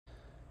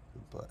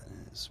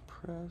Button is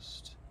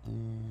pressed,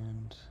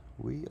 and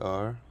we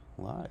are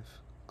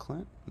live.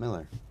 Clint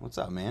Miller, what's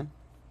up, man?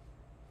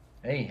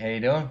 Hey, how you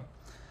doing?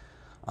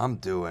 I'm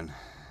doing.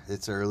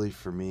 It's early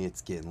for me.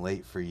 It's getting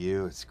late for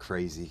you. It's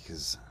crazy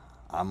because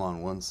I'm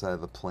on one side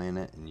of the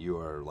planet and you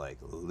are like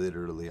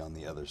literally on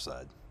the other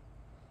side.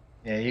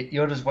 Yeah,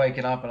 you're just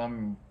waking up and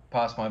I'm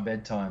past my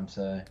bedtime,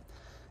 so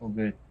all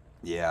good.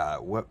 Yeah,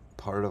 what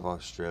part of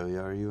Australia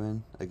are you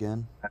in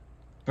again?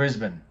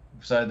 Brisbane,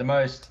 so the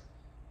most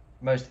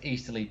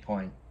easterly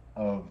point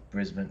of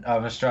Brisbane,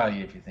 of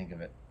Australia, if you think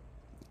of it.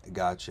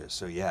 Gotcha.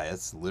 So yeah,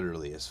 it's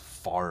literally as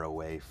far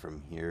away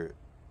from here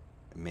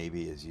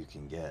maybe as you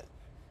can get.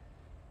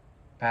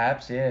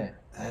 Perhaps, yeah,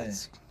 yeah.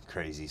 That's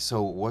crazy.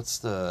 So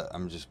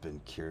I'm just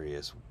been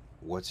curious,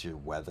 what's your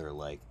weather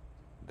like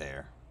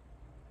there?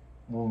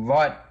 Well,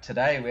 right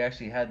today we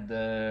actually had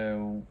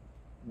the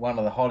one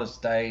of the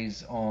hottest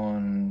days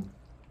on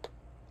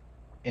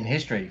in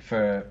history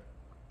for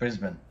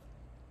Brisbane.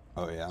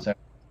 Oh yeah. So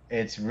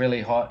it's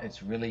really hot.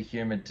 It's really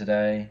humid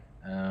today.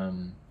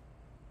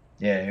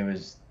 Yeah, it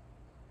was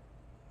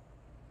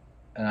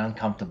an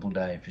uncomfortable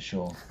day for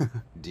sure.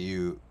 Do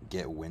you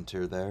get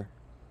winter there?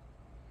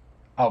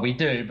 Oh, we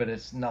do, but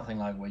it's nothing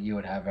like what you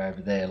would have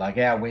over there. Like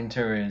our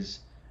winter is,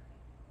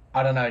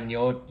 I don't know, in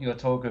your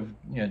talk of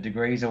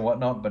degrees or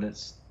whatnot, but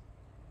it's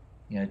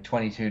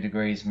 22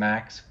 degrees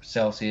max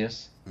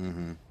Celsius,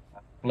 Mm-hmm.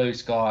 blue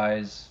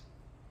skies,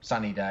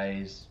 sunny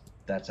days.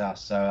 That's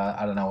us. So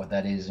I don't know what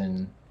that is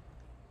in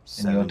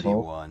your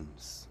talk. 71,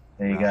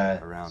 There you around go.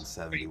 around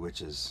 70, Pretty,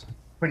 which is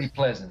pretty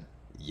pleasant.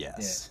 Yeah,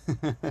 yes.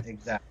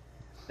 exactly.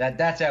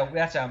 That's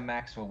our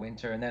max for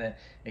winter, and then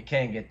it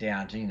can get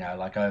down to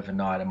like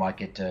overnight it might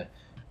get to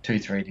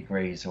 2-3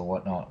 degrees or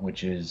whatnot,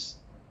 which is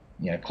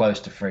close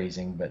to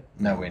freezing, but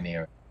nowhere Mm,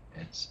 near it.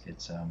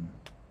 It's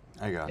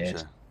I yeah.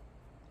 It's, gotcha.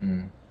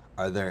 mm.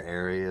 Are there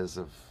areas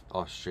of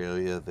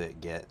Australia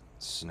that get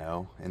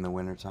snow in the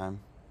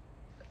wintertime?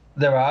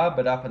 There are,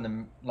 but up in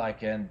the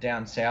like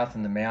down south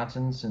in the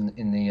mountains and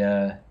in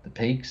the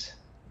peaks,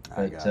 I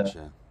but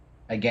gotcha.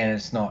 again,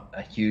 it's not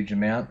a huge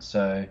amount,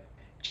 so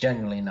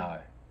generally no,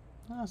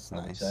 That's I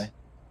would nice. say.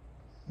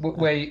 Uh,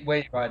 Where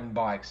you're riding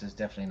bikes, there's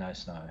definitely no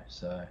snow,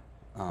 so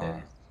uh,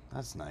 yeah.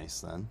 that's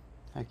nice then.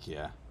 Heck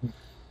yeah.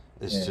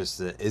 It's Yeah. just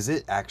that, is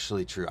it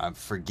actually true?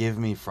 Forgive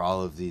me for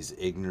all of these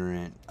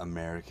ignorant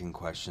American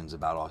questions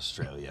about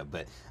Australia,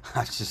 but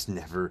I've just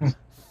never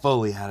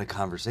fully had a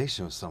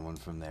conversation with someone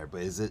from there.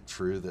 But is it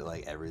true that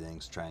like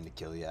everything's trying to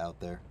kill you out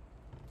there?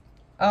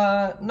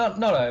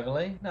 Not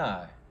overly.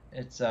 No,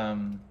 it's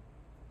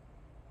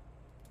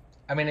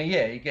I mean,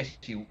 yeah, I guess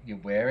you're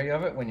wary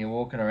of it when you're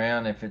walking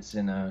around if it's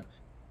in a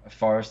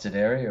forested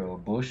area or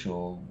bush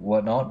or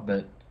whatnot.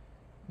 But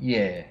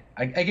yeah,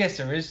 I guess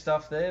there is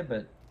stuff there.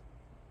 But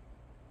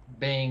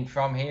being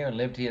from here and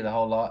lived here the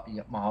whole lot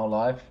my whole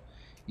life,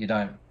 you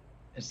don't.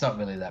 It's not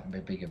really that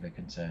big of a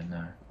concern.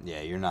 No,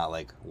 Yeah, you're not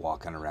like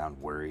walking around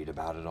worried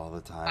about it all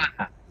the time.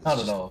 It's not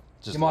at all.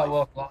 You just might life.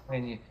 walk along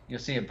and you'll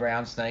see a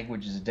brown snake,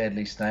 which is a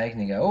deadly snake,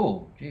 and you go,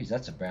 "Oh, geez,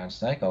 that's a brown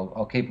snake.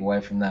 I'll keep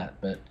away from that."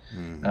 But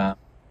Mm-hmm. uh,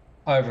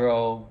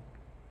 overall,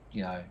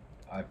 you know,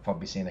 I've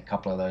probably seen a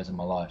couple of those in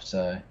my life.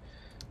 So,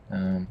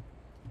 um,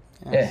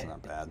 Yeah, it's yeah,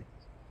 not bad.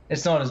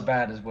 it's not as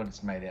bad as what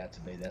it's made out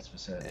to be. That's for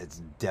certain. It's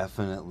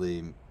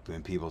definitely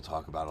when people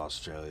talk about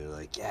Australia,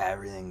 like, yeah,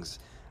 everything's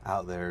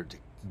out there to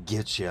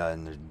get you,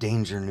 and there's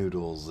danger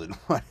noodles and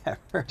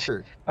whatever.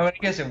 I mean, I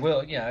guess it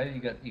will. You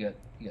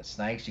got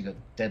snakes, you got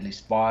deadly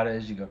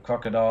spiders, you got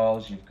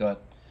crocodiles, you got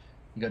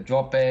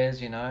drop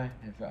bears. I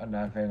don't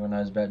know if everyone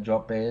knows about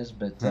drop bears,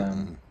 but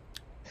Mm-mm.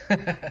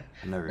 I've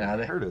never even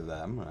no, heard of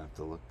that. I'm gonna have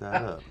to look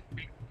that up.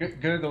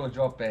 Google a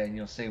drop bear and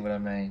you'll see what I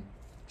mean.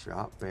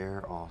 Drop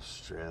Bear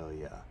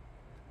Australia.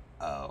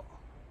 Oh,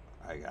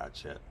 I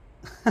gotcha.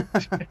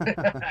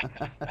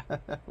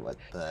 What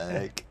the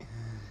heck?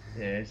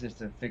 Yeah, it's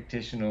just a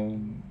fictional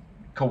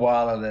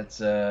koala that's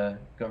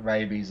got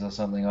rabies or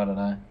something. I don't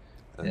know.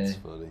 That's Yeah.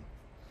 funny.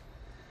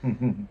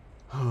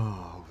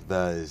 Oh,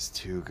 that is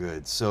too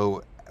good.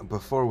 So,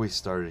 before we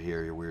started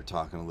here, we were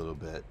talking a little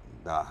bit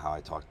about how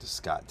I talked to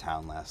Scott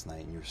Town last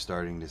night, and you were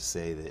starting to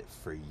say that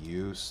for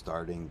you,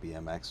 starting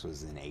BMX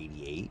was in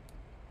 '88.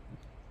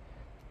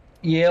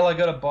 Yeah, well, I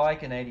got a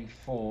bike in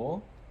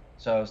 '84,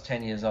 so I was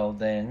 10 years old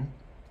then.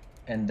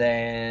 And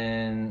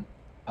then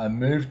I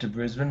moved to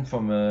Brisbane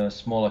from a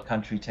smaller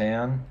country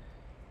town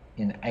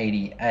in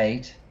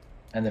 '88.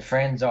 And the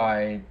friends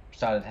I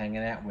started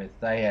hanging out with,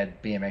 they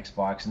had BMX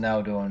bikes and they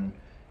were doing,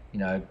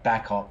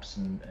 back hops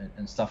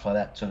and stuff like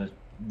that, sort of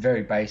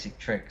very basic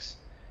tricks.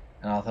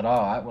 And I thought,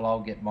 all right, well, I'll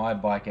get my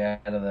bike out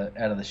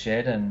of the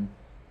shed and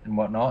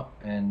whatnot.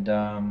 And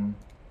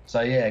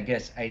so yeah, I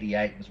guess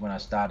 '88 was when I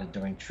started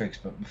doing tricks.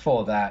 But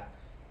before that,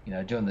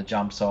 doing the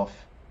jumps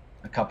off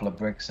a couple of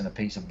bricks and a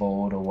piece of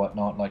board or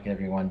whatnot, like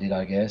everyone did,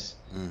 I guess.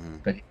 Mm-hmm.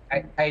 But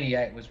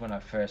 '88 was when I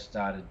first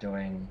started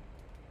doing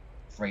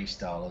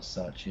freestyle as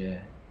such.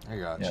 Yeah, I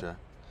yeah. gotcha.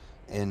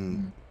 And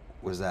Mm.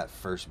 was that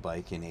first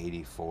bike in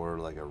 '84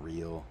 like a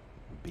real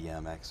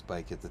BMX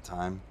bike at the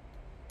time?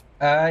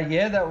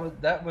 Yeah,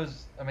 that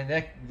was. I mean,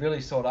 they're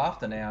really sought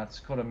after now. It's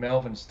called a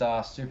Melvin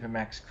Star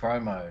Supermax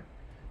Chromo.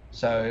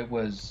 So it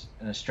was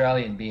an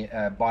Australian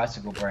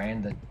bicycle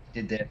brand that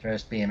did their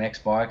first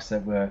BMX bikes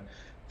that were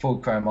full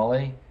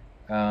chromoly.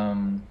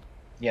 Um,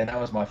 yeah, that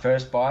was my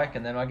first bike,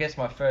 and then I guess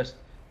my first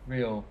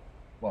real,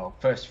 well,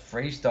 first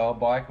freestyle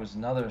bike was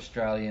another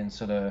Australian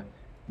sort of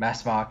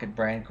mass market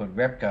brand called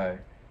Repco,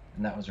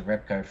 and that was a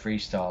Repco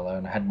Freestyler,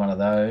 and I had one of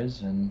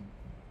those, and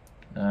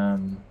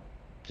um,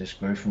 just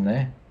grew from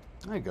there.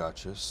 I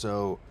gotcha.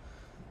 So,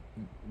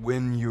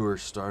 when you were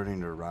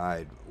starting to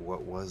ride,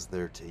 what was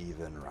there to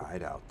even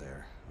ride out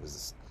there? Was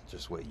this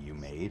just what you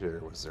made, or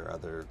was there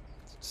other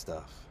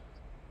stuff?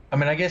 I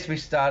mean, I guess we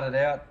started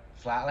out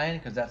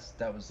flatland because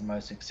that was the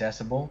most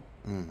accessible,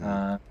 Mm-hmm.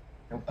 uh,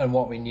 and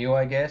what we knew,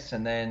 I guess.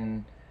 And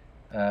then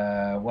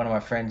one of my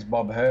friends,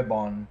 Bob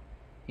Herbon,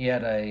 he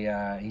had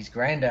his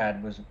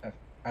granddad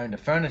owned a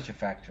furniture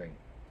factory,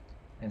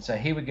 and so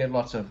he would get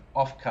lots of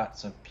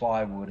offcuts of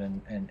plywood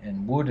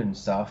and wood and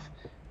stuff,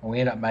 and we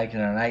ended up making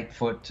an 8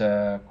 foot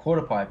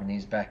quarter pipe in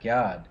his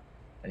backyard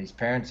at his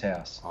parents'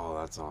 house, Oh,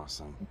 that's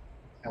awesome.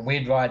 and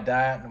we'd ride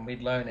that, and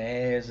we'd learn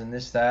airs and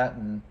this that,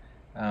 and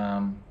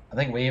I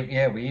think we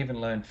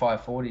even learned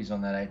 540s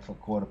on that 8 foot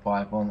quarter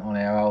pipe on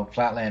our old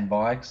flatland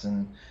bikes,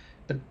 and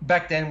but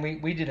back then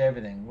we did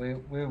everything. We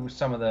were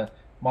some of the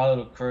my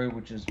little crew,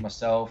 which is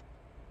myself,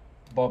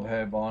 Bob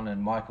Herbon,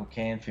 and Michael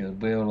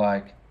Canfield. We were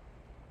like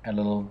a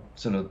little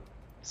sort of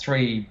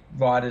three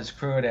riders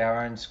crew at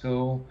our own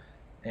school,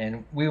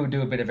 and we would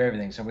do a bit of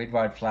everything. So we'd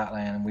ride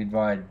flatland, and we'd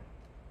ride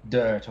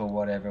dirt or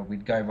whatever.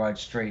 We'd go ride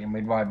street, and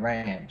we'd ride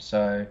ramp.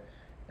 So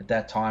at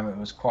that time, it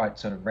was quite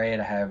sort of rare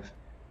to have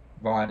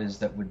riders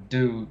that would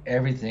do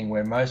everything.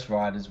 Where most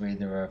riders were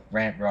either a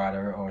ramp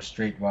rider or a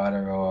street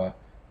rider or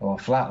a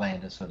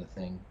flatlander sort of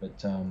thing. But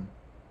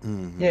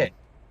Mm-hmm. yeah.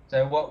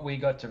 So what we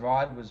got to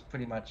ride was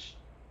pretty much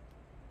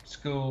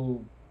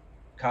school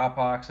car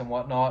parks and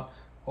whatnot,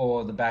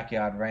 or the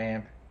backyard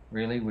ramp,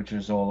 really, which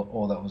was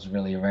all that was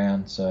really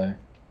around. So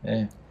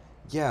yeah.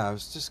 Yeah, I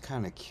was just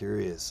kind of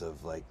curious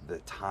of like the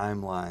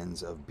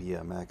timelines of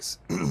BMX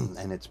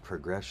and its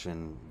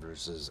progression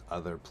versus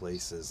other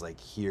places like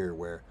here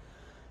where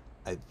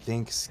I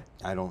think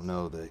I don't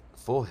know the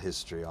full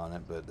history on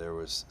it, but there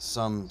was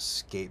some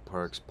skate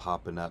parks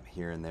popping up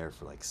here and there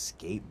for like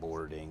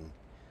skateboarding,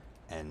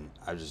 and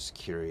I was just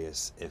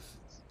curious if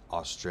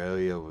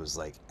Australia was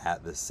like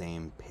at the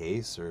same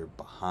pace or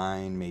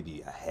behind,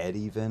 maybe ahead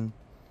even.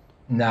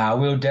 Nah,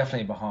 we were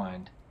definitely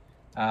behind.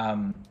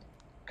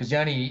 Because the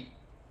only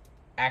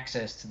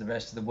access to the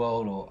rest of the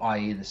world, or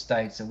i.e. the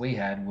states that we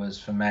had, was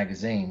from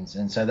magazines,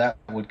 and so that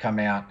would come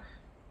out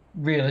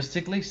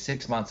realistically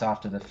 6 months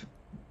after the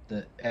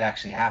it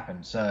actually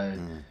happened. So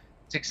Mm.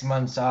 6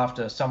 months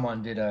after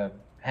someone did a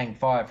hang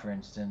five, for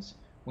instance,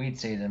 we'd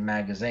see it in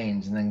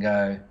magazines and then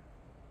go,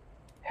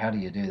 how do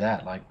you do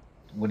that? Like,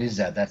 what is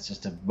that? That's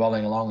just a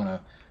rolling along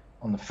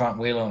on the front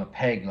wheel on a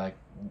peg. Like,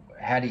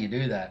 how do you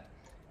do that?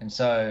 And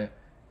so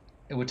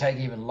it would take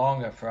even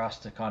longer for us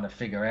to kind of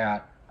figure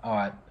out, all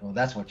right, well,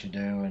 that's what you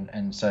do,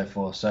 and so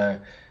forth. So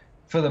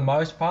for the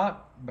most part,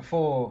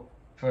 before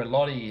for a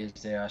lot of years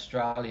there,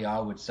 Australia, I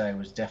would say,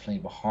 was definitely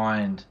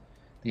behind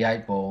the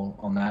eight ball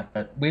on that.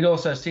 But we'd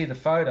also see the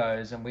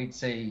photos, and we'd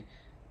see,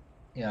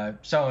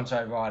 so and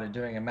so rider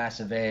doing a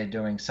massive air,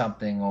 doing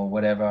something or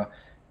whatever,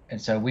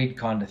 and so we'd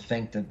kind of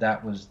think that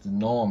that was the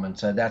norm, and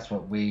so that's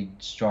what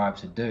we'd strive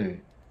to do,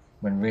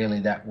 when really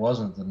that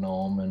wasn't the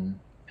norm,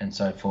 and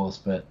so forth.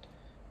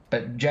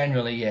 But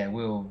generally, yeah,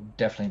 we were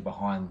definitely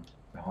behind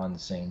the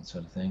scenes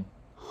sort of thing.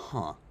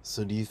 Huh.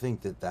 So do you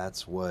think that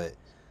that's what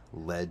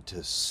led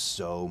to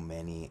so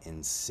many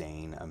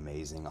insane,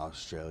 amazing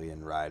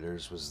Australian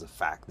riders was the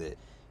fact that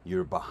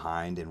you're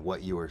behind and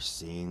what you were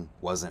seeing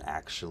wasn't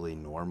actually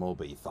normal,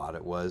 but you thought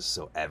it was,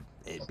 so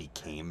it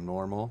became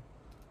normal?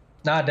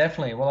 No,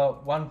 definitely.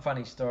 Well, one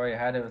funny story I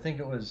had, I think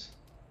it was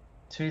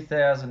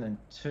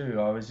 2002.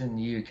 I was in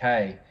the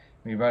UK.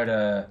 We rode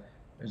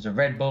it was a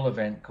Red Bull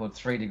event called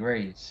 3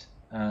 Degrees.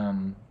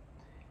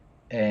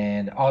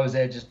 And I was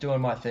there just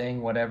doing my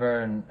thing, whatever,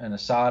 and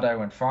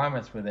Asado and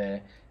Frymouth were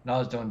there, and I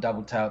was doing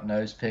double tape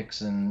nose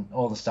picks and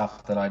all the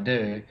stuff that I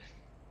do.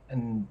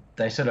 And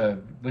they sort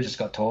of we just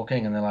got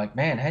talking, and they're like,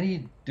 "Man, how do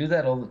you do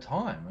that all the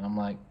time?" And I'm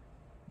like,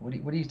 what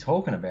are you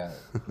talking about?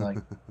 Like,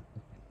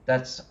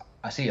 that's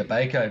I see a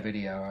Baco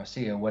video, or I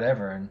see a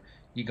whatever, and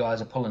you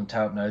guys are pulling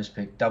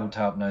double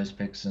tape nose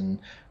picks, and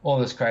all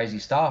this crazy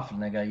stuff."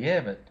 And they go, "Yeah,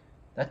 but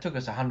that took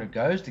us 100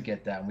 goes to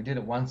get that, and we did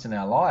it once in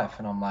our life."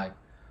 And I'm like,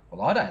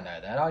 "Well, I don't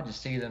know that. I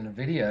just see it in a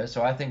video,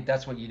 so I think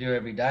that's what you do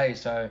every day.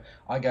 So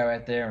I go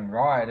out there and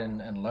ride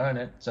and learn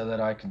it so that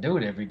I can do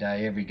it every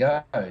day, every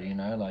go.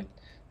 Like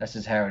that's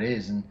just how it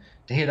is." And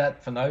to hear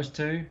that from those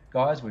two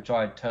guys, which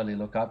I totally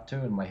look up to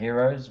and my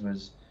heroes,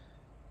 was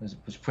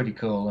pretty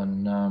cool.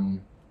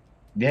 And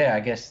yeah, I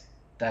guess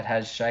that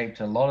has shaped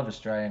a lot of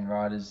Australian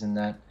riders in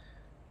that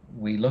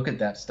we look at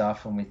that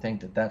stuff and we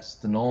think that that's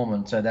the norm,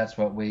 and so that's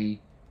what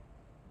we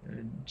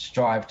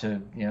strive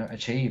to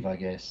achieve, I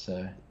guess.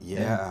 So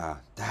yeah. Yeah,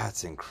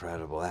 that's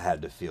incredible. That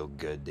had to feel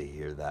good to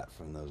hear that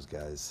from those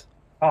guys.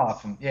 Oh,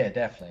 yeah,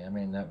 definitely. I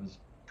mean, that was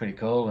pretty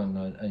cool, and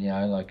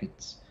like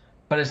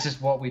but it's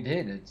just what we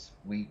did. It's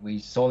we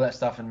saw that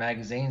stuff in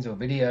magazines or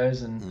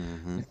videos, and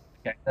Mm-hmm.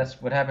 okay,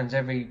 that's what happens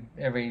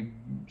every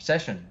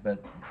session.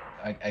 But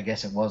I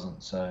guess it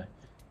wasn't. So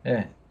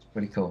yeah, it's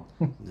pretty cool.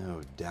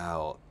 No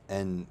doubt.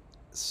 And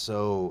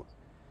so,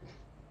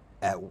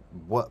 at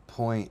what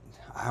point,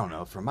 I don't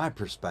know, from my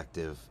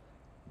perspective,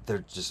 they're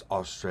just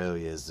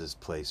Australia is this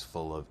place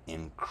full of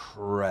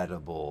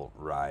incredible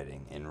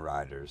riding and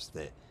riders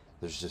that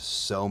there's just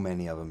so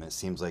many of them. It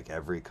seems like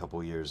every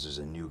couple years there's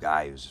a new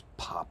guy who's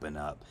popping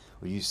up.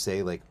 Would you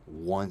say like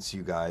once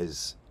you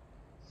guys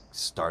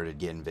started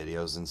getting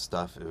videos and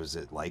stuff, was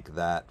it like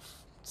that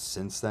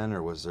since then,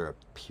 or was there a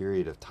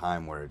period of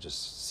time where it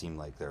just seemed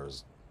like it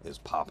was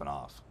popping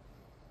off?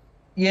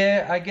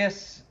 Yeah, I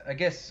guess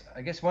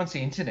once the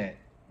internet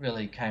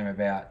really came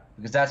about,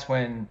 because that's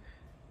when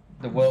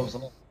the world was a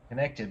lot more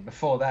connected.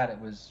 Before that, it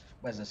was,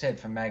 as I said,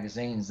 from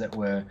magazines that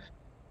were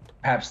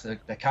perhaps the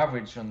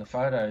coverage from the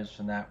photos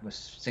from that was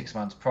 6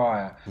 months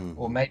prior,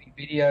 or Mm-hmm. maybe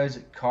videos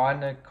that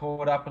kind of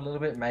caught up a little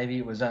bit. Maybe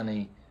it was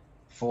only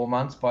 4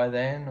 months by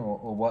then,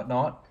 or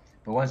whatnot.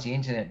 But once the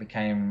internet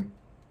became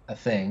a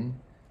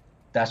thing,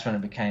 that's when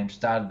it became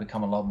started to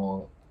become a lot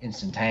more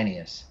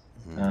instantaneous.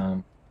 Mm-hmm.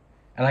 Um,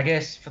 and I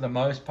guess for the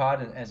most part,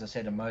 and as I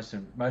said, in most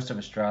of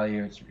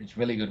Australia, it's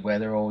really good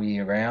weather all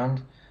year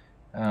round,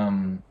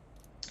 um,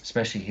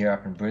 especially here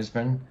up in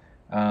Brisbane.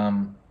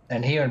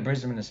 And here in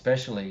Brisbane,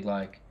 especially,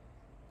 like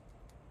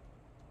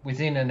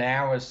within an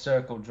hour's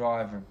circle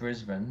drive of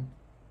Brisbane,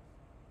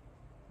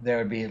 there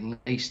would be at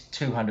least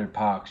 200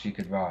 parks you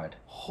could ride.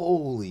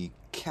 Holy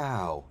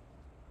cow.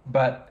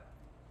 But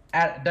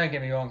don't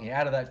get me wrong here,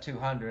 out of that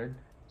 200,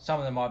 some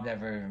of them I've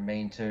never even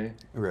been to,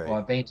 or Right.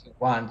 I've been to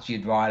once,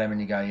 you'd ride them and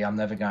you go, yeah, I'm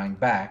never going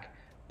back.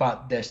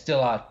 But there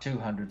still are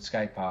 200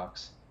 skate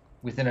parks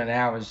within an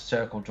hour's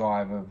circle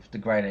drive of the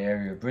greater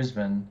area of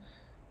Brisbane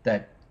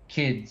that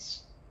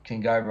kids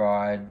can go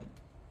ride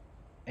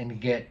and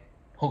get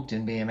hooked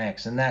in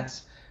BMX. And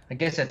I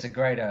guess that's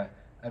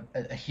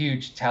a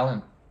huge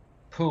talent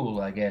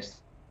pool, I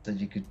guess, that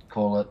you could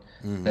call it,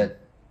 Mm-hmm. that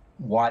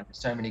why there's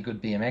so many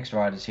good BMX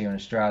riders here in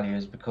Australia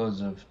is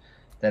because of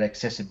that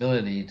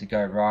accessibility to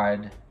go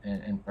ride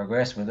and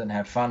progress with it and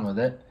have fun with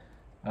it,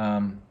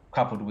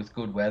 coupled with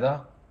good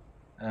weather.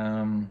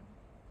 Um,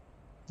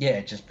 yeah,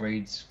 it just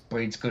breeds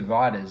good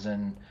riders,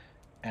 and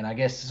I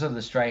guess sort of the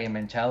Australian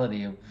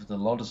mentality of the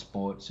lot of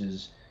sports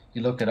is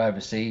you look at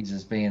overseas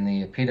as being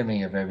the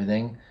epitome of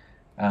everything,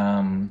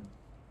 um,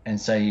 and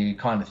so you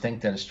kind of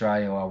think that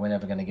Australia, well, we're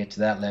never going to get to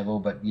that level,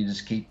 but you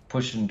just keep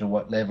pushing to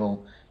what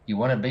level you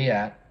want to be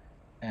at,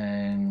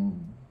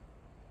 and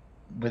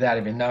without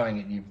even knowing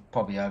it, you've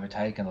probably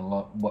overtaken a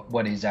lot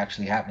what is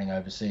actually happening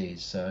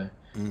overseas. So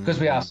because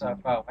we are Mm-hmm. so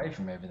far away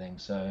from everything,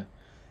 so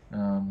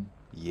um,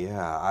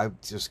 Yeah, I'm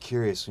just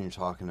curious when you're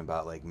talking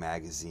about like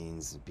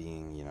magazines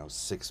being,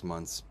 6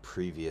 months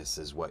previous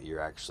is what you're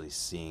actually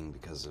seeing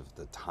because of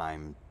the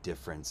time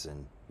difference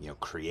in,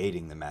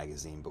 creating the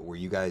magazine. But were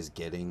you guys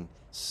getting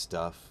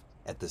stuff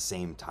at the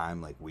same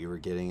time like we were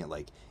getting it?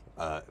 Like,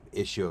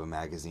 issue of a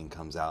magazine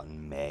comes out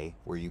in May.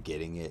 Were you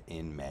getting it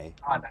in May?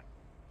 oh, no,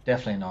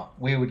 definitely not.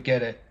 We would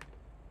get it.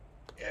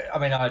 I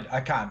mean,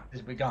 I can't.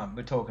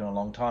 We're talking a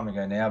long time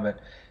ago now, but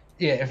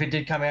yeah, if it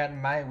did come out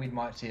in May, we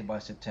might see it by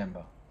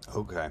September.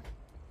 Okay.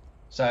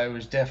 So it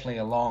was definitely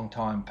a long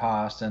time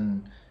past,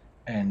 and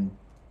and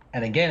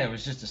again, it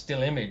was just a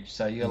still image.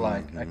 So you're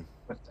like, okay, Mm-hmm.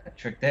 what's that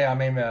trick there? I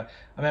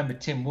remember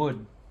Tim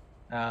Wood,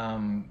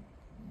 um,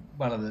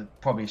 one of the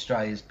probably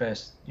Australia's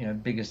best,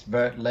 biggest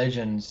vert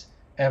legends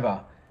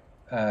ever,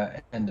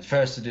 and the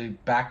first to do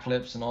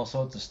backflips and all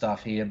sorts of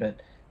stuff here.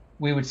 But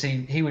he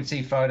would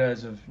see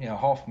photos of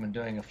Hoffman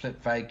doing a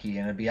flip fakie,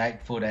 and it'd be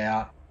 8 foot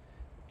out,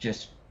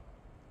 just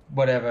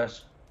whatever,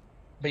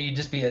 but you'd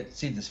just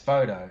see this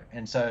photo,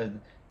 and so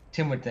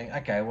Tim would think,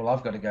 okay, well,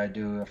 I've got to go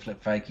do a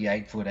flip fakie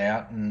 8 foot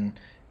out, and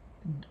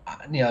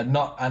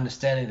not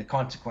understanding the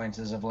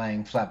consequences of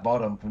laying flat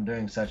bottom from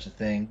doing such a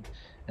thing,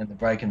 and the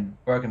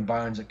broken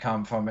bones that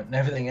come from it, and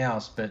everything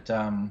else. But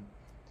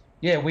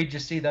yeah, we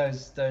just see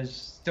those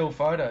still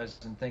photos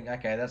and think,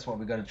 okay, that's what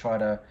we got to try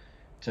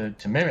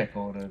to mimic,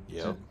 or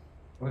Yep.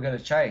 we're going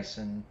to chase,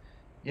 and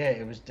yeah,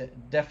 it was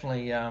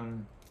definitely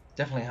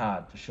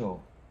hard for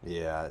sure.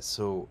 Yeah.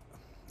 So,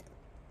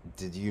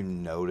 did you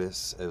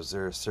notice, was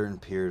there a certain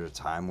period of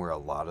time where a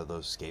lot of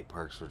those skate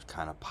parks were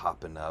kind of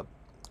popping up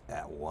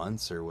at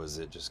once, or was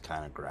it just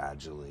kind of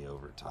gradually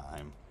over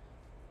time?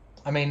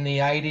 I mean,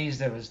 the 80s,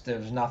 there was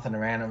nothing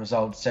around. It was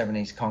old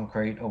 70s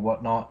concrete or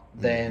whatnot.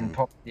 Then Mm-hmm.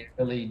 probably the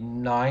early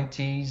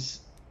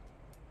 90s,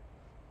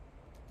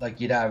 like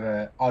you'd have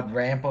a odd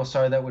ramp or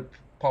so that would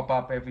pop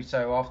up every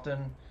so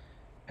often.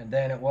 And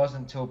then it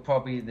wasn't until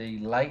probably the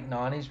late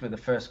 90s where the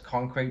first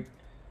concrete,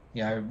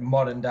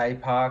 modern day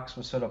parks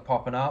were sort of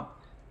popping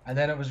up. And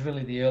then it was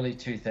really the early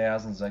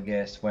 2000s, I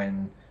guess,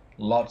 when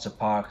lots of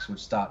parks would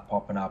start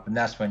popping up. And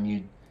that's when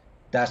you'd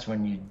that's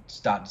when you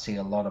start to see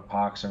a lot of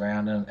parks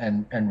around,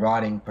 and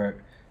riding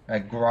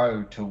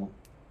grow to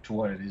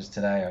what it is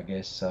today, I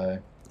guess. So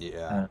Yeah.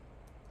 uh,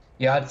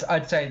 yeah,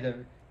 I'd say the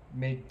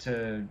mid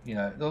to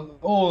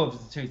all of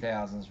the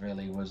 2000s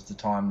really was the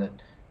time that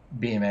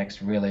BMX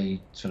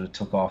really sort of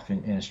took off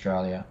in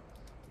Australia.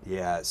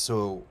 Yeah.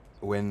 So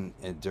when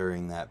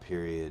during that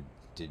period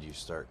did you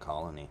start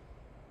Colony?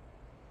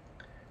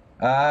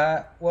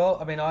 Well,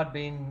 I mean, I'd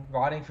been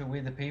riding for We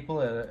the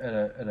People at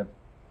a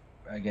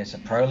I guess a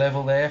pro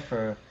level there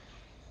for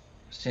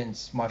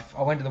since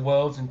I went to the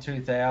Worlds in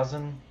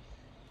 2000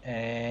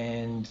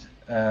 and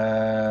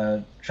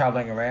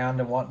traveling around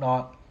and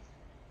whatnot.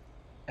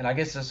 And I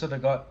guess I sort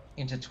of got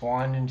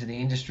intertwined into the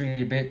industry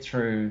a bit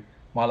through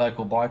my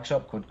local bike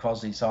shop called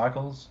Crosley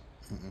Cycles.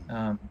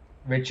 Um,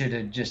 Richard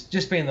had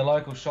just been the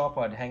local shop.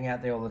 I'd hang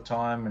out there all the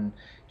time and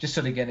just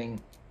sort of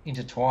getting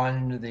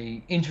intertwined into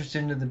the interest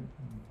into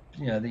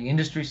the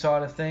industry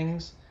side of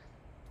things.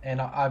 And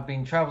I've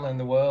been traveling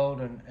the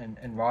world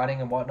and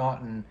riding and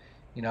whatnot, and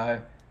you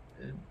know,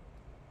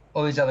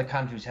 all these other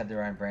countries had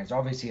their own brands.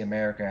 Obviously,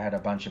 America had a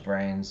bunch of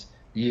brands.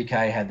 The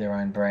UK had their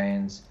own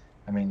brands.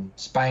 I mean,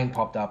 Spain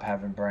popped up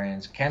having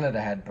brands.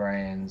 Canada had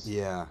brands.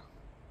 Yeah.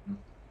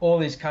 All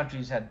these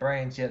countries had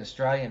brands. Yet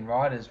Australian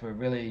riders were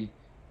really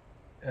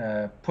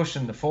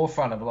pushing the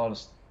forefront of a lot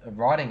of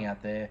riding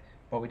out there,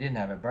 but we didn't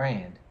have a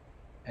brand.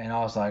 And I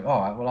was like,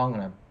 all right, well, I'm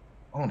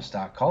gonna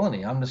start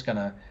Colony. I'm just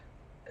gonna.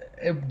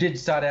 It did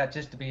start out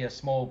just to be a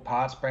small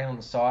parts brand on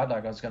the side.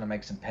 Like I was gonna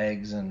make some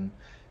pegs and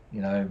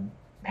you know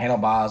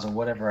handlebars or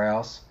whatever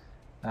else.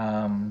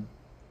 Um,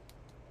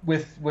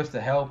 with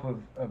the help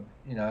of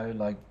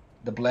like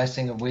the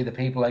blessing of We the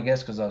People, I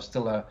guess, because I was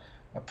still a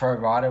pro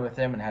rider with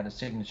them and had a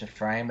signature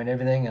frame and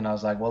everything. And I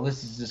was like, well,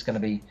 this is just going to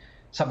be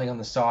something on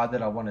the side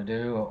that I want to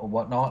do or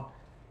whatnot.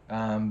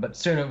 But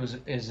soon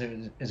as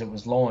it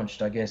was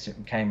launched, I guess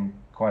it became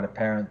quite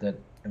apparent that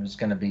it was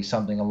going to be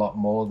something a lot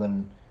more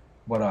than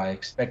what I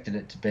expected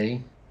it to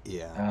be.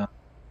 Yeah. Uh,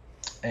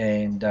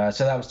 and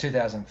so that was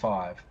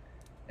 2005.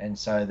 And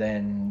so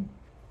then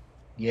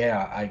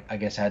yeah, I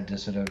guess I had to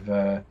sort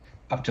of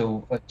up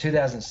till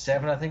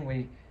 2007. I think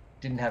we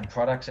didn't have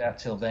products out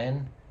till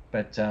then,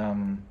 but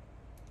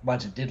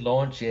once it did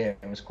launch, yeah,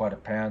 it was quite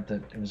apparent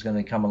that it was going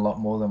to become a lot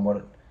more than what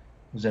it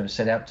was ever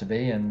set out to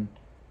be, and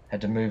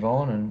had to move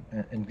on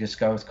and just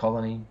go with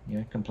Colony,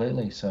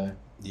 completely. So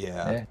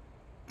Yeah.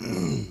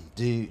 yeah.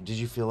 Did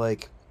you feel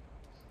like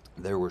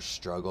there were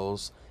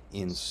struggles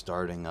in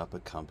starting up a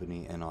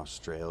company in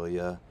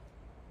Australia?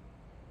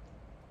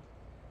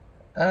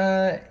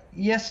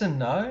 Yes and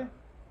no.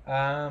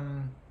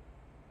 Um,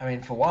 I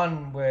mean, for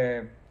one,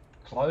 we're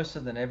closer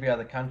than every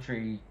other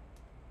country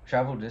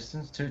travel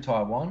distance to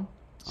Taiwan.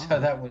 So Oh,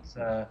 that was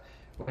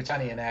it's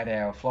only an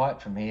 8-hour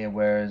flight from here,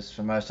 whereas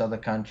for most other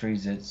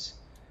countries,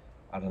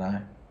 I don't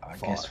know. I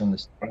guess far. from the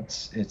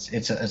States,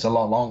 it's a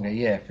lot longer.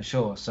 Yeah, for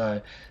sure.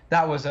 So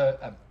that was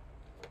a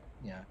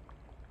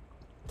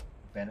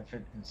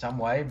benefit in some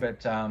way,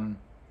 but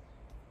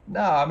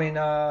no, I mean,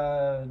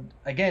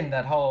 again,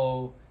 that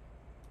whole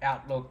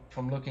outlook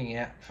from looking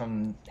at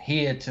from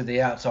here to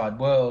the outside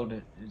world,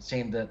 it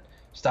seemed that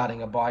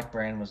starting a bike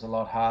brand was a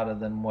lot harder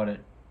than what it,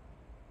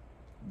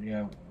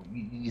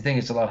 you think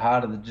it's a lot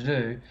harder to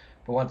do.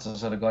 But once I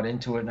sort of got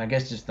into it, and I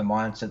guess just the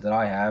mindset that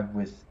I have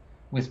with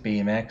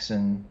BMX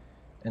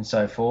and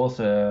so forth,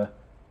 it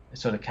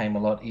sort of came a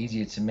lot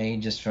easier to me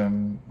just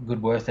from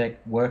good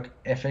work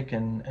ethic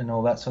and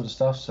all that sort of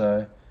stuff.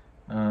 So,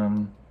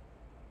 um,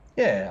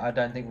 yeah, I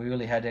don't think we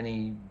really had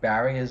any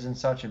barriers and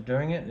such of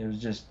doing it. It was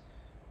just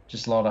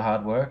a lot of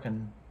hard work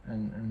and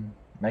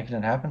making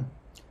it happen.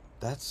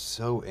 That's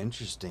so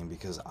interesting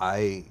because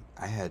I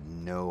had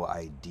no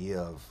idea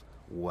of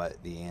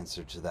what the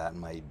answer to that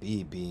might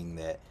be, being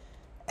that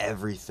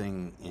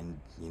everything in,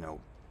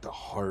 the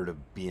heart of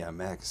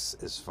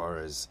BMX as far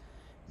as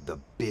the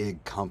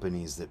big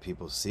companies that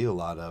people see a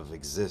lot of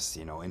exist,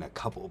 in a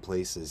couple of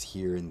places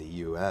here in the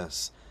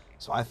US.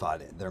 So I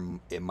thought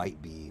it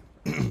might be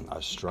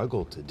a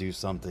struggle to do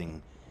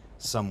something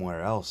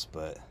somewhere else,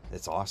 but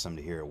it's awesome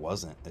to hear it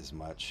wasn't as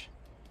much.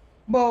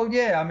 Well,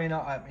 yeah, I mean,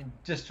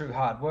 just through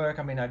hard work.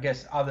 I mean, I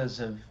guess others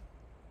have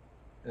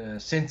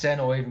since then,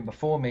 or even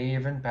before me,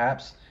 even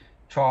perhaps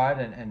tried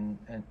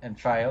and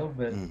failed.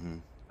 But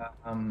Mhm.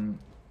 um,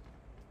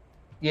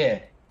 yeah,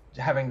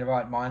 having the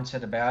right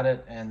mindset about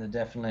it and the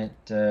definite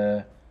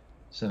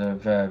sort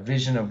of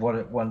vision of what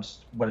it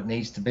wants, what it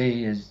needs to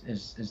be,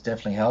 is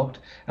definitely helped.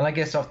 And I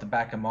guess off the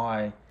back of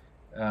my,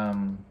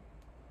 um,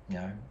 you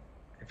know,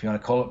 if you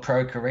want to call it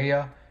pro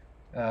career,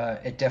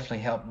 it definitely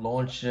helped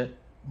launch it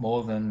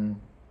more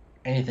than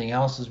anything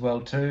else as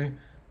well too.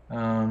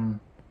 Um,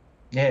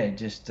 yeah,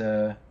 just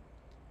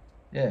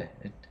yeah,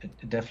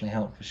 it definitely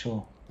helped for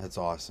sure. That's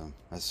awesome.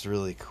 That's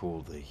really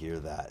cool to hear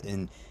that.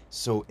 And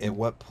so, at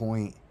what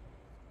point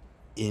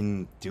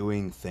in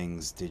doing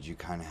things did you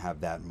kind of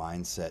have that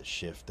mindset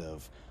shift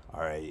of,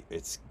 all right,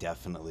 it's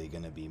definitely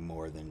going to be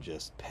more than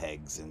just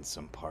pegs and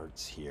some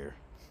parts here?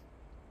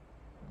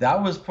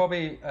 That was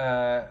probably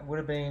would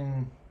have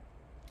been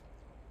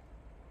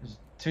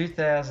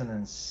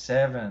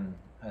 2007,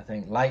 I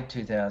think, late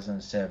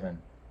 2007.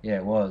 Yeah,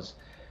 it was.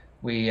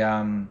 We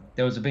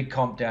There was a big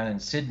comp down in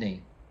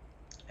Sydney,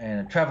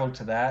 and I travelled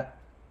to that.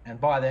 And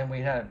by then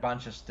we had a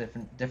bunch of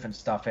different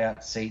stuff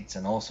out, seats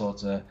and all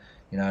sorts of,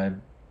 you know,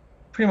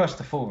 pretty much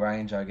the full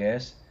range, I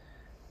guess.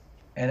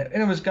 And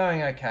it was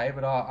going okay,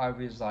 but I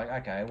was like,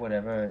 okay,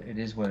 whatever, it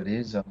is what it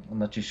is. I'm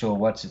not too sure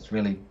what's it's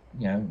really,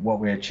 what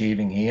we're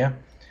achieving here.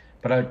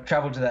 But I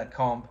travelled to that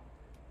comp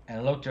and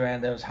I looked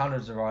around. There was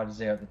hundreds of riders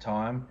there at the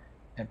time,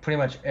 and pretty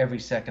much every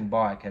second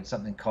bike had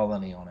something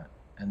Colony on it.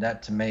 And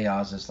that to me, I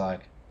was just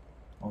like,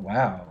 oh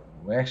wow,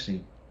 we're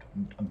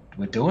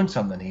doing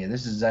something here.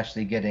 This is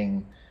actually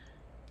getting,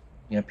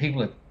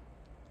 people are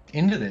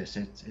into this.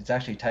 It's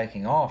actually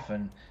taking off,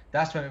 and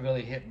that's when it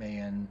really hit me.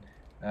 And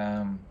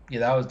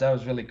yeah, that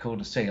was really cool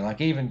to see.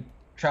 Like even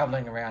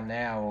traveling around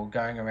now, or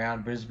going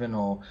around Brisbane,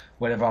 or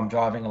whatever, I'm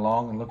driving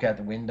along and look out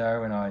the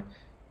window and I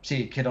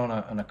see a kid on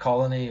a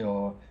Colony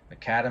or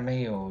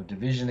Academy or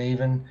Division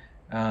even.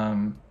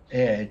 Yeah,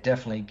 it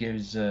definitely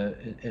gives.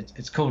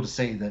 It's cool to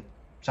see that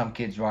some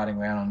kids riding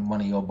around on one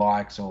of your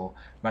bikes or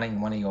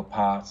running one of your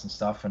parts and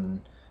stuff.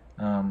 And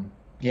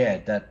yeah,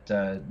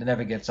 that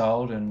never gets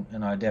old,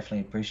 and I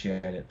definitely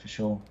appreciate it for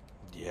sure.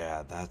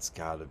 Yeah, that's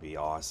got to be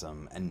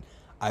awesome. And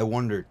I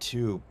wonder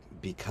too,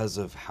 because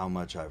of how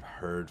much I've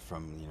heard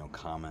from,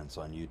 comments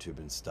on YouTube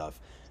and stuff,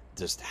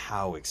 just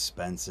how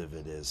expensive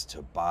it is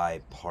to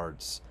buy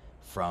parts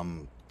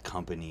from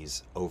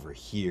companies over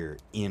here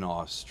in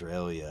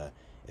Australia,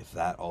 if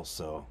that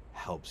also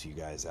helps you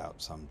guys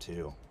out some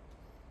too.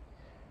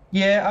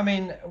 Yeah, I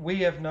mean, we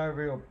have no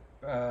real,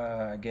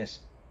 I guess,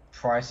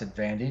 price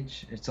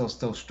advantage. It's all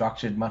still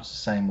structured much the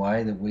same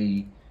way that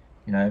we,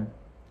 you know,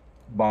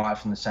 buy it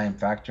from the same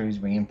factories,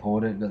 we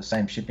import it, got the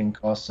same shipping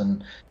costs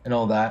and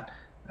all that.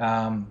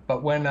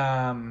 But when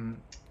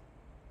around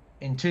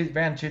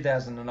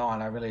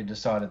 2009, I really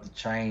decided to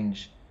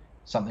change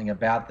something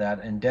about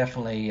that, and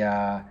definitely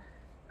uh,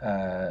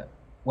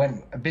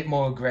 went a bit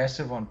more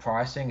aggressive on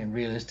pricing and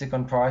realistic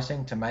on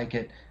pricing to make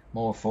it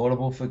more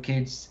affordable for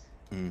kids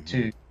Mm-hmm.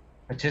 to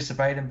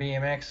participate in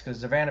BMX.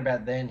 Because around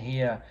about then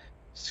here,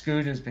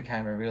 scooters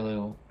became a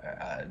real,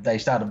 they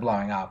started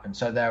blowing up, and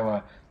so they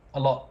were a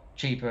lot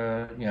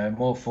cheaper,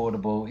 more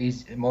affordable,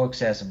 easy, more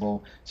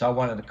accessible. So I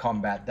wanted to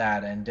combat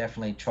that and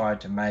definitely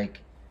tried to make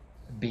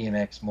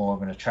BMX more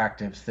of an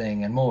attractive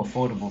thing and more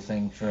affordable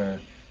thing for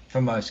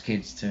most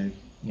kids to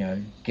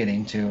get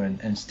into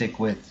and stick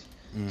with.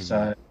 Mm-hmm.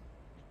 So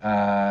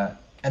uh,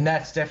 and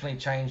that's definitely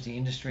changed the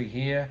industry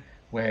here.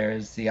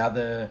 Whereas the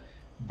other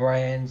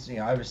brands,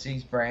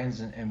 overseas brands,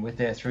 and with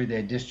their through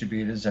their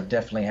distributors, have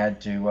definitely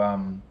had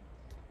to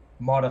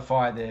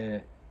modify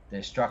their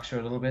structure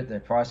a little bit,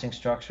 their pricing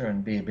structure,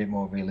 and be a bit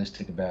more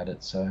realistic about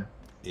it. So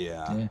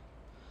Yeah, yeah.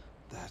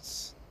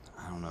 that's,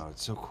 I don't know,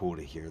 it's so cool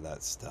to hear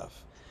that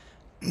stuff.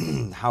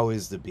 How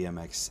is the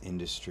BMX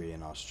industry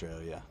in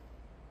Australia?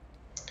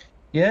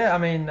 Yeah,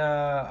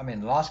 the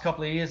last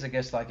couple of years, I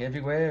guess, like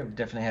everywhere, we've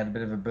definitely had a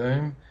bit of a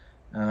boom.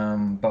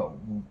 But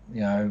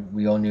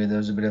we all knew there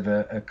was a bit of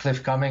a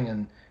cliff coming,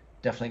 and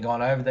definitely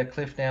gone over that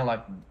cliff now.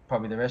 Like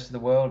probably the rest of the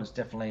world, it's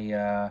definitely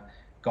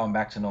gone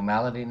back to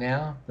normality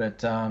now.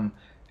 But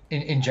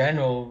in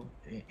general,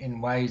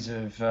 in ways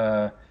of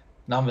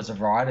numbers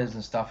of riders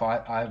and stuff,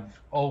 I've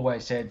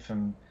always said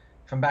from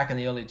back in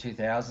the early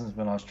 2000s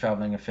when I was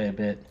traveling a fair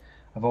bit,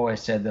 I've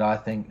always said that I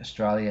think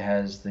Australia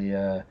has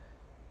the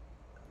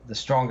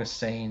strongest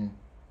scene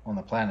on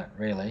the planet,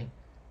 really,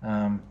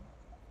 um,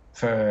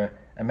 for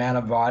amount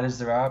of riders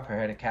there are per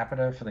head of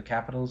capita for the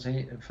capitals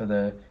here, for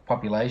the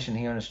population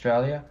here in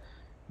Australia.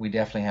 We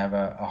definitely have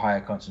a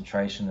higher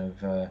concentration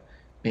of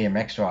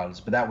BMX riders,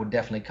 but that would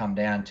definitely come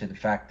down to the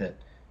fact that,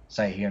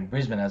 say, here in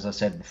Brisbane, as I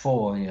said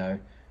before,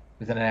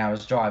 within an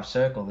hour's drive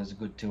circle, there's a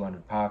good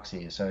 200 parks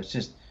here. So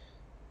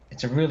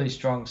it's a really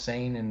strong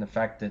scene in the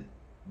fact that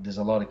there's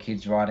a lot of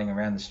kids riding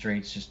around the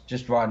streets,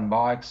 just riding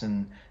bikes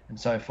and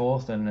so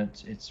forth, and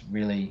it's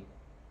really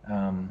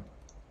um,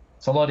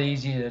 it's a lot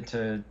easier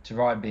to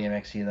ride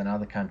BMX here than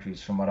other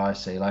countries from what I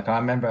see. Like I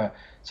remember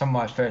some of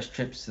my first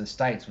trips to the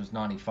States was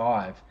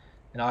 '95,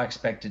 and I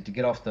expected to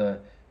get off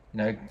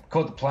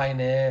caught the plane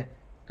there,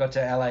 got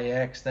to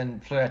LAX, then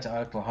flew out to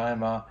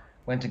Oklahoma,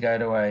 went to go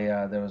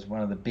to there was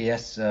one of the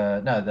BS,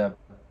 no, the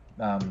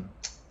um,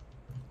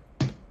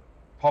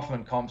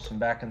 Hoffman comps from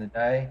back in the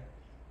day,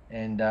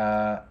 and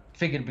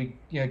figured we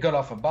got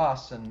off a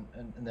bus, and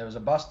there was a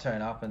bus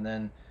turn up, and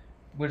then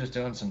we're just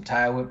doing some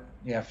tail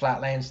whip,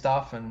 flatland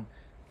stuff, and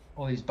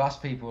all these bus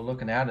people were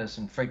looking at us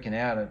and freaking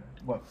out at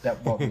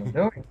what we were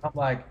doing. I'm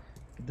like,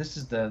 this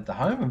is the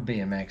home of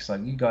BMX.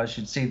 Like you guys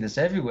should see this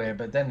everywhere.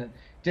 But then it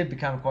did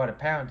become quite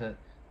apparent that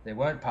there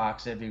weren't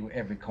parks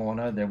every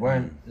corner. There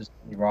weren't Mm. as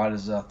many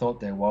riders as I thought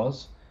there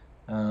was.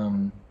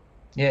 Um,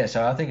 yeah,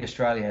 so I think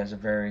Australia has a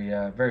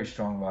very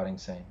strong riding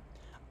scene.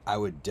 I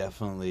would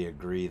definitely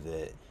agree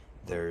that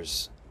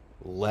there's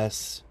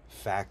less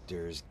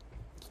factors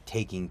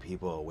taking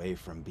people away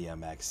from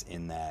BMX,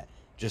 in that,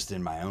 just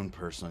in my own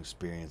personal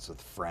experience with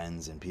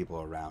friends and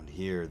people around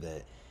here,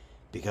 that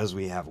because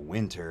we have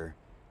winter,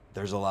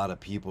 there's a lot of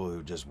people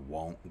who just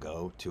won't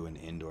go to an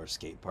indoor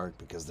skate park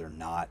because they're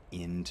not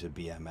into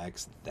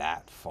BMX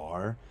that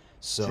far.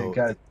 To So,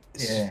 go,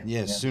 yeah,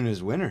 yeah, as yeah, soon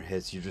as winter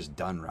hits, you're just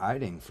done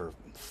riding for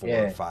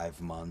 4 or yeah.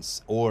 5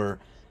 months, or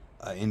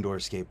an indoor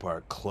skate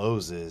park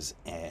closes,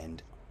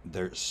 and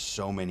there's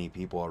so many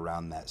people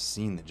around that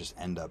scene that just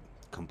end up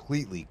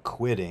completely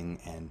quitting.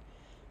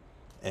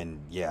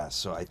 And yeah,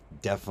 so I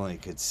definitely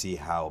could see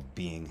how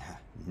being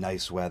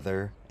nice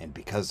weather, and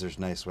because there's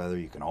nice weather,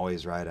 you can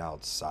always ride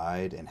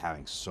outside, and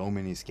having so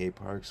many skate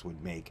parks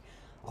would make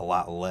a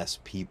lot less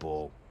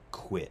people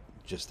quit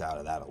just out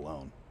of that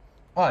alone.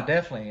 Oh,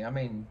 definitely. I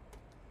mean,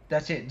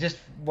 that's it. Just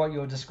what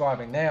you're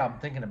describing now. I'm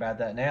thinking about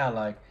that now.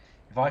 Like,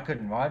 if I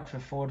couldn't ride for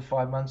 4 to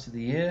 5 months of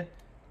the year,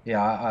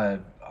 yeah,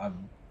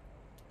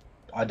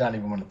 I don't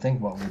even want to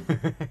think what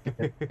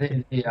would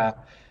be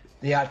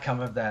the outcome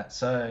of that.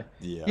 So,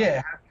 Yeah.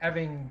 yeah,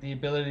 having the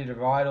ability to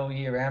ride all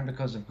year round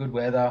because of good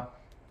weather,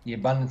 the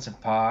abundance of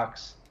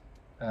parks,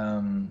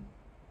 um,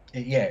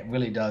 yeah, it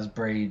really does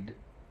breed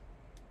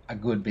a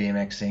good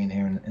BMX scene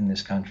here in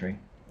this country.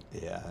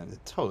 Yeah,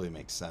 it totally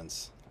makes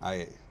sense.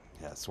 Yeah,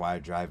 that's why I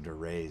drive to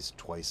Ray's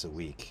twice a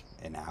week,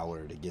 an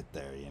hour to get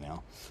there, you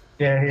know?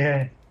 Yeah,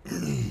 yeah.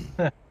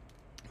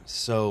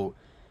 So,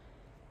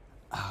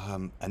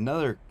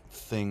 another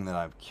thing that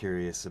I'm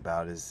curious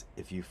about is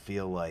if you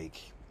feel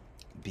like,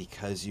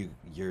 because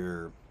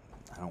you're,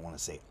 I don't want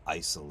to say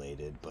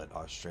isolated, but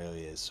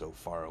Australia is so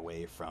far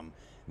away from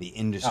the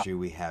Oh, industry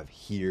we have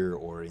here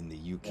or in the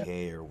yeah.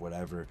 UK or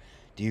whatever,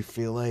 do you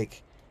feel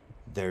like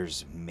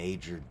there's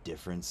major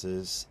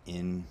differences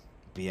in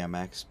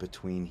BMX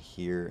between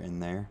here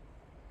and there?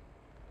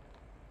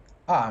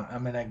 I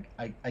mean,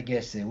 I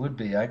guess there would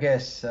be. I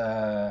guess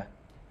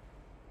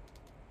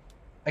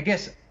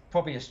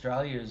probably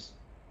Australia's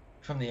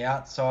from the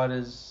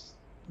outsiders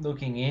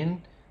looking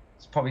in,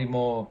 it's probably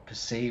more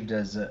perceived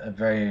as a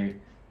very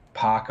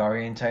park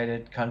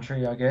orientated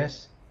country, I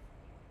guess.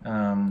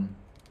 Um,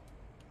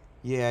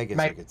 Yeah, I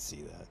guess I maybe could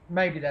see that.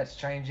 maybe that's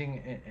changing.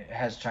 It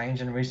has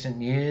changed in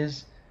recent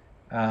years.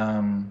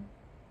 Um,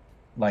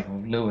 like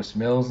Lewis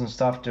Mills and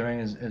stuff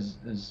doing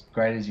as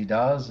great as he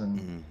does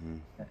Hmm.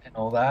 and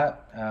all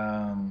that.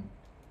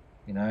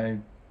 You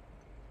know,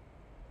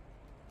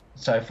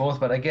 so forth.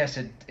 But I guess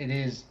it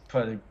is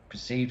probably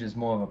perceived as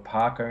more of a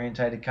park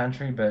orientated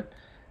country. But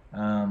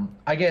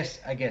I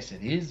guess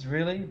it is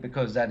really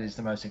because that is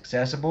the most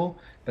accessible.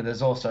 But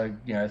there's also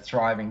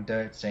thriving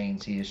dirt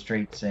scenes here,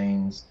 street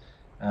scenes,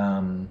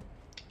 um,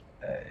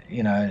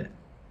 you know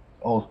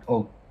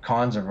all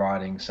kinds of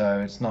riding.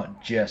 So it's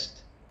not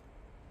just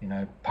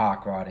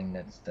park riding.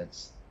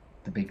 That's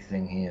the big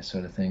thing here,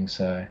 sort of thing.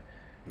 So.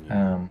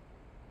 Yeah. Um,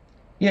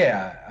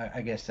 Yeah,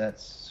 I guess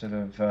that's sort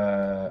of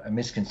a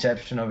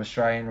misconception of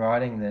Australian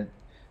writing that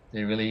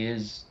there really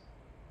is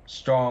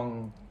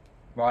strong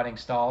writing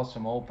styles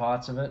from all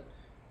parts of it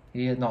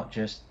here, not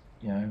just,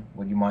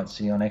 what you might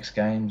see on X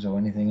Games or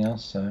anything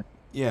else. So,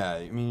 Yeah,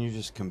 I mean, you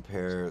just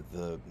compare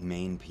the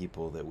main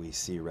people that we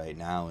see right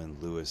now in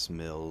Lewis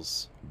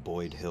Mills,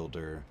 Boyd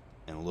Hilder,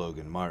 and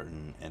Logan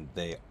Martin, and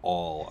they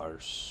all are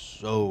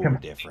so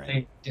different.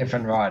 completely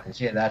different writers.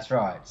 Yeah, that's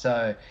right.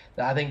 So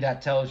I think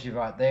that tells you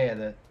right there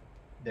that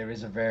there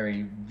is a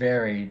very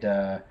varied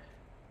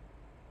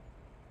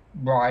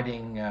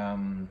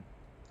writing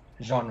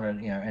genre,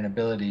 and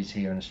abilities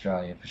here in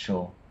Australia for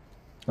sure.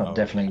 Not Oh yeah.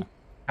 definitely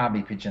can't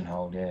be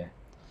pigeonholed. Yeah,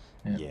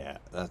 yeah, Yeah,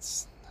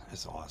 that's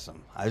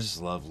awesome. I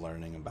just love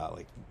learning about,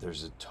 like,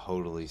 there's a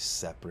totally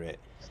separate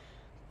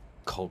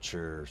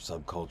culture,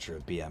 subculture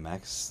of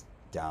BMX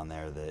down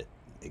there that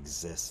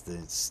exists.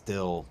 It's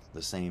still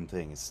the same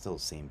thing. It's still the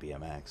same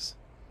BMX.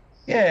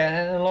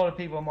 yeah. And a lot of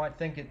people might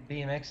think it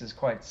BMX is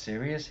quite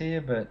serious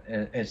here, but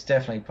it's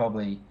definitely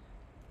probably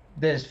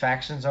there's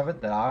factions of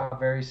it that are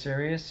very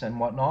serious and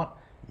whatnot,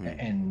 Hmm.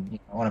 and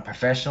on a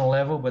professional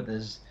level. But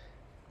there's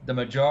the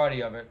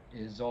majority of it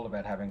is all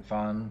about having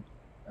fun,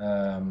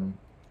 um,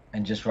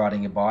 and just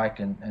riding your bike,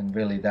 and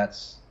really that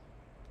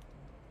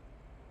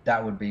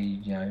would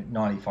be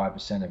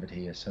 95% of it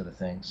here, sort of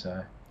thing.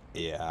 So.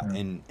 Yeah,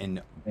 um,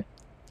 and yeah.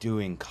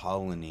 doing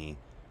Colony,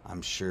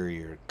 I'm sure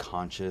you're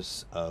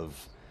conscious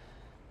of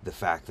the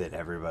fact that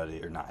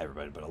everybody, or not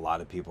everybody, but a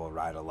lot of people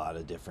ride a lot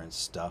of different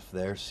stuff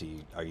there. So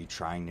are you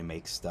trying to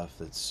make stuff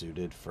that's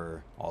suited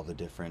for all the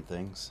different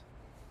things?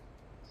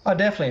 Oh,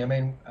 definitely. I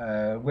mean,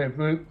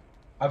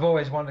 I've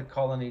always wanted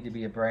Colony to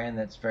be a brand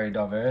that's very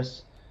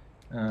diverse,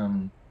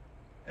 um,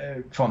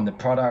 from the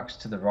products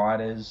to the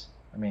riders.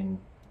 I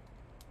mean,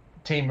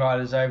 team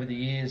riders over the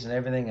years and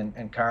everything,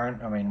 and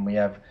current. I mean, we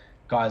have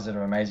guys that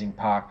are amazing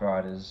park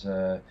riders,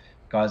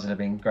 guys that have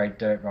been great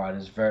dirt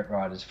riders, vert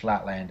riders,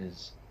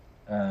 flatlanders,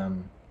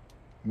 um,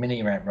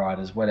 mini ramp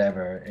riders,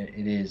 whatever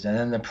it is. And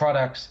then the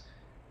products,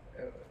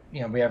 we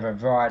have a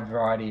wide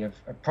variety of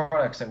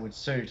products that would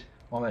suit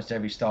almost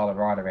every style of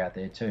rider out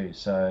there too.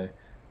 So,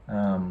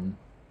 um,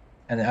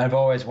 and I've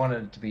always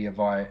wanted it to be a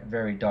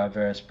very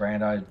diverse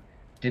brand. I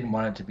didn't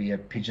want it to be a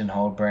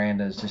pigeonholed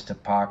brand as just a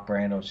park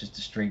brand or it's just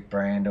a street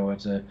brand or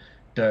it's a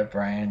dirt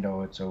brand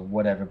or it's a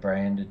whatever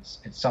brand. It's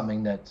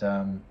something that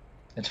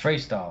it's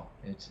freestyle.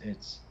 It's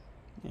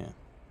Yeah.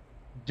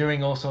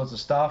 doing all sorts of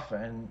stuff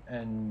and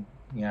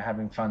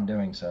having fun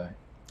doing so.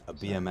 A So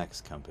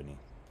BMX company.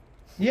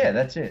 yeah,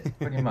 that's it,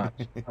 pretty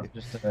much. Not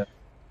just a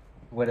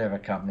whatever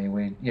company.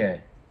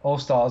 All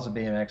styles of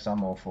BMX.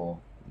 I'm all for.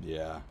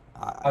 Yeah.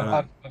 I I've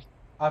don't. I've,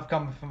 I've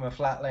come from a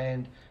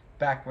flatland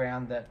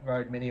background that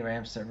rode mini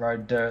ramps, that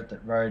rode dirt,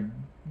 that rode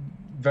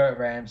vert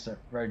ramps, that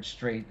rode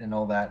street, and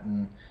all that,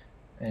 and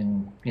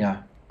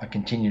I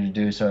continue to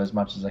do so as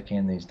much as I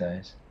can these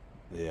days.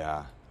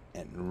 Yeah.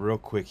 And real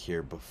quick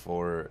here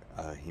before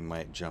he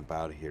might jump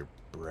out of here,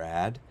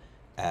 Brad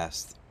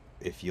asked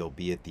if you'll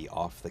be at the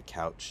Off the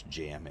Couch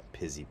Jam at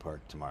Pizzy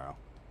Park tomorrow.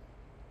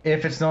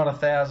 If it's not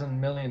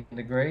 1,000,000,000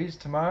 degrees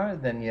tomorrow,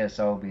 then yes,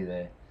 I'll be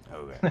there.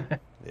 Okay.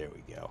 There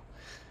we go.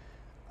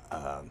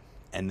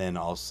 And then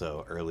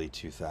also early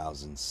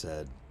 2000s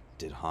said,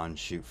 did Han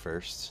shoot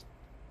first?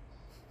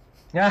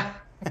 Yeah,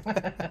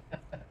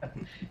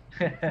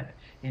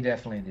 he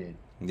definitely did.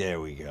 There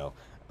we go.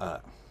 Uh,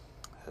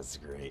 that's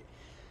great.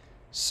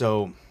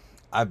 So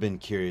I've been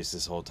curious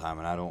this whole time,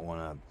 and I don't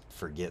want to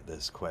forget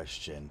this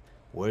question.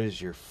 What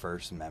is your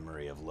first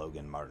memory of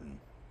Logan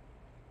Martin?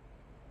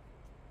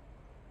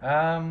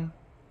 Um,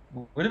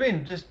 would have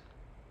been just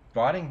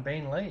riding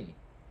Bean Lee.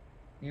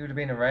 He would have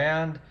been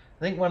around. I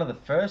think one of the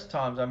first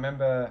times I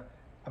remember.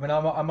 I mean,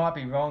 I might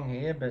be wrong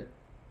here, but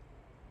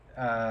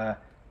uh,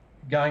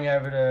 going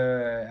over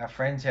to our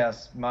friend's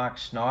house, Mark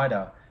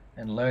Schneider,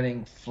 and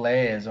learning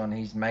flares on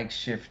his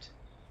makeshift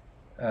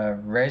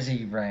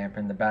resi ramp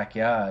in the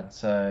backyard.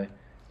 So,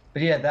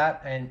 but yeah,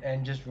 that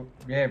and just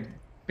yeah,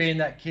 being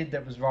that kid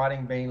that was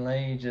riding Bean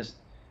Lee, just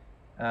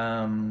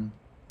um,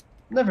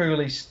 never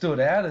really stood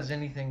out as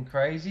anything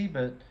crazy,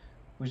 but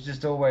was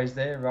just always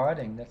there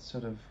riding. That's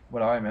sort of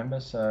what I remember.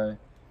 So,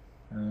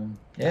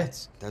 yeah.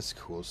 That's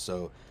cool.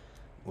 So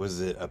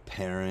was it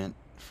apparent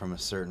from a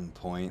certain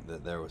point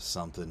that there was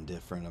something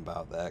different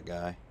about that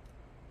guy?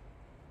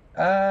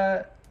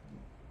 Uh,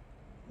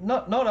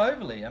 not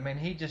overly. I mean,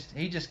 he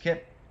just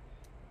kept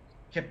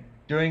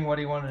doing what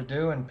he wanted to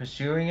do and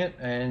pursuing it,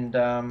 and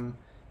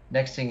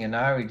next thing you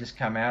know, he just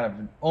come out of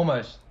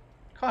almost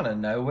kind of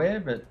nowhere,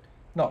 but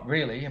not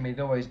really. I mean,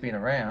 he'd always been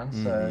around,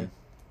 Mm-hmm. so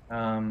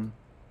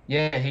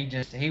yeah,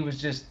 he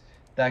was just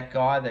that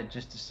guy that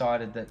just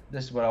decided that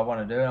this is what I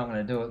want to do, and I'm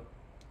going to do it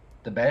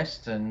the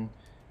best, and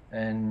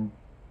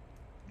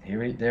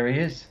there he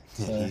is.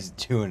 So, He's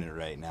doing it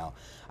right now.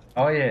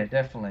 oh yeah,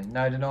 definitely,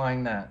 no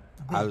denying that.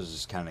 I was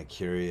just kind of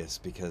curious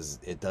because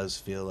it does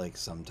feel like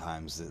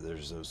sometimes that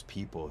there's those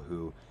people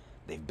who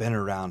they've been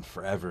around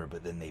forever,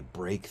 but then they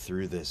break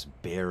through this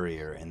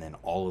barrier and then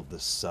all of the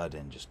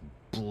sudden just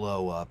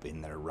blow up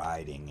in their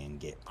riding and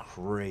get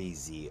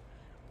crazy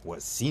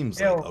what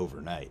seems like Yeah,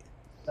 overnight.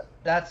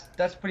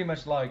 that's pretty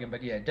much Logan,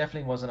 but yeah, it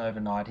definitely wasn't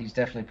overnight. He's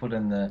definitely put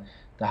in the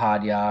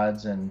hard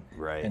yards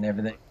Right. and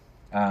everything.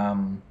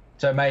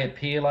 So it may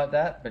appear like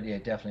that, but yeah,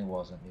 it definitely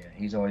wasn't. Yeah,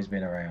 he's always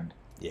been around.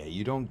 Yeah,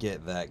 you don't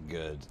get that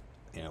good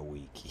in a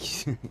week.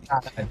 No,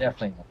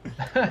 definitely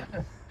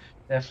not.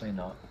 Definitely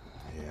not.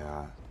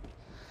 Yeah.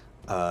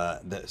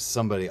 That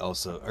somebody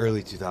also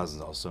early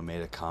 2000s also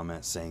made a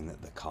comment saying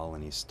that the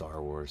Colony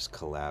Star Wars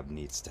collab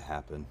needs to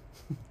happen.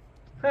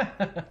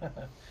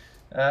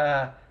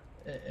 uh,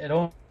 it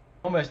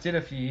almost did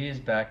a few years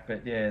back,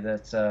 but yeah,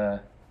 that's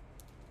for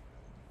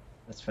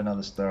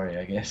another story,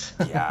 I guess.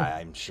 Yeah,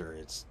 I'm sure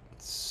it's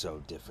so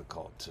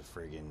difficult to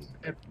friggin'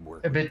 a,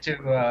 work a with. bit too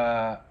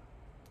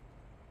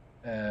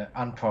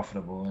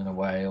unprofitable in a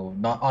way, or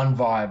not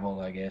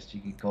unviable, I guess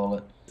you could call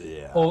it.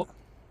 Yeah.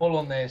 All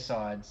on their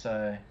side.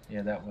 So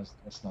yeah,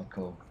 that's not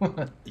cool.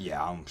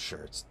 Yeah, I'm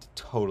sure it's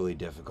totally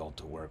difficult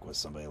to work with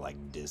somebody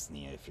like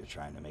Disney if you're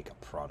trying to make a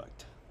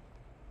product.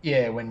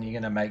 Yeah, when you're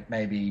gonna make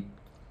maybe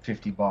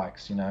 50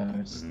 bikes,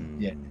 it's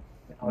yeah,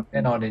 Mm,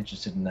 they're not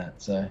interested in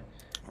that. So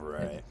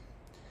yeah, right.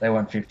 they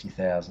want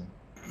 50,000.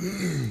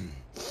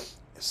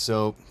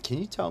 So, can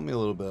you tell me a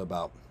little bit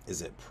about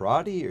is it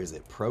Prodi or is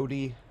it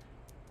Prodi?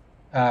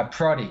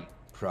 Proddy.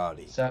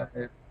 Prodi. So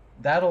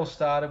that all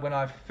started when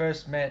I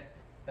first met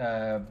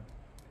uh,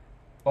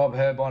 Bob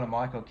Herbon and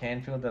Michael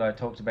Canfield that I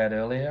talked about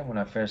earlier. When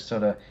I first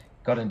sort of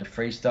got into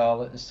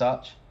freestyle as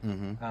such,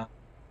 Mm-hmm. uh,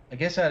 I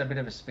guess I had a bit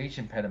of a speech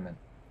impediment,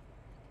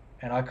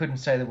 and I couldn't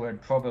say the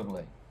word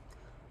probably.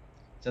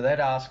 So they'd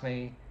ask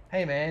me,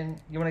 "Hey man,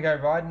 you want to go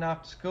riding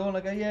after school?" And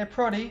I go, "Yeah,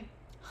 proddy."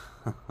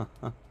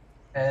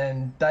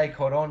 And they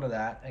caught on to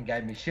that and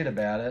gave me shit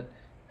about it,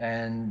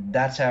 and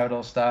that's how it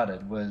all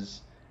started.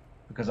 Was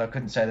because I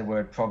couldn't say the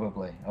word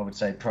probably. I would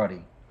say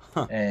proddy,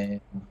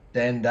 and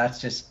then that's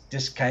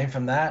just came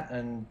from that,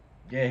 and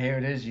yeah, here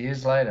it is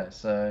years later.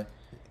 So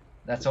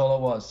that's all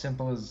it was.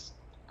 Simple as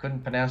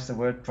couldn't pronounce the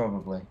word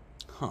probably.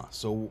 Huh.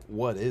 So,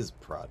 what is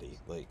Prodi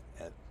like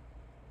at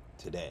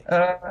today?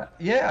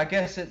 Yeah, I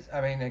guess it's.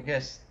 I mean, I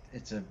guess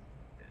it's a.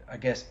 I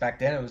guess back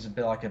then it was a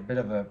bit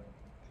of a,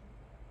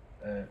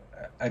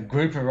 a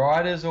group of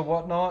riders or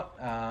whatnot,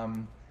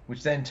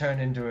 which then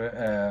turned into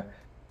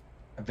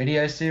a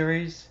video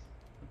series,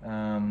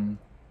 um,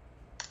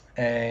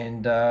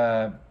 and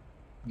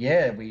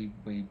yeah, we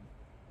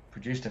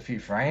produced a few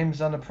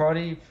frames on the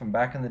Proddy from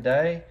back in the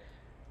day.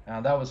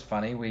 That was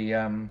funny. We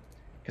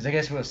because I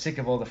guess we were sick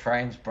of all the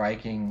frames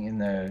breaking in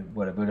the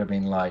what it would have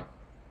been like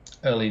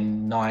early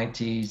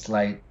 90s,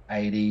 late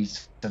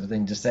 80s sort of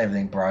thing. Just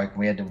everything broke.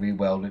 We had to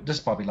re-weld it,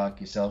 just probably like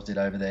yourselves did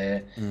over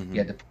there. You Mm-hmm.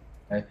 had to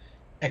put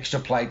extra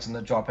plates in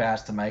the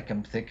dropouts to make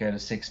them thicker to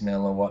 6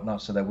 mil or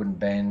whatnot so they wouldn't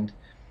bend.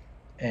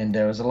 And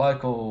there was a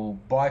local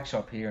bike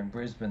shop here in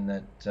Brisbane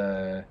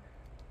that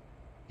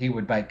he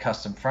would make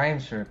custom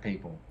frames for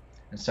people.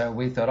 And so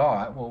we thought, all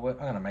right, well, I'm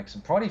going to make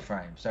some Proddy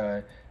frames. So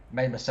I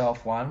made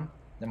myself one.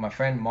 Then my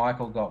friend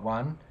Michael got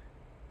one.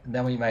 And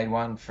then we made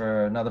one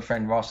for another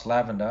friend, Ross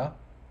Lavender.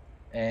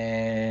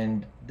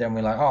 And then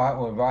we're like, all right,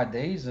 we'll ride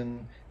these.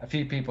 And a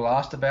few people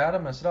asked about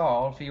them. I said, oh,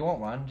 well, if you want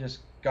one, just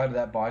go to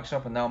that bike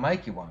shop and they'll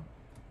make you one.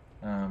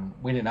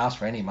 We didn't ask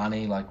for any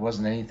money, like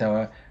wasn't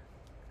anything,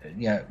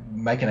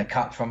 making a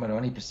cut from it or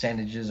any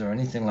percentages or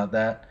anything like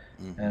that.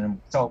 Mm-hmm.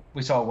 And so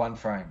we sold one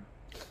frame.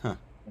 Huh.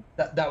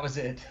 That was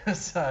it.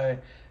 So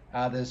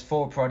there's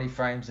 4 Proddy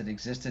frames that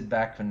existed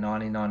back from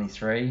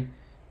 1993,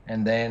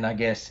 and then I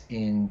guess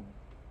in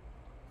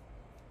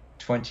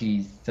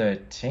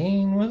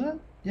 2013 was it?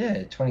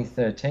 Yeah,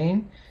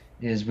 2013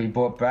 is we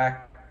brought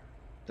back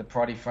the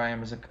Proddy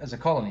frame as a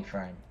colony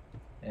frame,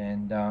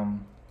 and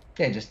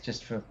yeah,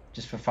 just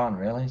for fun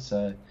really.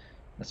 So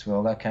that's where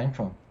all that came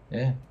from.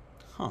 Yeah.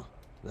 Huh.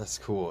 That's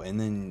cool. And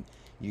then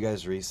you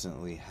guys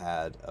recently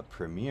had a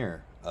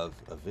premiere of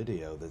a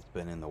video that's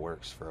been in the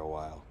works for a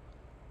while.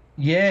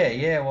 Yeah,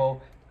 yeah.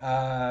 Well,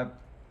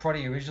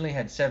 Proddy originally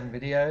had 7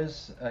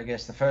 videos. I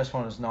guess the first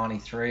one was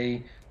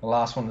 93, the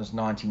last one was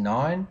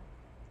 99.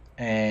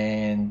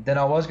 And then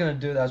I was going to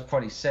do that was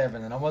Proddy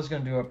 7, and I was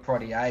going to do a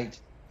Proddy 8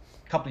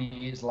 a couple of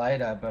years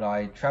later, but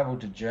I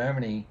traveled to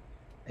Germany,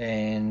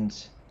 and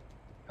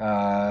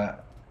uh,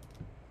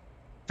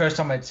 first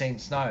time I'd seen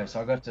snow. So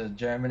I got to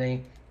Germany,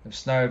 there was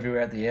snow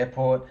everywhere at the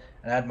airport,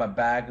 and I had my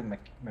bag with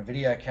my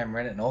video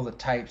camera in it and all the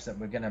tapes that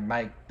were going to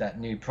make that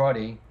new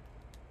Proddy,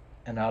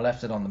 and I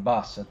left it on the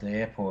bus at the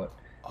airport.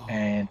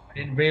 And Oh, I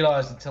didn't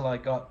realize until I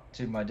got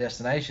to my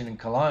destination in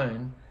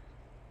Cologne,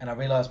 and I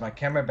realized my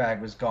camera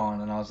bag was gone,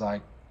 and I was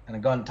like, and I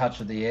got in touch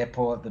with the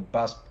airport, the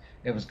bus,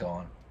 it was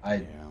gone.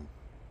 I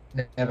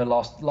yeah. never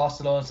lost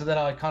it all. And so then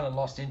I kind of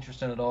lost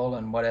interest in it all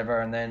and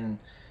whatever. And then,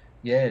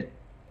 yeah,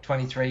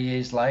 23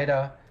 years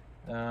later,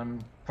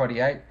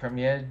 Proddy 8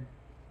 premiered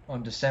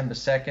on December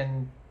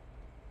 2nd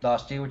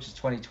last year, which is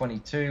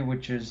 2022,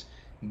 which is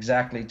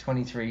exactly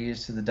 23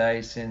 years to the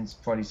day since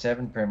Proddy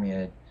 7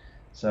 premiered.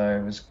 So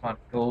it was kind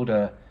of cool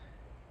to.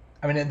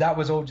 I mean, and that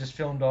was all just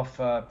filmed off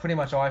pretty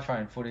much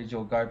iPhone footage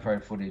or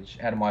GoPro footage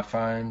out of my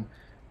phone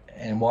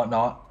and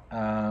whatnot.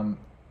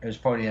 It was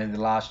probably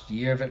the last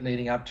year of it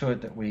leading up to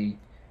it that we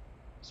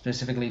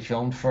specifically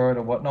filmed for it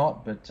or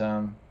whatnot. But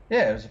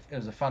yeah, it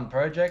was a fun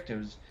project. It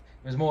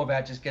was more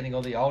about just getting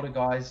all the older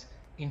guys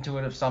into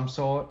it of some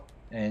sort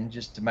and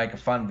just to make a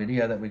fun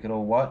video that we could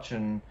all watch,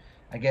 and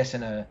I guess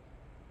in a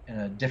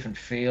different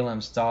feel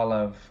and style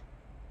of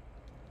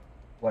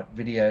what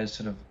videos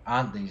sort of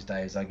aren't these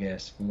days. I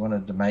guess we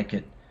wanted to make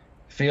it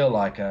feel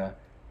like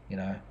you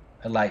know,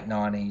 a late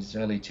 '90s,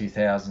 early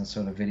 2000s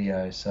sort of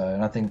video. So,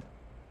 and I think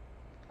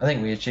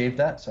we achieved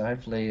that. So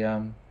hopefully,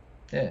 yeah,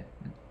 it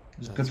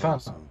was good That's fun.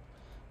 awesome.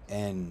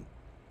 And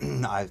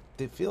I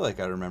feel like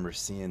I remember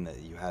seeing that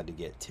you had to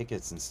get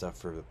tickets and stuff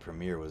for the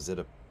premiere. Was it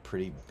a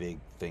pretty big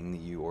thing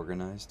that you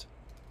organized?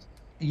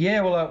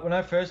 Yeah, well, when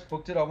I first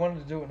booked it, I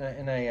wanted to do it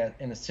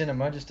in a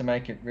cinema just to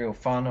make it real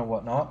fun or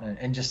whatnot,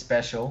 and just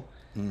special.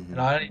 And Mm-hmm.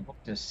 I only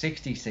booked a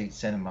 60-seat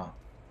cinema.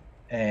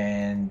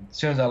 And as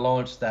soon as I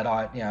launched that,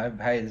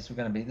 hey, this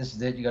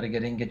is it. You got to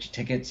get in, get your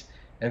tickets.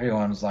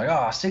 Everyone was like,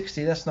 oh,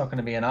 60, that's not going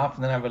to be enough.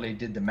 And then I really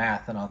did the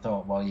math, and I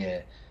thought, well,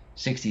 yeah,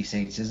 60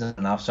 seats isn't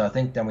enough. So I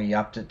think then we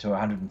upped it to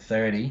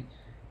 130,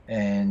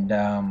 and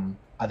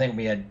I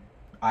think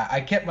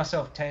I kept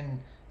myself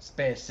 10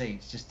 spare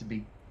seats just to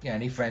be,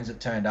 any friends that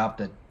turned up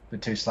that were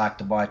too slack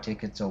to buy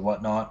tickets or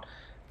whatnot.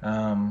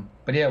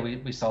 But yeah,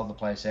 we sold the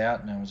place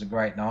out, and it was a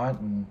great night,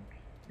 and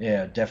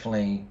yeah,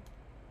 definitely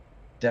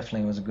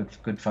was a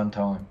good fun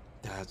time.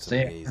 That's So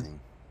yeah, amazing.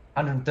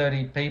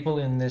 130 people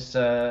in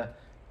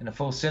a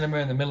full cinema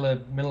in the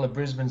middle of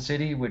Brisbane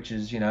City, which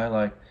is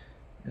like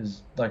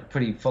is like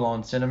pretty full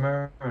on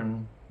cinema,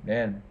 and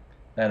yeah,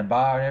 they had a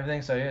bar and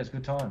everything. So yeah, it's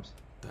good times.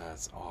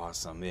 That's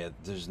awesome. Yeah,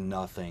 there's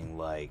nothing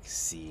like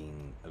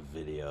seeing a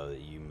video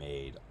that you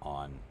made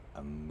on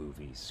a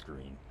movie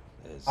screen.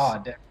 It's Oh,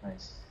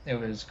 definitely, it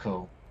was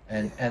cool,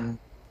 yeah. and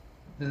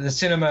the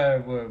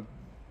cinema were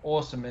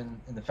awesome in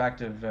the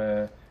fact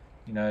of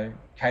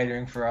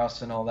catering for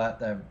us and all that.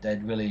 They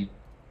really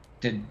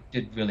did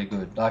really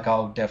good. Like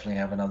I'll definitely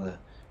have another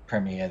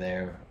premiere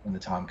there when the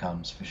time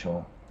comes for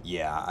sure.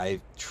 Yeah,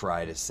 I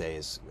try to say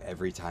is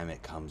every time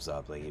it comes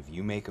up, like if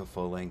you make a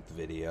full-length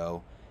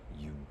video,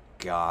 you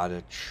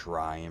gotta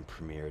try and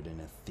premiere it in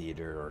a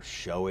theater or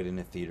show it in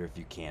a theater if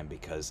you can,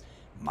 because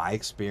my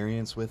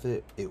experience with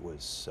it, it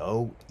was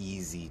so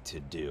easy to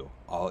do.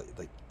 All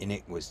like and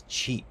it was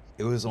cheap.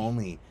 It was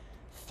only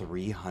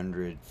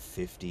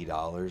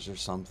 $350 or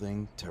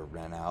something to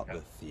rent out Yeah.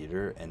 the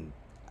theater, and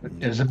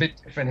It was a bit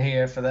different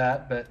here for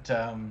that, but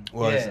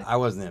yeah, I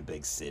wasn't in a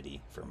big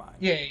city for mine.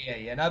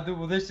 yeah. No,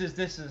 well, this is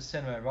a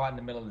cinema right in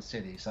the middle of the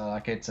city, so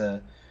like it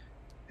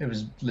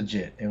was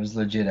legit. It was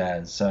legit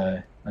as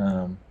so.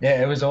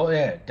 Yeah, it was all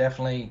yeah,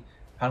 definitely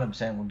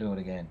 100% we'll do it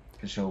again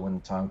for sure when the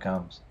time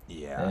comes.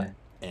 Yeah, Yeah.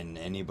 and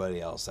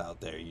anybody else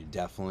out there, you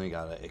definitely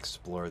got to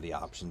explore the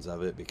options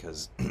of it,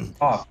 because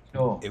Oh,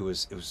 sure. it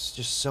was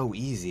just so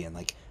easy. And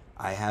like,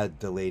 I had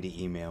the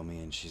lady email me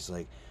and she's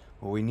like,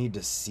 well, we need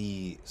to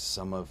see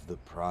some of the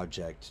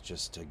project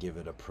just to give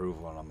it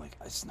approval, and I'm like,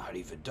 it's not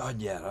even done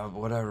yet,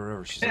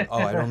 whatever. She's like, oh,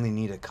 I'd only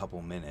need a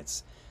couple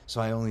minutes. So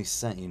I only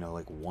sent,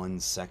 like one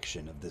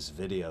section of this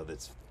video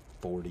that's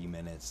 40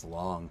 minutes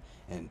long,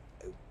 and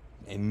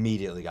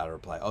immediately got a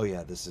reply, oh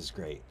yeah, this is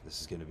great,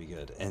 this is going to be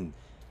good. And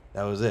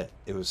that was it.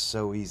 It was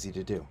so easy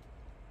to do.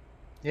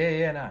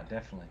 Yeah, no,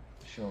 definitely,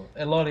 for sure.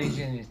 A lot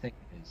easier than you think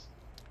it is.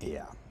 Yeah.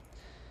 Yeah.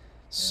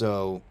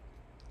 So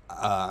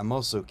I'm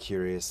also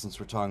curious, since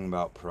we're talking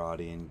about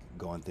karate and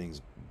going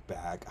things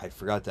back, I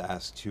forgot to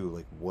ask too,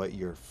 like, what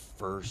your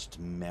first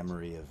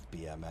memory of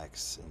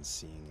BMX and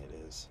seeing it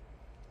is.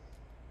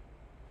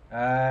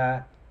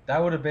 That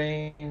would have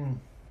been,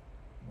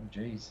 oh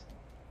geez,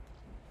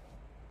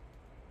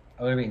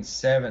 I would have been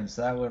seven,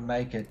 so that would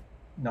make it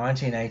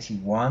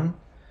 1981.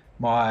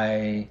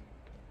 My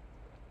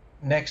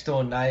next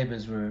door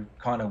neighbors were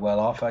kind of well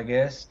off, I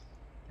guess,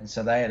 and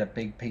so they had a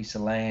big piece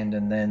of land,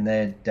 and then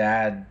their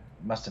dad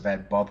must have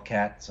had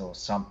bobcats or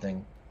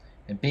something,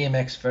 and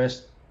BMX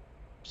first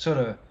sort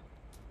of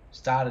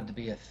started to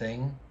be a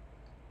thing,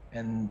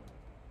 and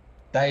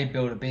they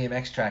built a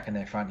BMX track in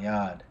their front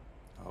yard,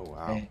 Oh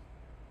wow.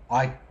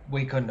 and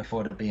we couldn't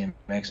afford a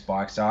BMX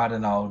bike, so I had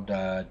an old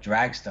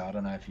dragster. I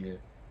don't know if you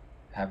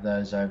have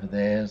those over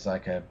there. It's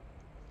like a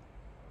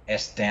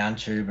S down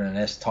tube and an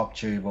S top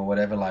tube or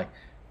whatever, like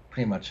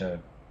pretty much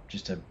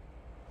just a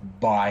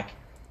bike.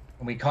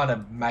 And we kind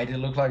of made it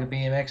look like a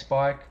BMX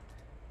bike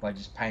by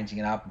just painting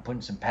it up and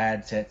putting some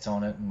pad sets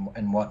on it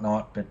and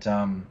whatnot. But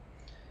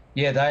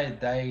yeah,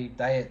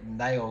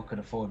 they all could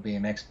afford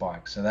BMX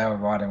bikes, so they were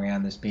riding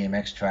around this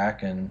BMX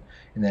track and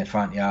in their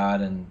front yard,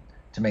 and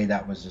to me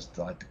that was just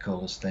like the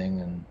coolest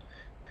thing, and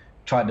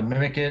tried to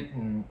mimic it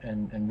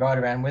and ride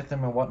around with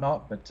them and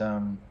whatnot. But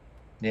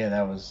yeah,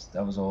 that was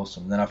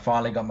awesome. Then I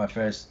finally got my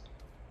first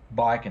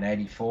bike in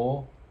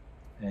 '84,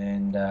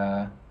 and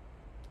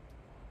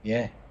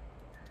yeah,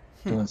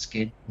 doing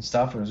skid and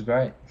stuff. It was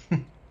great.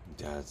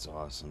 That's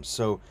awesome.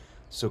 So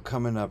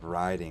coming up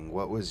riding,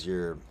 what was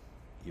your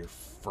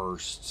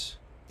first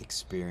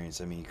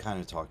experience? I mean, you kind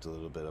of talked a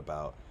little bit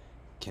about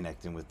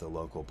connecting with the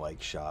local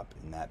bike shop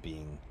and that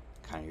being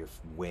kind of your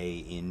way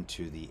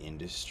into the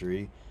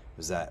industry.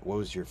 What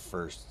was your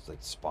first like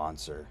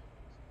sponsor?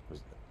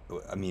 Was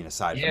I mean,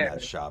 aside from Yeah.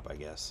 that shop, I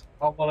guess.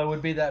 Oh, well, it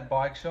would be that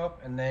bike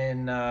shop, and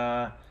then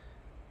I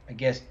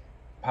guess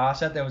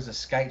past that there was a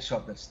skate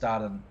shop that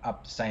started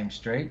up the same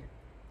street,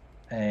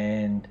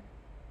 and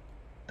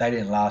they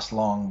didn't last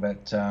long.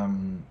 But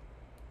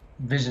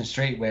Vision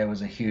Streetwear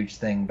was a huge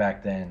thing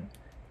back then,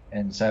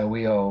 and so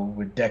we all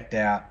were decked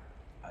out.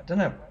 I don't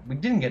know. We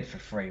didn't get it for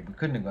free. We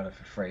couldn't have got it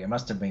for free. It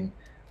must have been.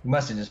 We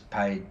must have just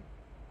paid,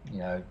 you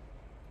know,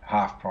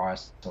 half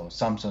price or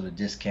some sort of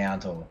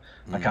discount, or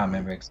I can't Mm-hmm.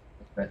 remember.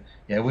 But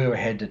yeah, we were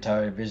head to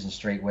toe Vision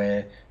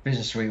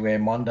Streetwear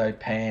Mondo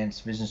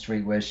pants, Vision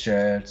Streetwear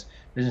shirts,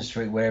 Vision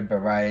Streetwear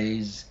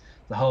berets,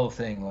 the whole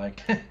thing.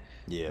 Like it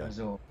Yeah. was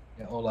all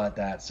yeah, all like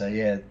that. So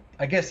yeah,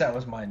 I guess that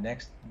was my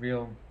next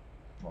real,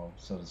 well,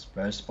 sort of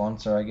first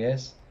sponsor, I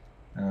guess.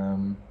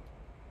 Um,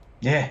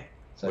 yeah.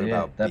 So What yeah,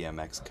 about that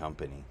BMX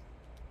company?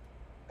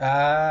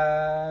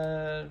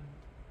 uh,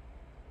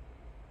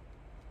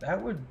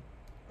 that would.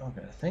 I'm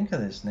gonna think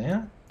of this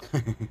now.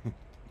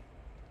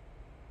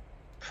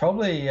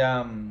 Probably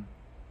well,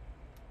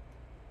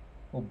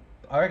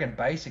 I reckon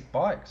basic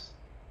bikes.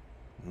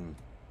 Mm.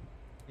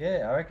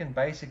 Yeah, I reckon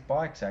basic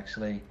bikes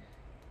actually.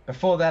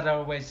 Before that, I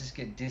always just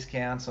get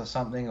discounts or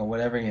something or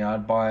whatever.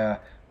 I'd buy a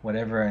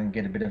whatever and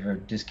get a bit of a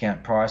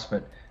discount price.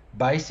 But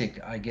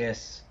basic, I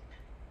guess,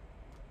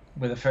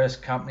 were the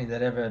first company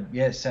that ever,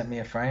 yeah, sent me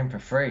a frame for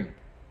free,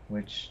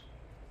 which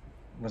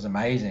was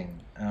amazing.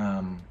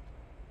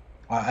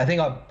 I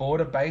think I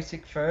bought a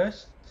basic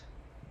first.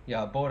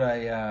 Yeah, I bought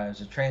it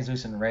was a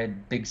translucent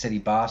red Big City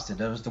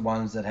Bastard. It was the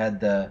ones that had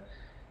the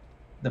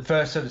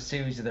first sort of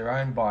series of their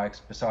own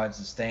bikes besides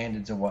the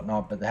standards or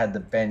whatnot, but they had the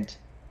bent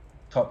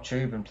top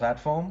tube and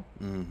platform.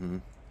 Mm-hmm.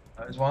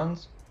 Those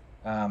ones.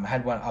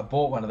 Had one. I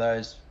bought one of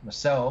those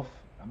myself.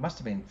 I must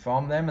have been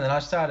from them, and then I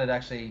started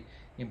actually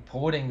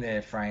importing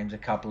their frames a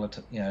couple of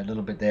a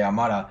little bit there. I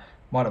might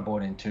have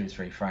bought in two,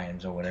 three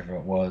frames or whatever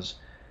it was.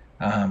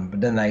 But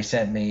then they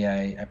sent me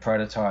a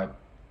prototype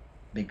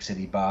Big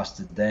City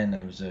Bastard. Then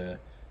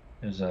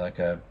like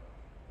a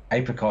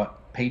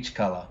apricot peach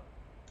color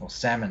or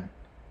salmon,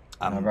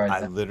 and I rode I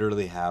that.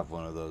 literally have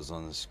one of those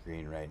on the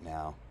screen right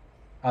now.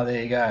 Oh,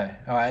 there you go.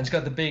 All right, it's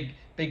got the big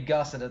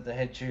gusset at the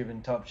head tube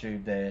and top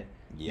tube there.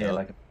 Yeah, Yep.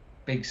 like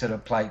big sort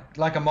of plate,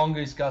 like a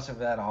mongoose gusset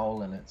without a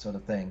hole in it, sort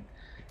of thing.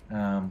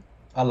 Um,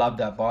 I love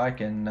that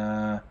bike, and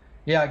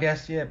yeah, I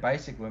guess yeah,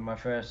 Basic were my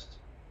first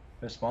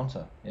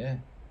sponsor. Yeah.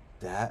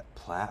 That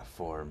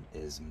platform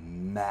is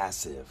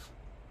massive.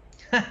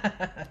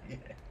 Yeah.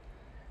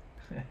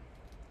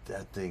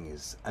 That thing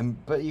is.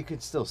 But you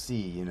could still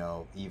see,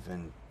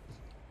 even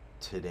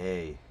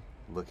today,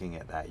 looking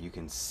at that, you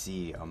can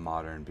see a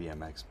modern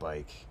BMX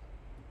bike,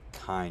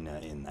 kinda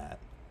in that.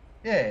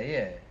 Yeah,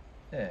 yeah,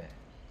 yeah.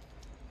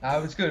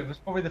 It was good. It was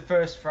probably the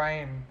first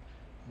frame,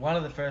 one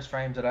of the first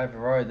frames that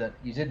overrode that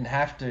you didn't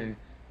have to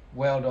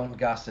weld on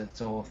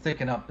gussets or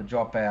thicken up the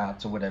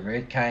dropouts or whatever.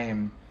 It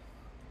came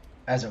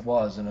as it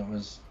was, and it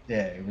was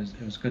yeah, it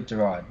was good to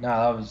ride. No,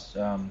 I was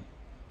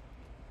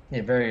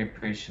yeah, very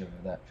appreciative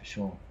of that for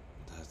sure.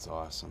 That's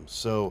awesome.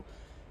 So,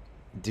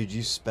 did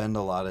you spend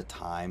a lot of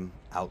time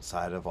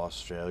outside of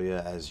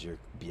Australia as your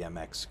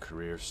BMX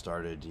career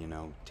started,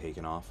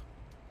 taking off?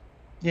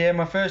 Yeah,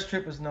 my first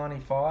trip was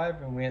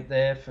 '95, and we went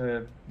there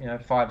for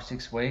 5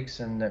 6 weeks,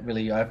 and that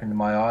really opened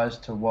my eyes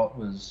to what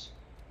was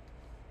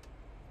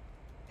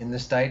in the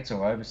States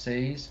or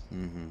overseas.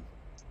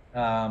 Mm-hmm.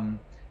 Um,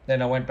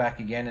 then I went back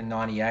again in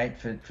 '98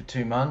 for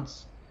 2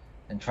 months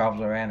and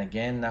traveled around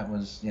again. That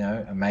was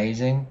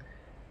amazing.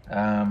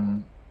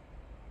 Um,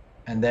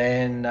 and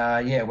then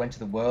yeah, went to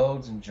the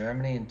Worlds in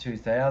Germany in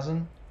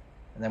 2000.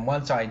 And then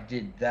once I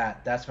did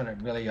that, that's when it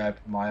really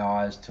opened my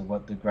eyes to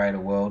what the greater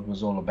world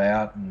was all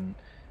about, and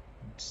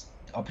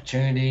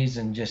opportunities,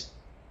 and just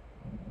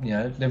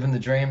living the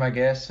dream, I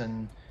guess,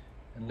 and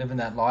living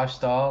that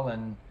lifestyle.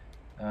 And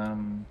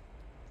um,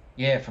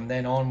 yeah, from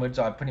then onwards,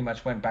 I pretty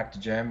much went back to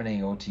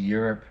Germany or to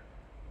Europe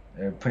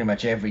pretty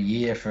much every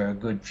year for a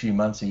good few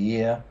months a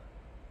year.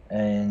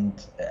 And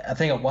I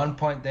think at one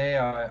point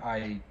there,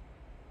 I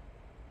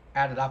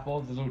added up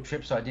all the little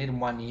trips I did in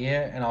one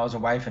year, and I was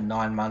away for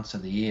 9 months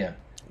of the year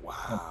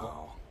on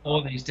Wow.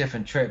 all these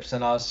different trips.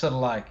 And I was sort of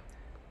like,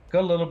 got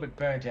a little bit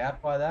burnt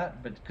out by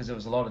that, but because there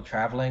was a lot of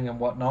traveling and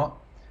whatnot.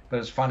 But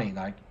it's funny,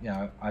 like,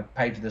 I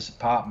paid for this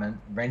apartment,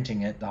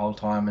 renting it the whole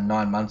time, and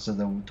 9 months of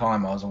the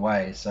time I was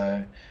away. So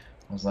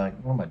I was like,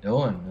 what am I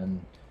doing?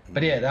 And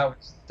but yeah, Mm.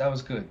 that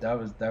was good.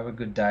 That were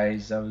good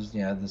days. That was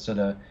the sort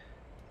of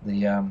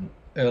the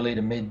early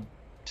to mid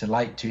to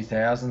late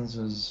 2000s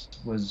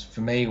was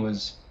for me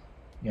was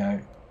you know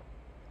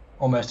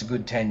almost a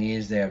good 10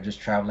 years there of just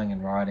traveling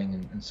and riding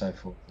and so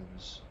forth. It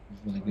was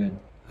really good.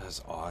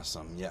 That's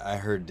awesome. Yeah, I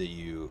heard that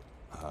you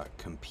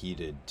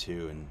competed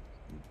too and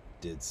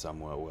did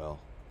somewhat well.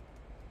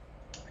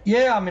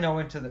 Yeah, I mean, I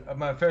went to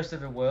my first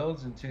ever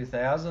Worlds in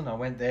 2000. I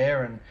went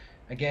there, and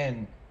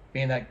again,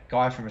 being that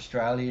guy from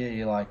Australia,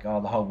 you're like,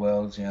 oh, the whole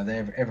world's,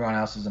 everyone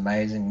else is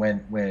amazing.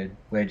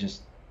 We're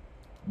just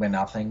we're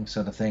nothing,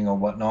 sort of thing, or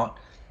whatnot.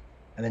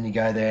 And then you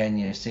go there and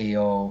you see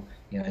all,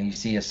 you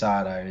see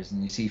Asados,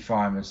 and you see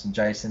Primus and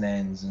Jason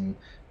Enns and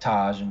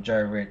Taj and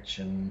Joe Rich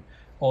and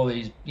all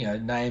these,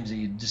 names that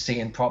you just see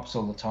in props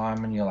all the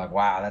time, and you're like,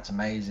 wow, that's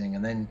amazing.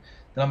 And then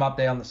I'm up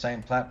there on the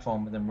same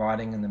platform with them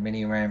riding in the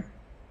mini ramp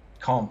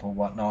comp or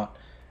whatnot,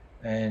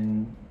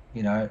 and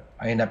I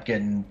end up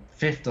getting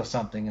fifth or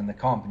something in the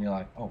comp, and you're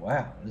like, oh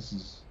wow, this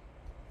is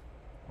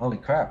holy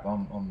crap,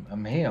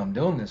 I'm here, I'm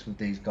doing this with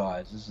these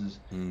guys. This is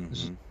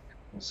Mm-hmm.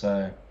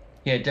 so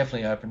yeah, it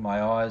definitely opened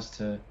my eyes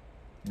to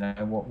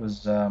what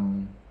was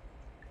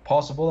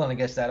possible, and I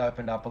guess that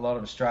opened up a lot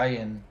of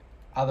Australian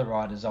other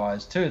riders'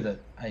 eyes too. That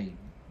hey,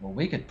 well,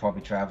 we could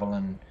probably travel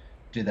and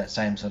do that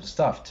same sort of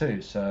stuff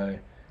too. So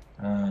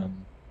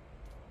um,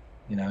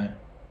 you know,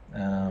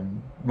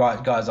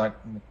 right, guys like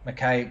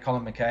McKay,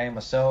 Colin McKay, and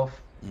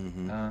myself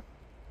Mm-hmm. uh,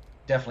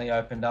 definitely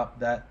opened up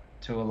that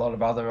to a lot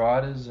of other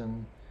riders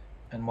and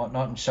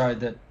whatnot, and showed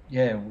that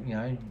yeah,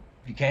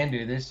 you can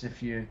do this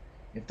if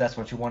that's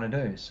what you want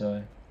to do.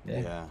 So yeah.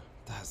 Yeah,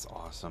 that's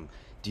awesome.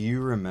 Do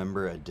you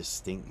remember a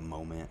distinct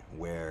moment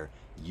where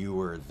you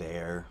were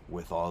there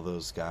with all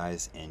those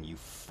guys and you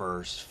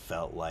first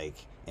felt like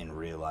and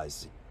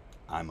realized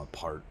I'm a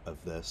part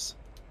of this?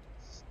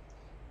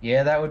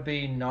 Yeah, that would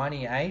be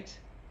 '98.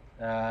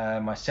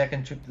 My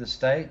second trip to the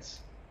States.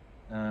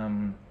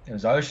 It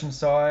was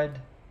Oceanside,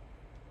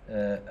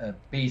 a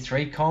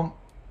B3 comp,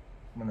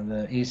 one of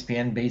the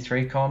ESPN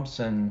B3 comps,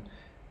 and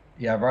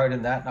yeah, I rode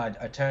in that.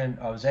 And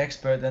I was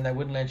expert. Then they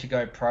wouldn't let you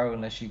go pro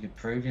unless you could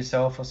prove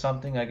yourself or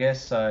something, I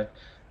guess. So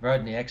I rode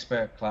in the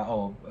expert class,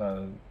 or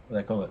what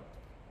they call it,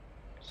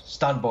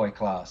 stunt boy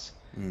class.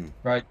 Mm.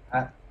 Rode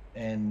that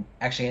and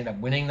actually ended up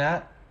winning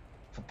that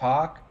for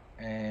Park.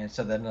 And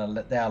so then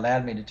they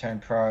allowed me to turn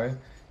pro.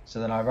 So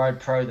then I rode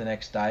pro the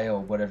next day or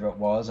whatever it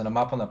was, and I'm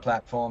up on the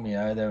platform.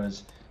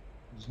 There's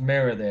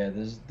Mirror there.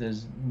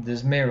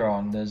 There's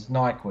Miron. There's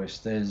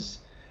Nyquist. There's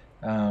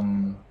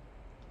um,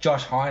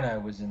 Josh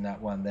Hino was in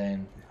that one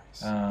then.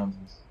 Nice. Um,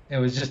 it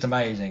was just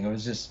amazing. It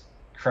was just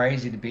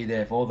crazy to be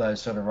there for all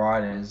those sort of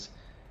riders.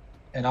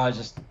 And I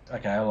just,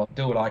 okay, I'll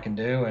do what I can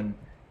do, and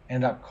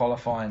ended up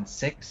qualifying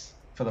sixth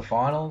for the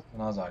finals.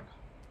 And I was like,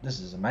 this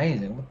is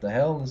amazing. What the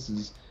hell? This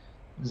is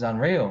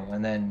unreal.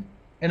 And then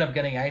ended up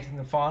getting eighth in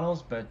the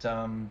finals. But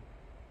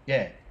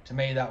yeah, to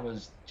me, that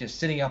was just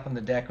sitting up on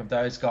the deck with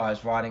those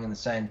guys riding in the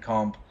same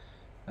comp.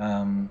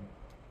 Um,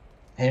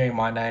 Hearing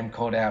my name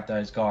called out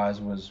those guys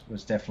was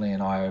definitely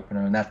an eye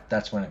opener, and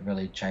that's when it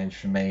really changed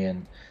for me,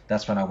 and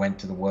that's when I went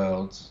to the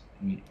Worlds,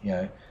 a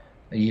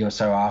year or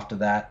so after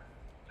that,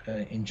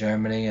 in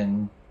Germany,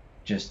 and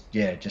just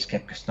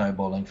kept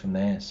snowballing from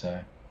there. So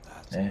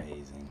That's yeah.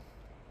 amazing.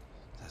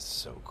 That's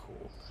so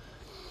cool.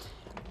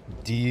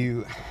 Do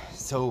you,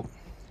 so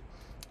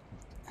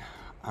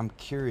I'm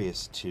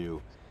curious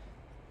too,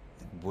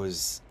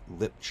 was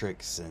lip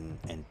tricks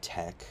and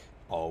tech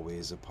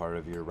always a part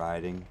of your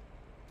riding?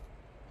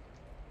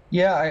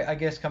 Yeah, I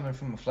guess coming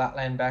from a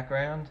flatland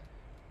background,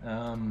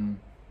 um,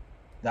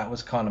 that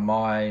was kind of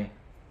my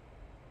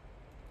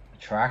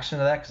attraction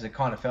to that because it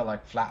kind of felt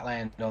like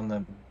flatland on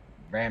the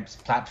ramps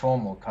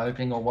platform or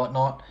coping or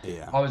whatnot.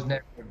 Yeah. I was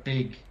never a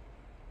big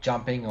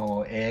jumping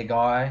or air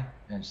guy,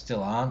 and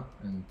still aren't,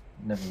 and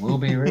never will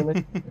be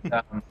really.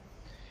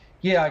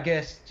 Yeah, I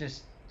guess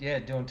just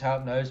doing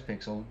tail nose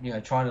picks, or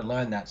trying to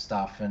learn that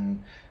stuff,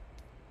 and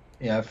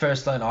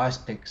first learn ice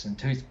picks and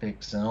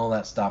toothpicks and all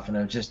that stuff, and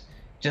it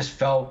just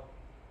felt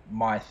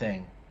my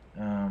thing.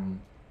 Um,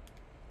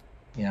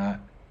 you know,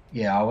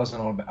 yeah, I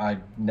wasn't all about, I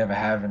never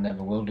have and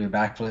never will do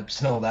backflips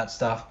and all that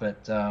stuff, but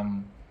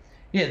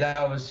yeah,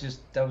 that was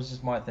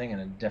just my thing,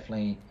 and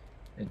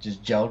it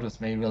just gelled with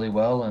me really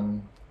well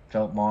and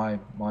felt my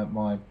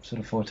sort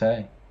of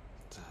forte.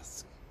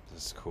 That's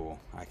that's cool.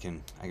 I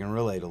can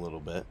relate a little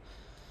bit.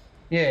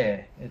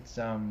 Yeah, it's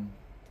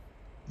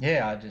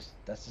yeah,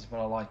 that's just what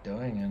I like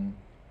doing, and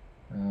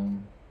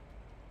um,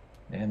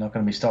 yeah, not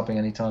going to be stopping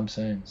anytime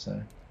soon.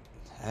 So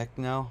Heck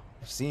no.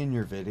 Seeing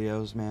your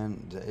videos,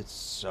 man, it's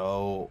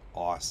so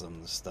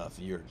awesome. The stuff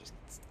you're just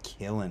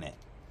killing it.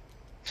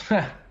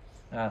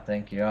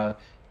 thank you.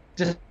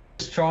 Just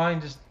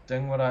trying, just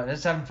doing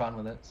just having fun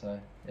with it. So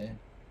yeah,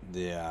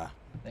 Yeah.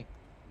 thank.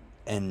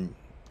 And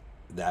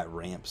that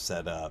ramp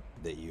setup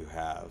that you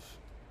have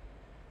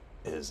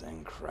is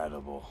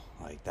incredible.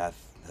 Like that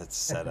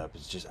setup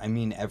is just, I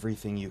mean,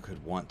 everything you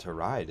could want to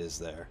ride is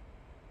there.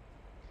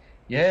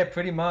 Yeah,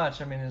 pretty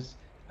much. I mean,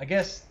 I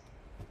guess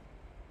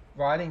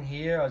riding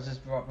here, I was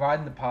just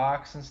riding the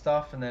parks and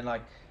stuff, and then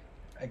like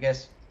I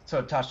guess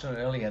sort of touched on it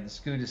earlier. The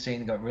scooter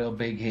scene got real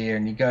big here,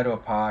 and you go to a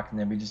park, and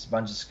there'd be just a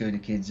bunch of scooter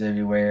kids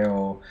everywhere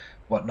or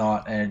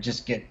whatnot, and it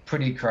just get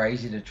pretty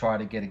crazy to try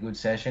to get a good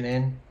session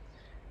in.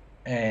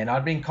 And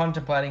I'd been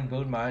contemplating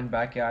building my own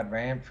backyard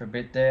ramp for a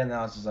bit there, and then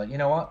I was just like, you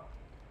know what,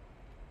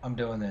 I'm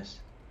doing this.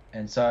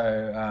 And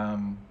so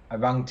I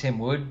rung Tim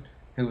Wood,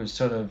 who was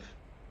sort of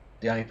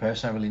the only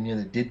person I really knew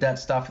that did that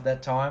stuff at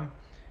that time.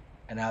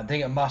 And I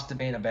think it must have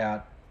been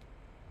about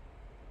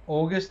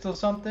August or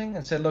something,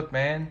 and said, "Look,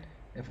 man,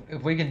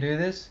 if we can do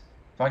this,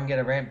 if I can get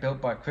a ramp built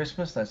by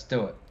Christmas, let's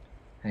do it."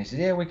 And he said,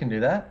 "Yeah, we can do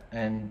that."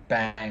 And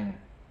bang,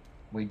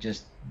 we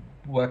just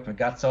worked my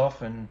guts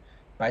off and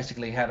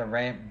basically had a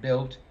ramp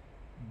built,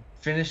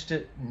 finished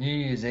it New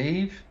Year's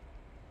Eve,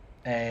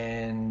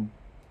 and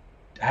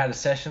had a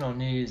session on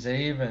New Year's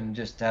Eve, and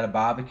just had a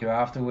barbecue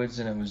afterwards,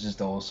 and it was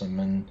just awesome.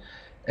 And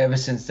ever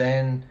since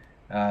then,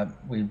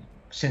 we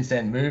since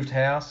then moved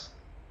house,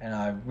 and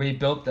I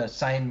rebuilt the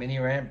same mini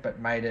ramp but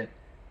made it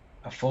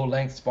a full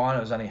length spine.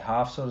 It was only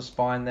half sort of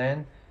spine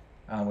then,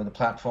 with a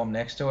platform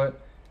next to it.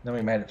 Then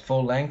we made it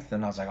full length,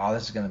 and I was like, "Oh,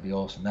 this is going to be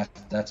awesome.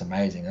 That's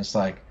amazing." It's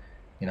like,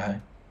 you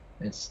know,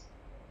 it's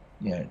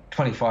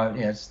 25,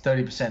 it's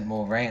 30%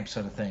 more ramp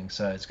sort of thing.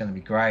 So it's going to be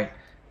great.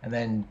 And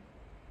then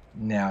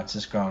now it's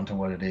just grown to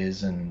what it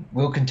is, and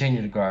we'll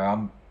continue to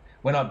grow.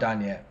 We're not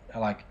done yet.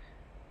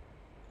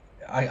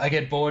 I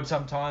get bored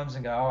sometimes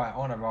and go, "Oh, I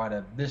want to ride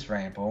this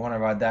ramp, or I want to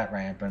ride that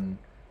ramp," and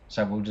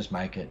so we'll just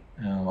make it.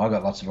 I've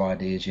got lots of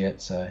ideas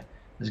yet, so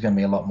there's going to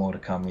be a lot more to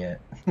come yet.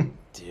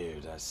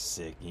 Dude, that's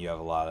sick.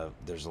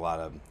 There's a lot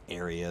of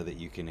area that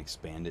you can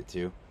expand it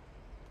to.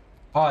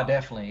 Oh,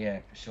 definitely, yeah,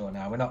 for sure.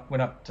 No, we're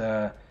not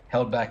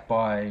held back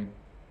by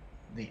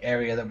the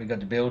area that we got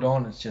to build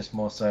on. It's just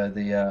more so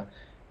the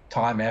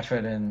time,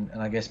 effort, and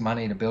I guess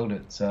money to build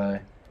it. So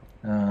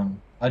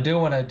I do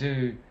want to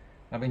do.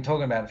 I've been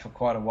talking about it for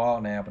quite a while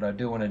now, but I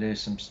do want to do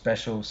some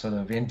special sort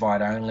of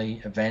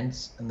invite-only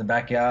events in the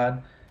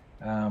backyard.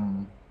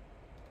 Um,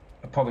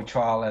 I'll probably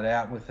trial it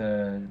out with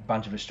a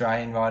bunch of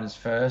Australian riders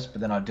first,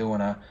 but then I do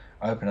want to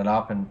open it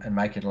up and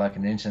make it like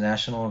an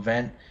international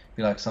event,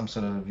 be like some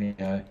sort of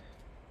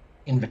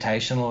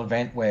invitational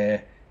event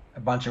where a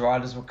bunch of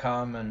riders will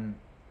come, and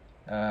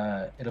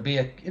could be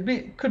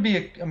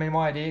I mean,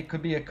 my idea, it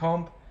could be a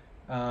comp,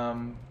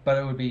 but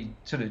it would be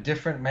sort of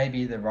different.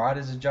 Maybe the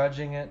riders are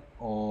judging it,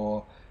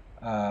 or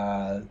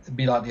it'd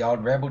be like the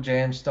old Rebel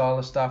Jam style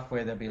of stuff,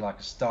 where there'd be like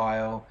a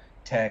style,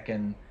 tech,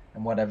 and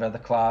whatever the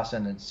class,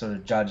 and it's sort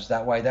of judged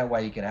that way. That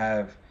way you could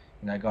have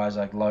guys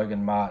like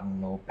Logan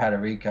Martin or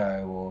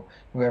Patarico or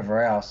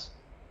whoever else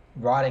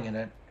riding in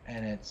it,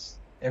 and it's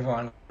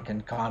everyone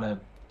can kind of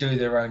do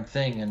their own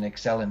thing and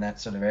excel in that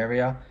sort of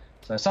area.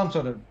 So some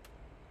sort of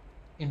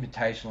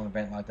invitational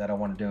event like that I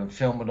want to do, and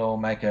film it all,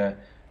 make a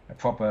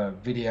proper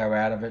video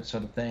out of it,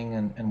 sort of thing,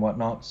 and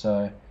whatnot.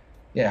 So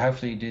yeah,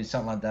 hopefully you do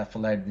something like that for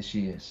later this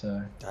year.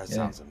 So That yeah,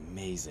 sounds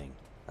amazing.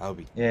 That would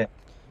be yeah.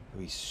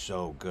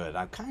 so good.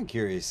 I'm kind of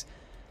curious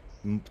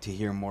to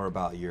hear more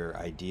about your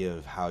idea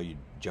of how you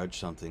judge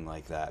something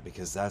like that,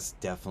 because that's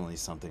definitely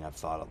something I've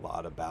thought a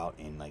lot about,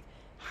 in like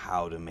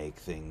how to make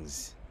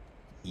things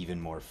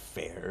even more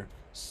fair,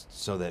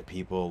 so that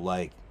people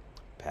like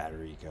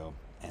Patrico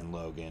and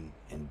Logan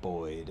and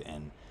Boyd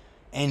and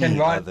Can any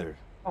write. other.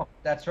 Oh,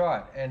 that's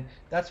right, and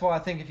that's why I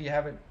think if you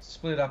have it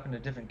split up into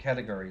different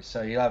categories,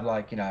 so you have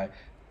like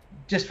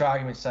just for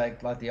argument's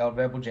sake, like the old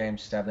Rebel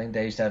Jams used to have, I think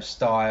they used to have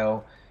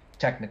style,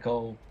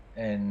 technical,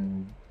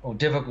 and or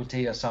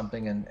difficulty or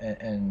something,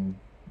 and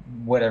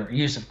whatever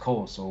use of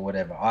course or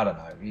whatever. I don't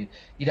know.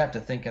 You'd have to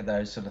think of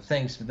those sort of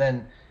things. But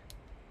then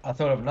I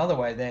thought of another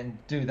way. Then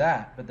do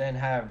that, but then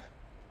have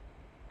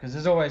because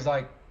there's always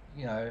like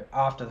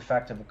after the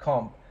fact of a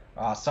comp,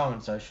 so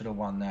and so should have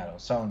won that or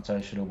so and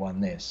so should have won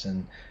this,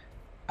 and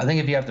I think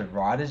if you have the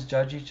riders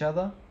judge each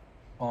other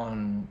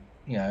on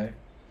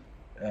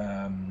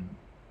um,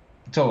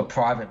 it's all a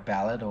private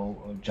ballot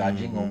or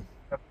judging Mm-hmm. or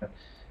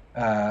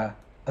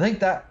I think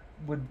that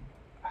would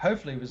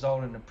hopefully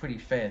result in a pretty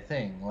fair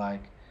thing.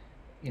 Like,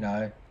 you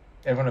know,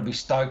 everyone would be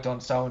stoked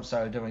on so and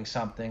so doing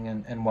something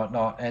and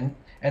whatnot. And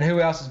who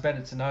else is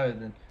better to know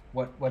than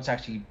what's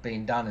actually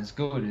being done is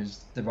good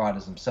as the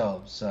riders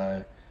themselves.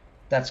 So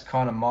that's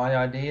kind of my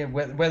idea.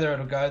 Whether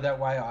it'll go that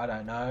way, I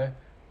don't know.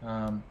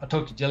 I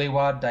talked to Dave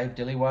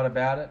Dillywad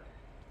about it,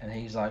 and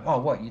he's like, "Oh,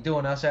 what? You're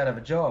doing us out of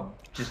a job?"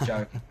 Just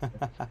joking.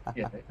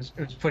 Yeah, it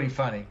was pretty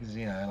funny because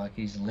like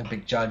he's an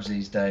Olympic judge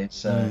these days.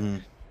 So Mm-hmm.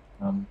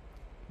 um,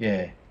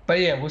 yeah, but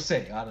yeah, we'll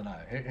see. I don't know.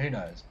 Who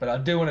knows? But I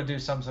do want to do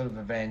some sort of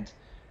event,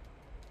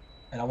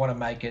 and I want to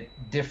make it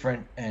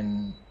different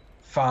and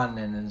fun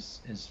and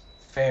as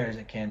fair as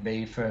it can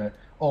be for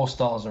all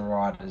styles of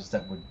riders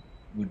that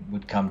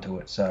would come to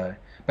it. So,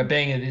 but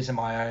being it is in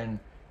my own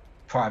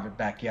private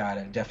backyard,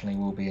 it definitely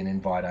will be an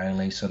invite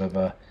only sort of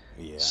a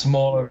Yeah.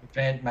 smaller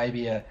event.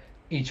 Maybe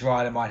each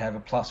rider might have a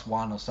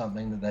 +1 or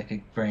something that they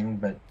could bring.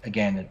 But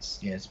again,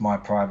 it's my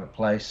private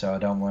place, so I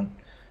don't want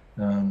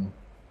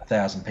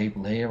 1,000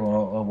 people here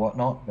or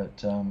whatnot.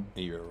 But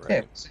You're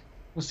yeah, right.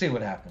 we'll see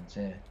what happens.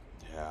 Yeah,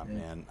 Yeah, yeah,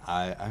 man.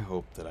 I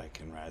hope that I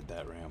can ride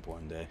that ramp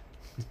one day.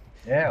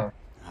 yeah.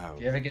 I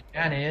If you ever get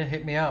down here,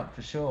 hit me up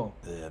for sure.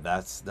 Yeah,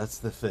 that's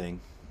the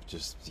thing.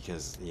 Just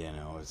because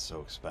it's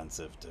so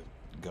expensive to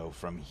go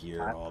from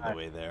here I, all the I,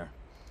 way there.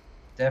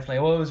 definitely.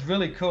 Well, it was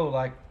really cool.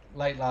 Like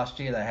late last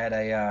year, they had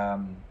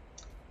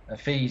a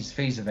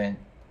fees event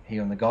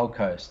here on the Gold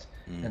Coast,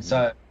 and Mm-hmm.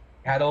 so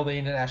had all the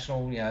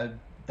international,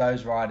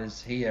 those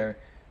riders here,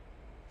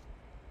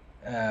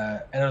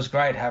 and it was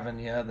great having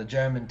the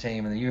German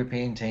team and the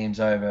European teams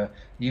over,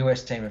 the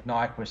US team of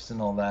Nyquist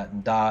and all that,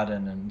 and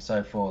Darden and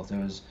so forth.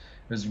 It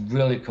was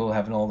really cool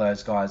having all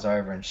those guys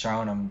over and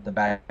showing them the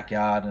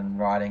backyard and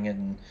riding it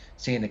and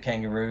seeing the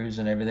kangaroos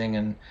and everything.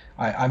 And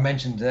I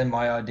mentioned to them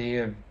my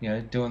idea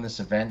of doing this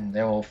event, and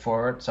they're all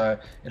for it. So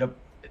it'll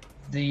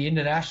the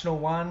international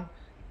one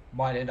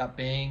might end up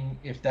being,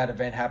 if that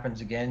event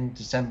happens again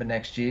December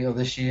next year or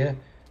this year.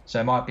 So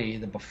it might be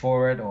either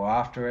before it or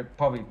after it,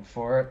 probably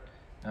before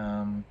it.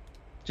 Um,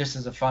 just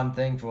as a fun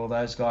thing for all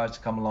those guys to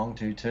come along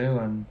to too.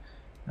 And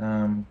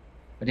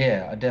but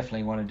yeah, I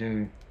definitely want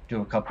to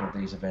do a couple of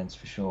these events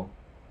for sure.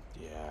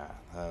 Yeah,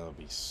 that'll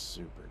be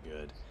super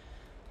good.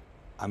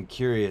 I'm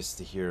curious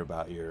to hear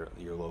about your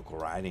local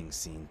riding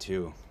scene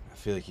too. I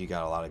feel like you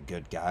got a lot of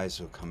good guys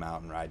who'll come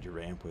out and ride your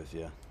ramp with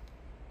you.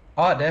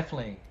 Oh,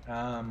 definitely.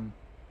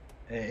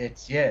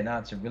 It's yeah, no,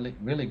 it's a really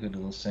really good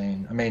little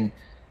scene. I mean,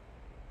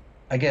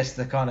 I guess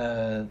the kind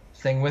of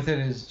thing with it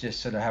is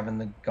just sort of having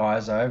the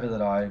guys over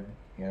that I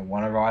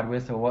want to ride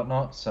with or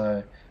whatnot.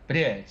 So, but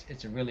yeah,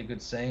 it's a really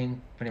good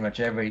scene. Pretty much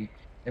every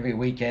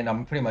weekend,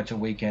 I'm pretty much a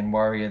weekend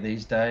warrior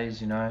these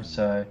days. Mm.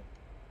 So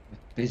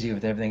busy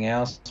with everything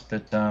else,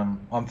 but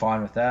I'm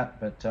fine with that.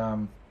 But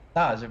no,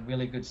 it's a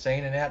really good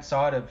scene, and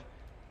outside of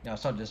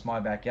it's not just my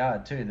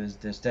backyard too.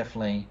 There's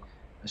definitely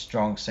a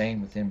strong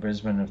scene within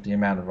Brisbane of the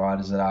amount of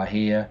riders that are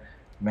here,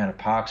 the amount of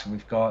parks that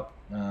we've got.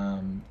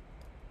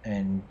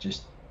 And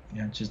just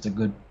just a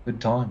good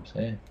times.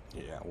 Yeah.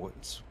 Yeah,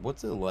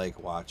 what's it like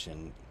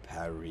watching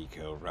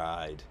Rico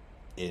ride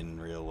in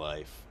real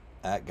life?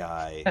 That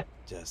guy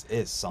just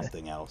is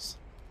something else.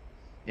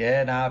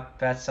 Yeah, no,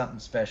 that's something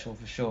special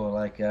for sure.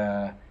 Like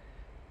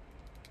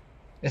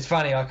it's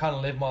funny, I kind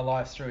of live my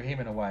life through him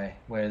in a way,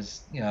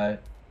 whereas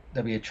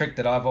there'll be a trick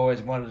that I've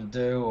always wanted to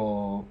do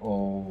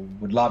or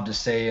would love to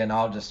see, and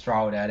I'll just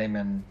throw it at him,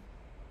 and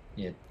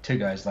yeah, 2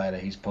 days later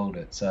he's pulled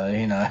it. So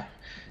Yeah,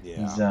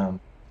 he's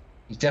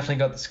he's definitely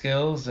got the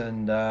skills,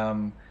 and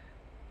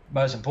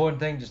most important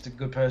thing, just a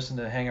good person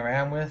to hang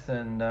around with,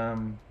 and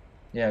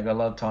yeah, I got a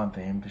lot of time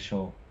for him for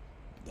sure.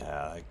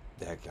 yeah,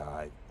 that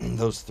guy.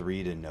 Those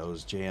three to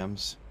nose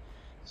jams,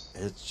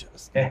 it's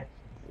just Yeah.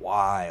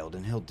 wild,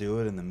 and he'll do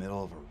it in the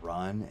middle of a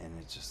run, and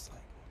it's just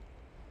like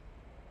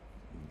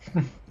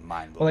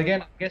mind Well, blowing.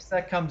 again, I guess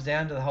that comes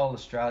down to the whole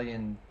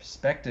Australian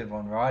perspective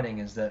on riding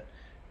is that,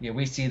 yeah,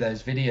 we see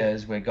those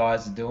videos where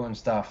guys are doing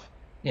stuff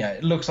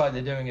it looks like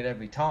they're doing it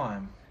every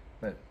time,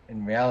 but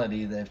in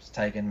reality, they've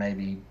taken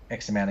maybe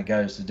X amount of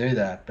goes to do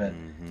that. But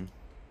Mm-hmm.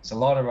 it's a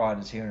lot of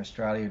riders here in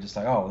Australia just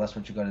like, oh, well, that's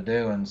what you've got to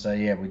do. And so,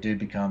 yeah, we do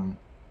become,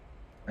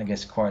 I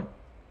guess, quite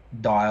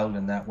dialed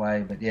in that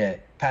way. But yeah,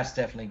 Pat's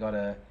definitely got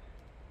a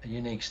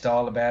unique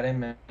style about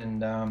him.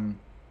 And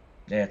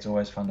yeah, it's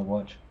always fun to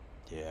watch.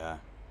 Yeah.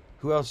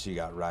 Who else you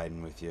got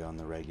riding with you on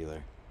the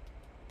regular?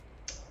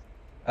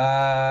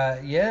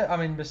 Yeah, I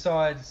mean,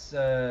 besides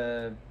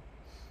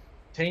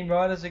team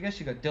riders, I guess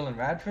you got Dylan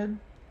Radford,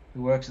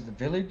 who works at the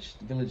Village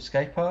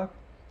Skate Park.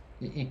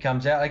 He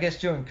comes out, I guess,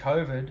 during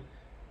COVID,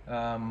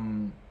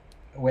 um,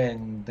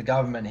 when the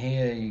government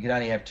here, you could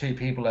only have two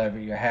people over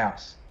at your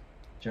house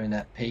during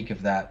that peak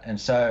of that, and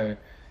so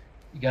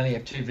you can only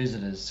have two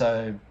visitors.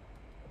 So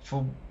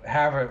for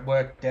however it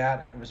worked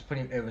out,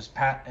 it was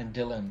Pat and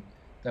Dylan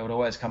that would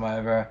always come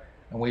over,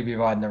 and we'd be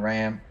riding the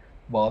ramp,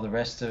 while the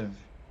rest of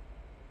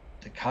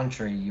the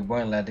country you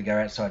weren't allowed to go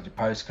outside your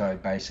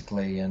postcode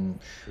basically, and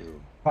True.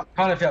 I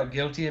kind of felt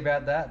guilty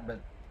about that, but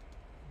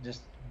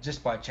just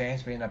just by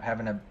chance we ended up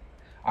having a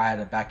I had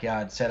a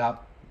backyard set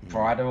up Mm.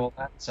 prior to all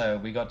that, so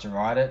we got to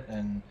ride it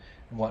and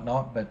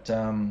whatnot. But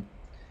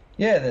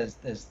yeah,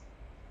 there's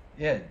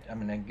yeah, I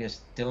mean, I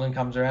guess Dylan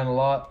comes around a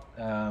lot.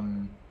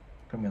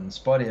 Put me on the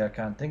spot here. I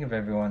can't think of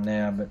everyone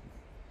now, but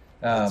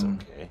That's um,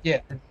 okay. yeah,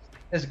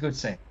 it's a good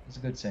scene. It's a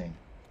good scene.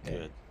 Yeah,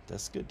 Good.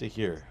 That's good to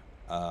hear.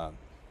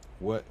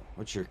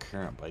 What's your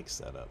current bike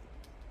setup?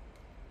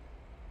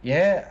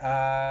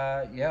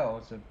 yeah. Well,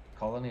 it's a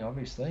Colony,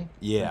 obviously,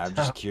 Yeah, but I'm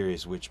just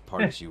curious which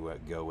parts you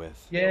go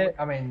with. yeah,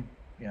 I mean,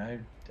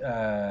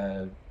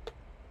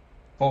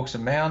 forks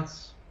and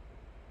mounts,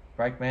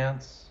 brake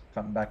mounts,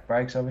 front and back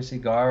brakes, obviously,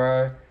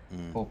 gyro,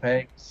 Mm. full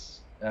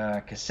pegs,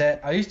 cassette.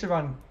 I used to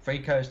run Free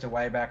Coaster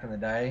way back in the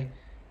day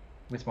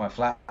with my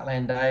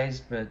flatland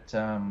days, but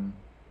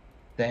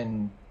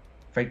then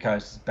Free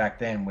Coasters back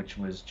then, which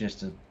was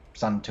just a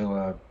Sun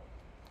Tour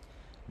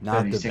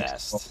Not the 36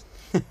 best.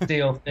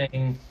 steel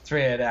thing,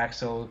 three-head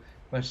axle.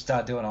 Once you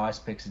start doing ice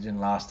picks, it didn't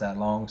last that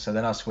long. So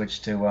then I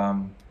switched to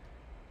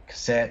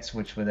cassettes,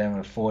 which were then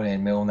a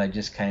 14 mil, and they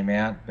just came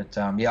out. But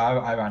yeah,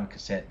 I run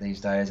cassette these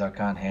days. I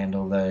can't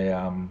handle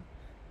the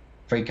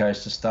free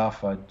coaster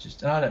stuff. And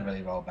I don't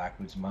really roll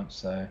backwards much.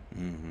 So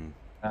Mm-hmm.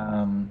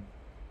 um,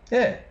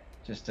 yeah,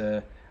 just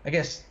I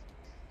guess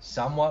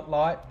somewhat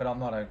light, but I'm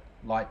not a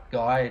light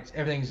guy.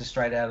 Everything's just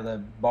straight out of the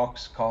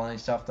box Colony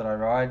stuff that I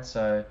ride.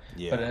 So,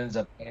 but it Yeah. ends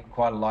up being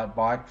quite a light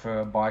bike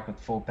for a bike with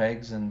full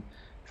pegs and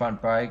front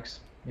brakes,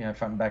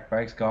 front and back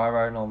brakes,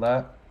 gyro and all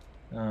that.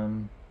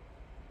 Um,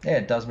 yeah,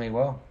 it does me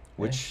well.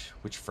 Yeah.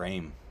 Which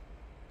frame?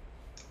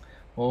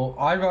 Well,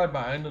 I ride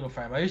my own little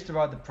frame. I used to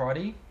ride the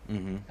Proddy,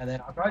 Mm-hmm. and then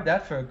I rode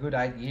that for a good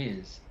 8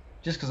 years,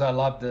 just because I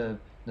loved the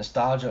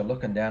nostalgia of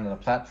looking down to the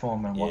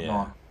platform and Yeah.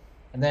 whatnot.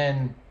 And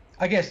then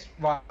I guess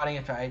riding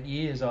it for 8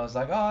 years, I was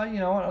like, oh, you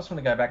know what? I just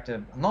want to go back to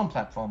a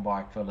non-platform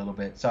bike for a little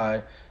bit.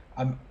 So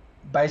I'm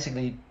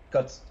basically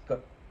got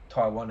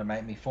Taiwan to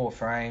make me four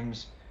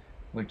frames,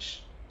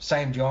 which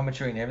same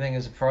geometry and everything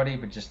as a Proddy,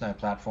 but just no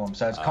platform.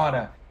 So it's kind Oh.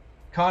 of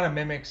kind of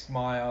mimics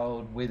my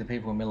old We the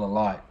People Miller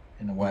Lite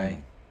in a way.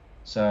 Mm.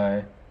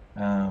 So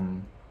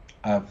um,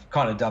 I've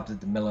kind of dubbed it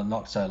the Miller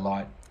Not So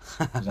Light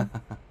because I'm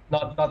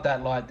not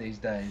that light these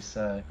days.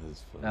 So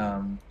That's funny.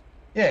 um,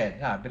 yeah,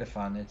 no, a bit of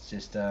fun. It's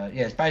just yeah,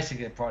 it's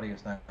basically a Proddy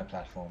with no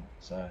platform.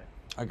 So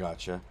I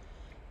gotcha.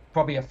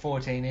 probably a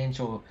 14-inch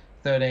or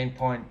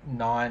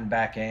 13.9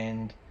 back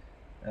end,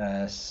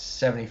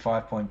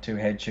 75.2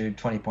 head tube,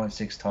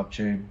 20.6 top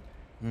tube.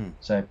 Hmm.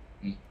 So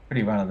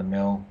pretty run of the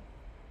mill.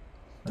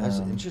 That's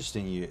Um,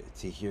 interesting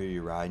to hear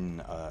you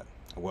riding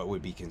what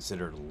would be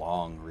considered a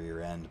long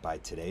rear end by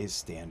today's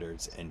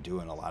standards and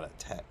doing a lot of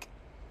tech.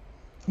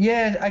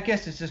 yeah, I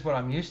guess it's just what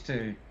I'm used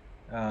to.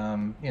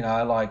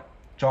 I like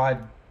tried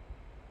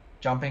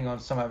jumping on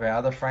some of our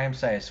other frames,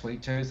 say a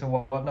Sweet Tooth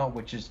or whatnot,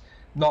 which is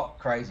not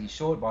crazy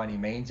short by any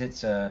means.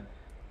 It's a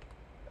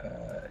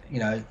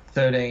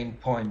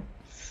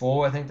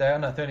 13.4, I think they are,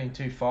 no,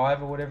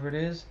 13.25 or whatever it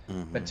is.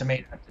 Mm-hmm. But to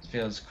me, that just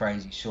feels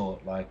crazy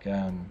short. Like,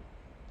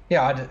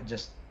 yeah,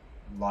 just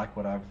like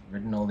what I've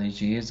ridden all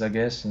these years, I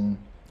guess. And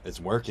It's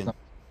it's working. not,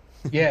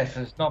 yeah, if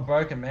it's not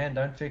broken, man,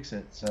 don't fix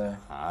it. So,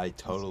 I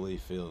it's, totally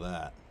feel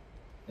that.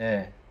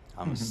 yeah.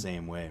 I'm the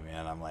same way,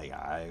 man. I'm like,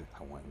 I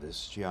want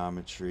this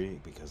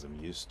geometry because I'm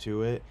used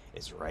to it.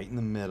 It's right in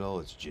the middle.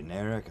 It's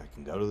generic. I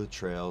can go to the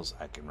trails.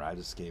 I can ride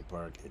a skate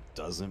park. It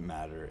doesn't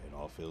matter. It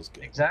all feels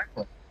good.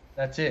 Exactly.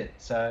 That's it.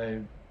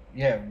 So,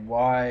 yeah,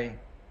 why?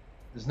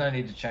 There's no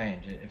need to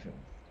change it. If it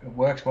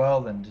works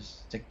well, then just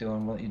stick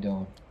doing what you're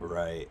doing.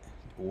 Right.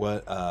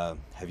 What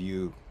have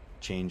you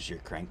changed your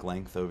crank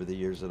length over the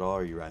years at all? Or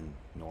are you riding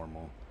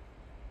normal?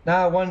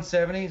 No,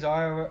 170s.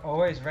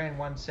 Always ran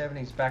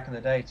 170s back in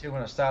the day too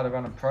when I started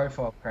running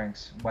profile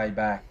cranks way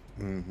back.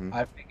 Mm-hmm.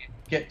 I figured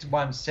get to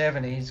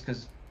 170s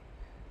because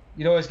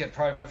you'd always get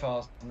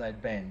profiles and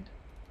they'd bend.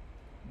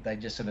 They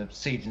just sort of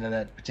seed into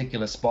that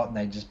particular spot and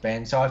they just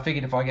bend. So I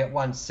figured if I get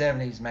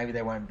 170s, maybe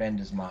they won't bend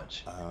as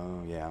much.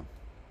 Oh yeah.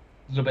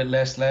 little bit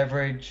less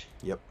leverage.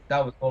 Yep.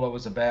 That was all it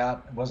was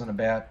about. It wasn't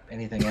about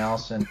anything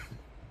else. And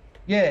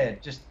yeah,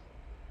 just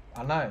I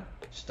don't know,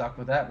 stuck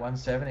with that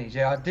 170s.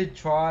 Yeah, I did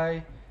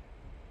try.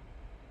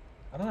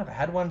 I don't know if I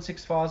had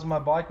 165s on my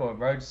bike or I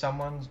rode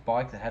someone's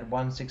bike that had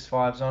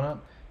 165s on it,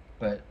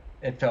 but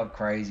it felt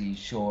crazy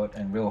short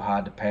and real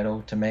hard to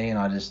pedal to me. And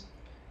I just,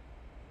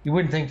 you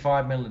wouldn't think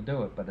 5 mil would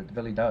do it, but it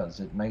really does.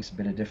 It makes a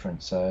bit of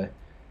difference. So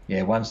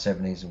yeah,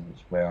 170s is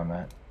where I'm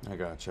at. I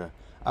gotcha.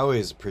 I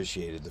always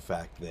appreciated the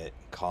fact that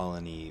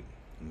Colony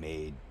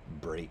made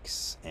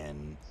brakes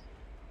and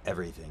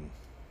everything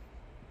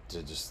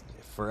to just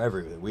for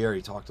everything. We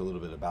already talked a little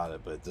bit about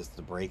it, but just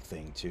the brake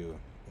thing too.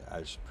 I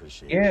just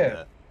appreciate Yeah.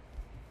 that.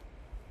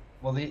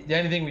 Well, the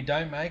only thing we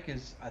don't make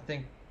is, I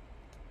think,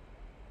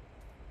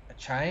 a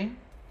chain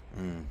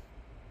Mm.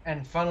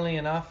 and, funnily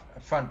enough, a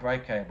front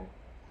brake cable.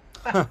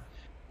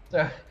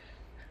 So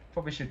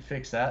probably should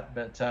fix that.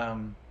 But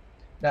no,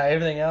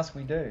 everything else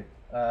we do,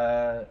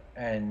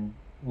 and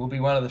we'll be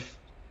one of the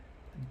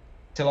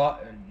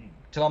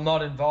till I'm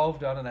not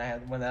involved. I don't know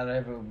when that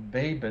ever will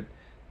be, but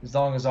as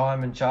long as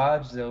I'm in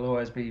charge, there'll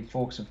always be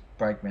forks of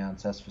brake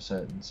mounts. That's for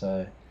certain.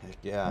 So Heck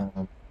yeah.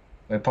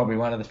 we're probably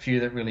one of the few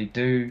that really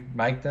do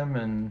make them,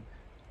 and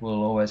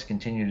we'll always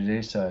continue to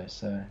do so.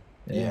 So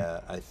Yeah,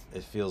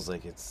 it feels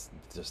like it's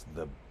just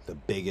the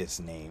biggest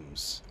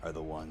names are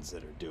the ones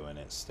that are doing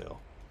it still.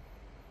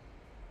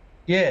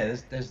 yeah,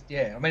 there's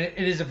yeah. I mean, it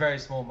is a very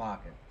small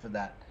market for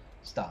that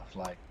stuff.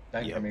 Like,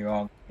 don't Yep. get me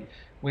wrong,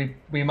 we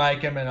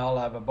make them, and I'll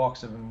have a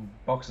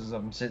boxes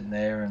of them sitting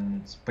there,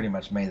 and it's pretty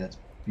much me that's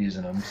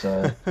using them.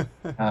 So,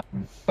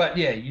 but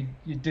yeah, you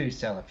do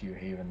sell a few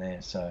here and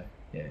there. So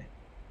yeah.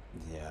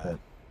 Yeah. But-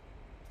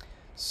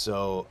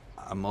 So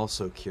I'm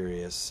also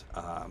curious,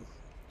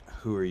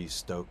 who are you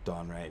stoked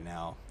on right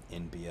now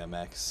in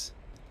BMX?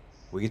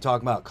 We could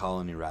talk about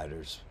Colony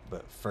Riders,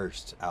 but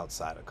first,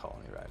 outside of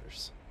Colony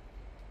Riders.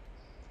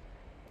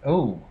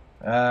 Oh,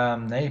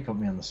 now you put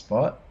me on the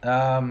spot.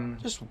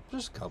 Just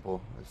a couple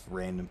of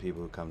random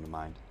people who come to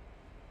mind.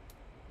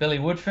 Billy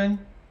Woodfin.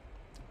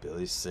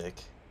 Billy's sick.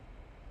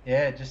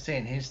 Yeah, just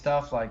seeing his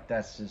stuff, like,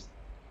 that's just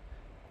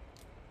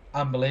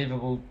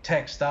unbelievable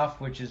tech stuff,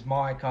 which is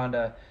my kind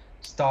of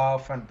style,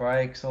 front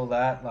brakes, all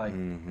that, like,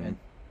 Mhm. and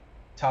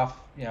tough,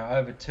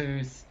 over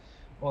tooth,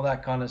 all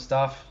that kind of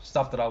stuff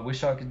that I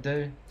wish I could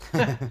do.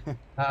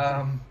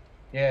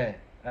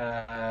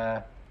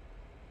 Yeah,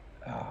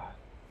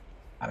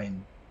 I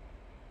mean,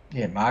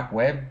 yeah, Mark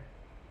Webb,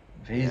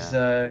 his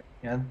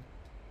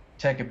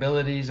tech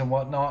abilities and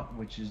whatnot,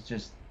 which is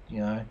just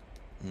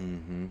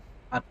Mm-hmm.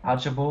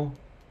 untouchable.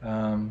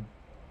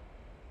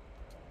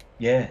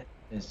 Yeah,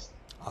 it's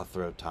I'll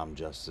throw Tom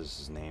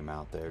Justice's name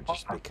out there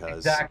just because.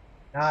 exactly.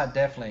 Nah,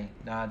 definitely.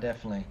 Nah,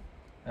 definitely.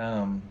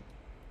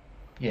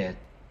 Yeah,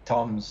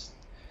 Tom's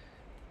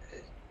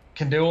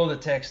can do all the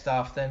tech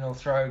stuff. Then he'll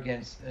throw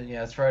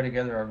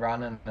together a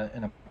run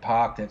in a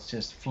park that's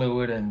just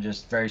fluid and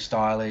just very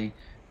stylish,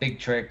 big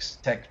tricks,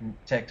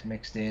 tech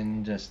mixed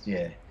in. Just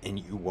yeah. And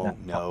you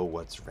won't know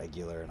what's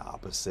regular and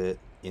opposite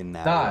in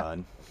that Nah.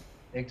 run.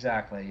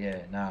 Exactly. Yeah.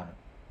 No.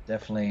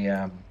 Definitely.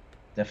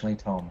 Definitely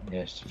Tom.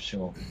 Yes, for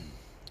sure.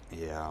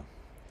 Yeah.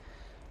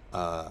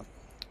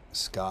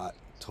 Scott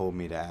told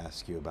me to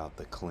ask you about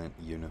the Clint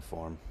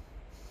uniform.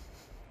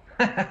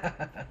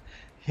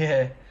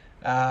 Yeah.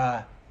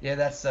 Yeah.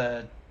 That's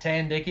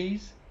tan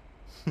Dickies.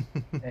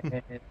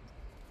 And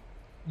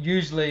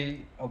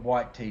usually a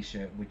white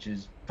T-shirt, which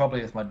is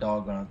probably with my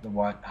dog on it, the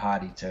white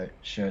Hardy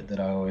shirt that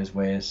I always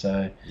wear.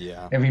 So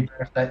Yeah.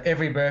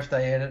 every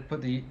birthday edit,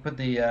 put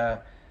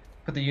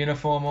the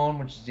uniform on,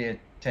 which is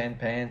tan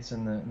pants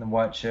and the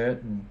white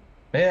shirt, and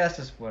yeah, that's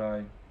just what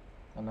I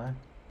don't know.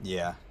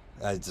 Yeah.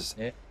 I just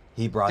Yeah.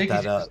 he brought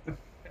Dickies that up.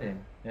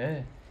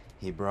 Yeah.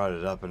 He brought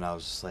it up and I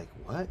was just like,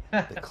 what?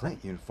 The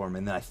Clint uniform.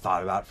 And then I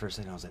thought about it for a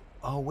second. I was like,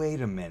 oh, wait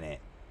a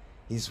minute.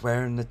 He's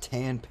wearing the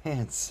tan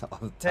pants all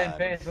the Tan time.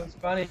 pants. What's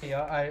funny?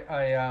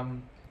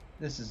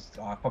 This is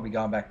probably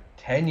going back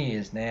 10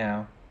 years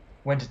now.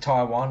 Went to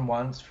Taiwan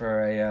once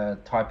for a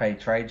Taipei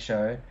trade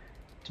show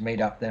to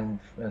meet up then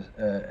with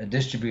a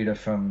distributor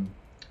from,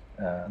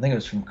 I think it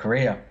was from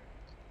Korea,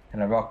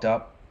 and I rocked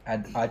up.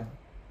 I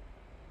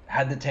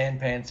had the tan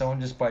pants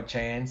on just by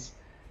chance,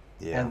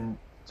 Yeah. and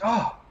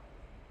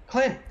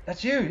Clint,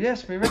 that's you.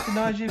 Yes, we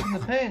recognize you from the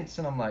pants.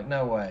 And I'm like,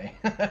 no way.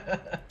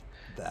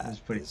 That was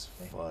pretty is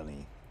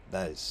funny.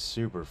 That is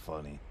super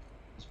funny.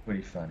 It's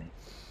pretty funny.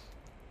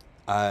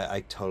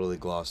 I totally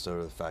glossed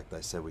over the fact that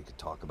I said we could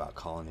talk about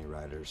Colony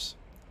Riders.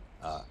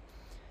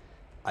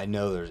 I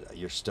know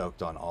you're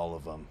stoked on all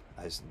of them.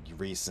 You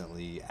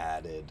recently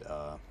added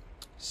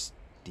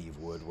Steve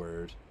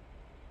Woodward,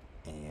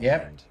 and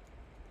Yep.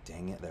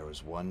 dang it, there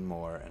was one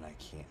more, and I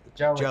can't.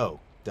 Joey. Joe,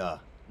 duh.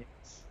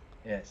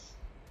 Yes.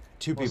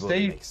 Two Well, people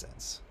Steve- that make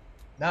sense.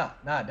 Nah,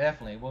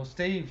 definitely. Well,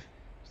 Steve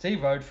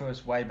rode for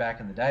us way back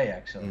in the day,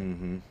 actually,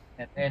 Mm-hmm.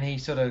 and he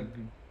sort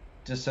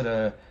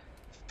of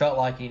felt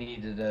like he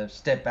needed to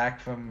step back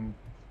from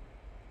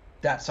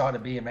that side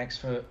of BMX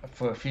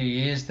for a few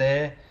years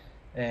there,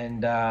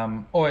 and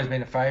always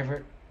been a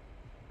favourite.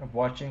 of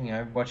watching,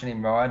 watching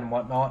him ride and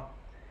whatnot.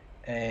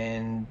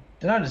 And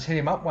then I just hit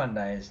him up one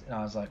day, and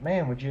I was like,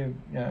 man, what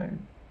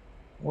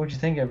would you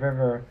think of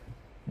ever,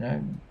 you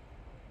know,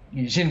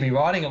 you seem to be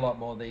riding a lot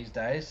more these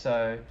days,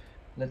 so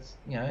let's,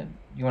 you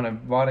want to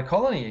ride a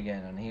Colony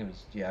again? And he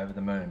was, over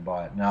the moon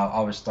by it. And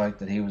I was stoked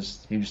that he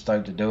was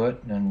stoked to do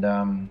it.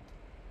 And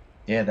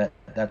yeah,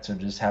 that sort of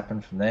just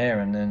happened from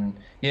there. And then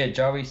yeah,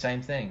 Joey,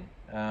 same thing.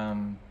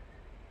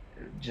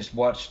 Just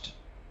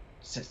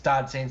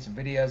started seeing some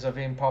videos of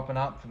him popping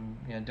up from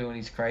doing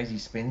his crazy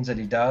spins that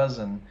he does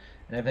and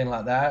everything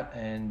like that.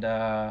 And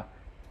I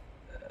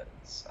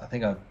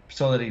think I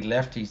saw that he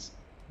left his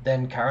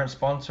then current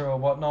sponsor or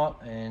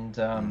whatnot, and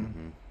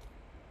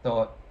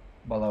thought,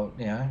 well,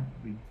 now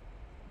we've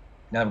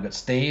got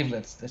Steve,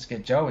 let's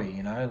get Joey,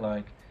 and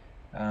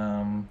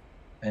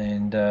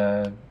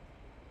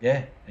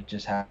yeah, it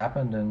just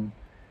happened, and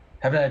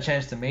haven't had a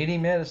chance to meet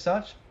him yet as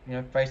such,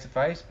 face to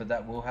face, but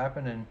that will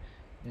happen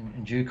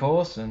in due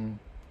course, and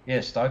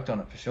yeah, stoked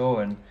on it for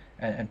sure.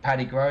 And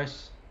Paddy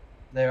Gross,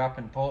 they're up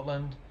in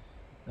Portland,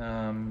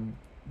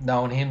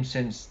 known him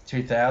since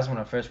 2000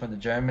 when I first went to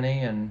Germany,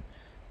 and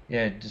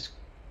yeah, just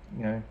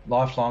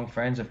lifelong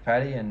friends of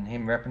Paddy, and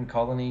him repping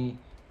Colony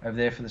over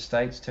there for the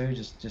States too.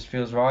 Just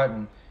feels right,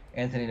 and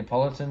Anthony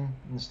Napolitan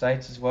in the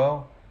States as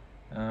well.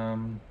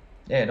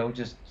 Yeah,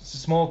 it's a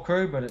small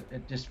crew, but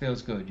it just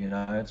feels good.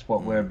 It's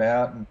what we're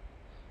about,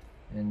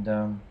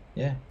 and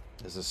yeah,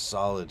 it's a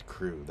solid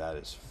crew, that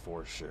is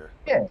for sure.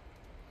 Yeah,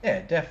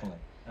 definitely.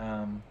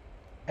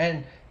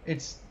 And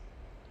it's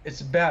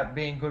about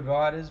being good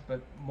riders,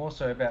 but more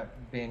so about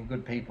being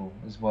good people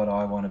is what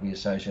I want to be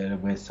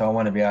associated with. So I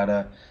want to be able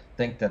to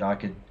think that I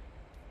could,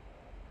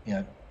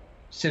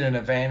 sit in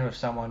a van with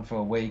someone for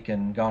a week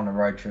and go on a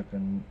road trip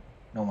and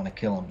not want to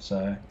kill them.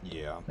 So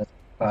yeah, that's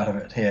part of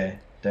it. Yeah,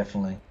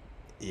 definitely.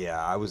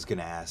 Yeah, I was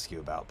gonna ask you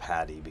about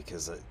Paddy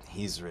because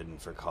he's ridden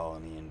for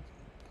Colony and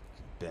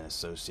been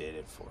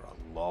associated for a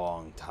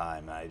long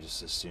time. I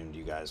just assumed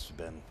you guys have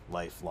been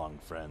lifelong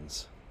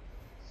friends.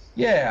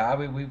 Yeah, I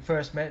mean, we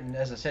first met,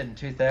 as I said, in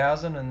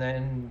 2000, and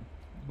then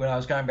when I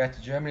was going back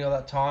to Germany all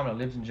that time, I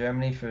lived in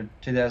Germany for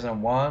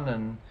 2001,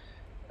 and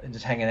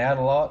just hanging out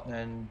a lot,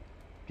 and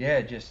yeah,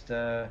 I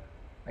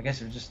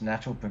guess it was just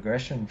natural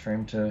progression for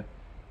him to,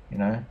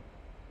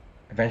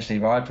 eventually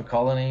ride for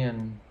Colony,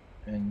 and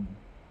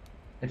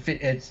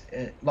it's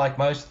like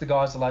most of the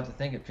guys, I like to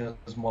think it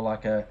feels more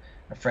like a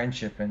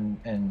friendship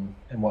and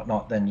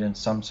whatnot than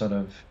just some sort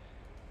of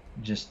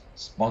just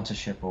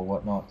sponsorship or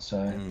whatnot.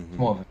 So it's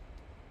more of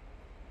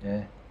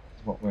it's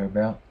what we're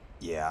about.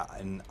 Yeah,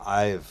 and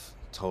I've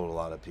told a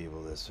lot of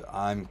people this.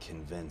 I'm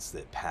convinced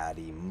that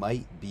Paddy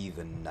might be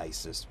the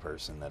nicest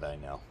person that I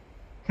know.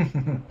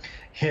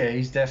 Yeah,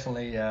 he's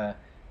definitely a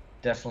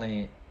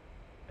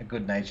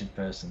good-natured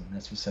person.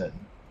 That's for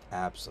certain.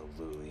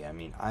 Absolutely. I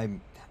mean, I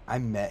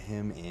met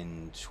him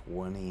in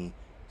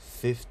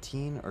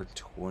 2015 or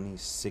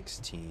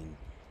 2016.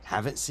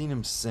 Haven't seen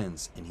him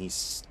since, and he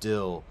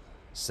still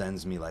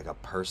sends me like a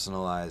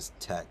personalized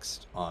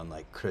text on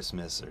like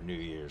Christmas or New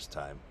Year's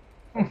time.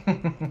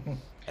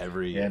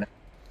 Every year. No,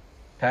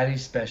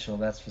 Paddy's special,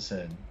 that's for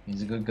certain.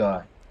 He's a good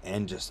guy.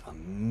 And just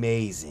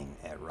amazing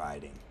at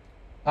riding.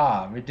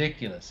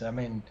 Ridiculous. I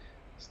mean,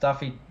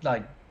 stuff he,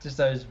 like, just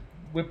those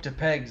whip to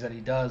pegs that he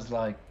does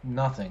like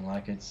nothing.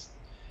 Like,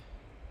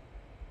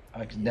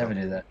 I could never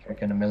do that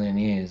trick in a million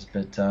years.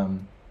 But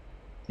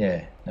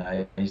yeah,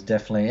 no, he's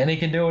definitely, and he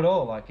can do it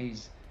all. Like,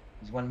 he's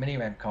won mini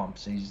ramp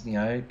comps. He's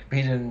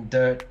competed in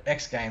dirt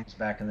X Games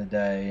back in the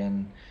day,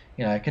 and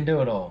can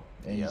do it all.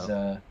 He's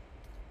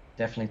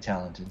definitely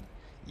talented.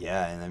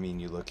 Yeah, and I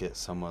mean, you look at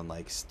someone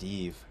like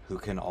Steve, who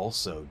can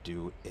also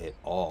do it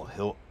all.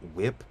 He'll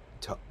whip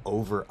to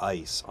over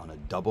ice on a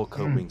double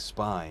coping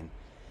spine,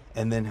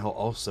 and then he'll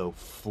also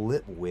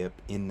flip whip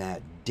in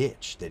that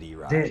ditch that he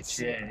rides.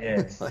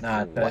 Yeah. Like,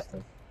 Nah, what?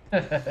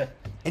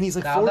 And he's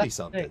like 40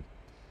 something.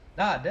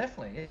 Nah,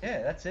 definitely.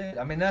 Yeah, that's it.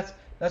 I mean, that's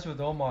with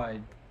all my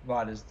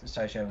riders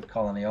associated with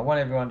Colony. I want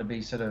everyone to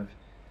be sort of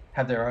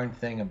have their own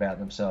thing about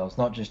themselves,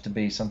 not just to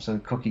be some sort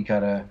of cookie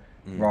cutter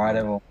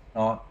rider or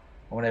not.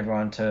 I want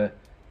everyone to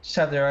just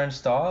have their own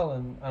style,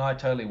 and I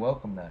totally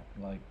welcome that.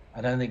 Like,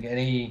 I don't think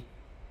any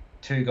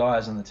two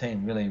guys on the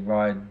team really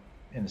ride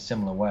in a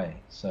similar way.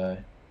 So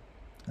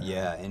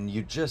yeah, and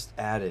you just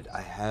added,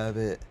 I have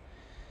it,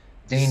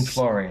 Dean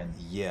Florian.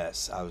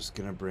 Yes, I was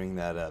gonna bring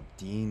that up.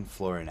 Dean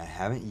Florian. I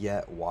haven't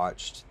yet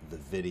watched the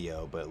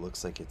video, but it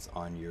looks like it's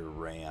on your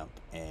ramp,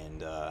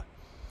 and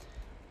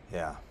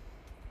yeah.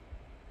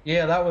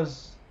 Yeah, that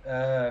was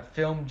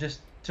filmed just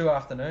 2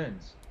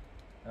 afternoons.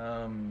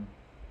 I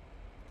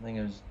think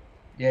it was,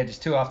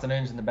 just 2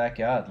 afternoons in the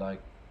backyard.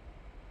 Like,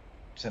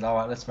 said, all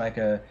right, let's make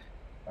hit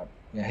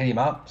him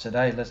up. Said,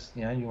 hey, let's,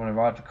 you want to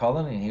ride for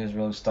Colony? And he was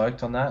really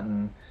stoked on that.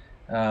 And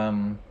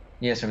so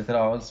we thought,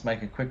 oh, let's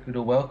make a quick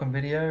little welcome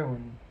video.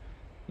 And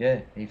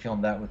yeah, he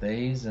filmed that with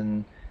ease.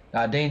 And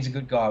Dean's a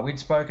good guy. We'd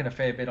spoken a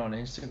fair bit on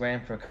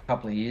Instagram for a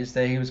couple of years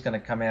there. He was going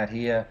to come out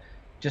here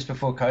just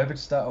before COVID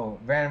started, or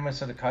around when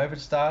sort of COVID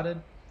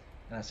started.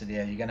 And I said,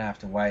 yeah, you're going to have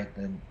to wait.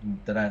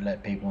 They don't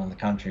let people in the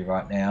country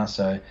right now.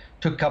 So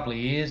took a couple of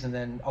years, and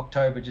then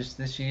October just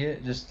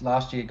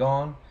last year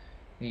gone,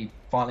 he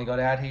finally got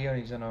out here,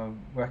 and he's on a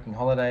working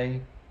holiday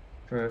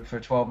for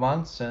 12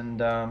 months, and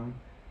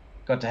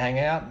got to hang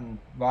out and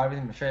ride with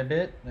him a fair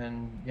bit.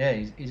 And yeah,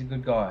 he's a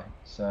good guy.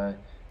 So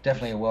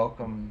definitely a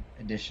welcome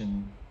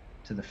addition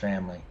to the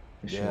family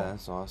for Yeah, sure.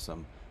 that's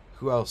awesome.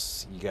 Who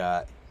else you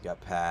got? You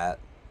got Pat.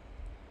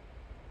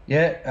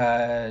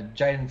 Yeah,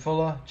 Jaden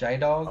Fuller, J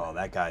Dog. Oh,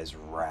 that guy's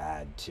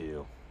rad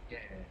too. Yeah,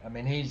 I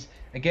mean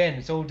again,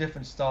 it's all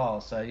different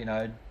styles. So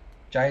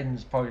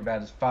Jaden's probably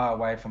about as far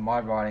away from my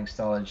riding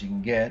style as you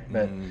can get,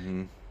 but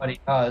Mm-hmm. what he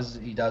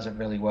does it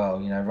really well.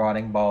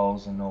 Riding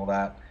bowls and all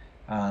that.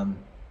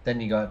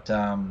 Then you got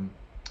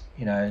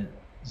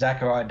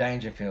Zachariah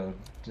Dangerfield,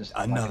 just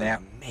like an Another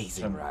out.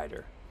 amazing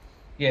rider.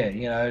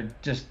 Yeah,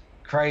 just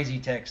crazy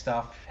tech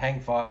stuff, hang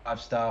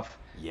five stuff,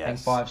 hang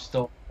Yes. five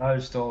stall, no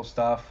stall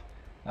stuff.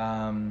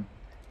 Then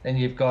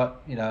you've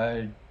got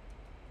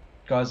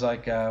guys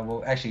like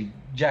actually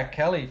Jack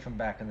Kelly from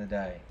back in the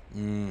day,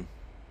 Mm,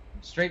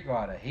 street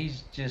rider.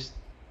 He's just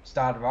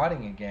started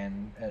riding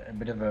again at a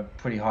bit of a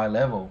pretty high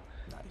level,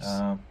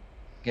 nice.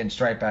 getting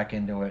straight back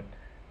into it.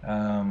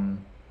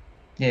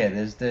 Yeah,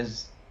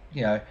 there's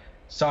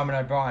Simon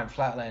O'Brien,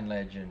 flatland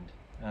legend.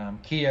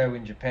 Kyo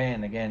in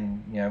Japan,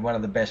 again, one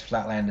of the best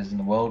flatlanders in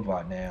the world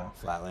right now.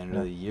 Flatlander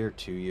of the year,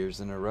 2 years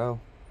in a row.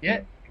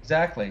 Yeah,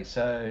 exactly.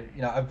 So,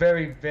 a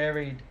very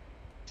varied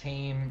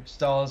team,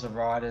 styles of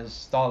riders,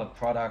 style of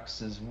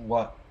products is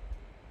what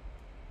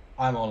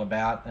I'm all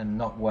about, and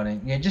not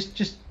wanting,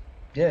 just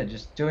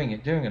doing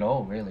it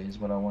all really is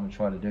what I want to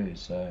try to do.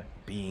 So,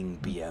 Being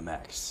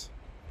BMX.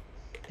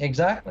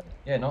 exactly.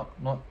 Yeah, not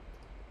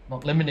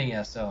limiting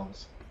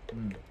ourselves.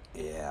 Mm.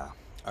 Yeah.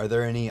 Are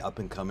there any up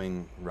and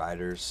coming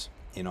riders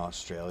in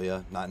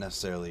Australia, not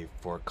necessarily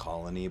for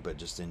Colony, but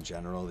just in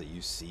general that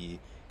you see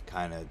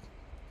kind of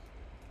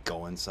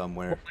going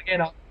somewhere? Well,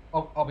 again,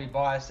 I'll be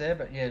biased there,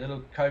 but yeah,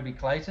 little Kobe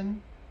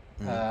Clayton.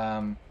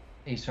 Mm.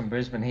 He's from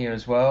Brisbane here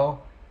as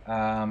well.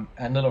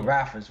 And little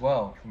Raf as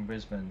well from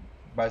Brisbane.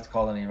 Both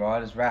Colony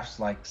riders.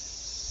 Raf's like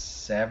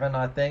 7,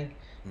 I think.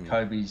 Mm.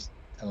 Kobe's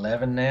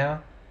 11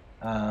 now.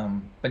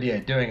 But yeah,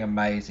 doing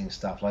amazing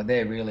stuff. Like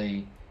they're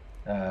really,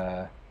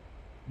 they're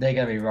going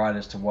to be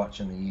riders to watch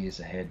in the years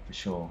ahead for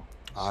sure.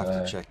 I'll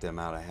have to check them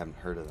out. I haven't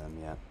heard of them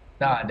yet.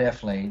 No,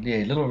 definitely.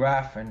 Yeah, little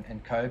Raf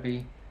and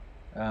Kobe.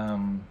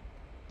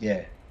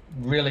 Yeah,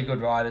 really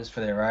good riders for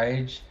their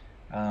age.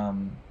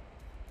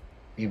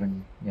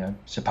 Even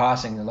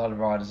surpassing a lot of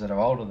riders that are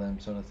older than them,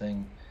 sort of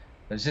thing.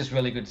 But it's just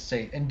really good to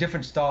see, and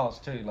different styles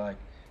too. Like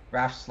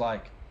Raf's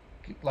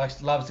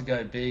loves to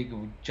go big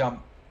or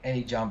jump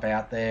any jump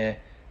out there,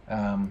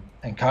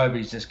 and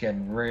Kobe's just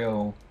getting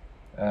real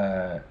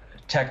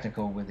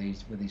technical with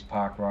his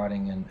park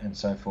riding and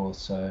so forth.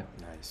 So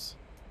Nice.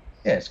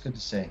 yeah, it's good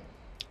to see.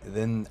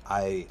 Then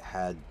I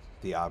had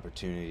the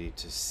opportunity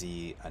to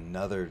see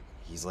another.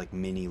 He's like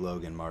mini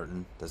Logan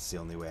Martin. That's the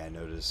only way I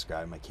know to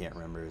describe him. I can't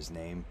remember his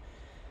name.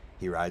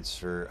 He rides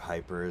for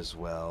Hyper as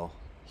well.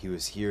 He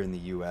was here in the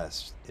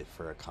U.S.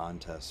 For a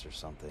contest or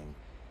something.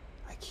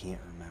 I can't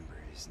remember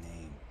his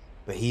name.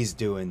 But he's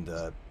doing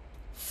the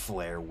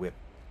flare whip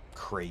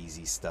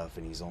crazy stuff,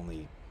 and he's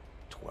only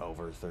 12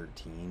 or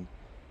 13.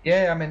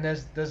 Yeah, I mean,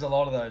 there's a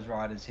lot of those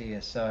riders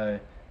here. So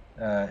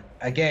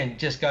again,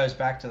 just goes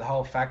back to the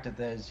whole fact that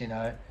there's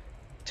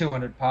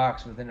 200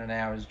 parks within an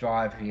hour's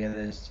drive here.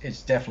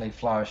 It's definitely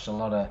flourished a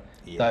lot of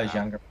those Yeah.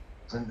 younger,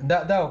 and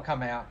they'll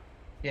come out.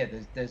 Yeah,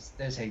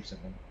 there's heaps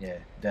of them. Yeah,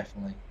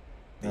 definitely.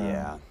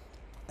 Yeah.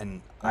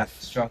 And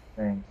That's a strong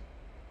thing.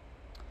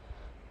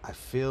 I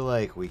feel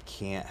like we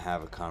can't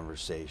have a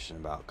conversation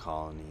about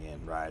Colony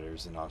and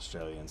riders in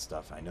Australia and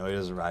stuff. I know he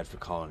doesn't ride for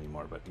Colony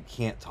anymore, but we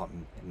can't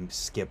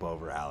skip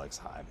over Alex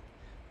Heim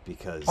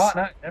because Oh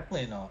no,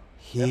 definitely not.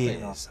 he Definitely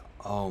not. is.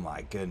 Oh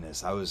my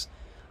goodness! I was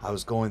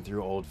going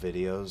through old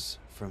videos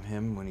from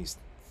him when he's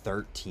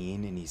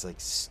 13, and he's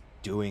like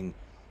doing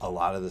a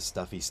lot of the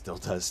stuff he still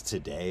does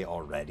today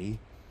already.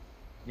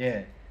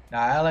 Yeah.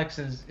 Now Alex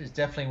is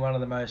definitely one of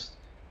the most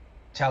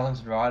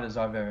talented riders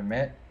I've ever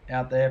met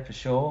out there for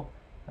sure.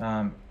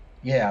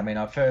 Yeah, I mean,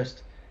 I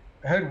first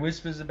heard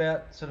whispers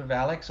about sort of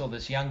Alex or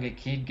this younger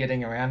kid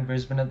getting around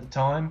Brisbane at the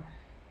time,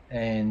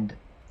 and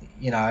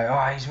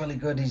oh, he's really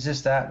good, he's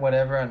this, that,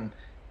 whatever, and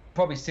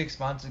probably 6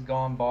 months had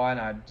gone by, and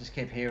I just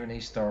kept hearing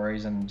these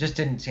stories and just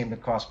didn't seem to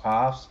cross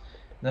paths.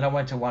 And then I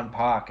went to one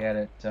park out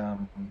at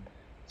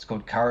it's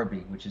called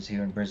Currabee, which is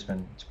here in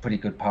Brisbane. It's a pretty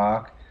good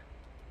park,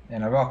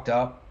 and I rocked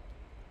up,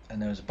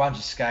 and there was a bunch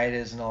of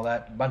skaters and all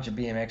that, a bunch of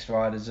BMX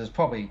riders. There's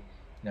probably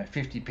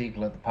 50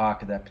 people at the park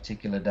at that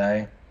particular day.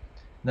 And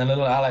then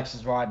little Alex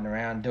is riding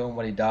around doing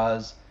what he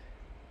does,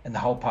 and the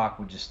whole park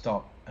would just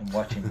stop and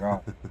watch him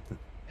ride.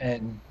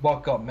 And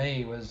what got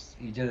me was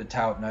he did a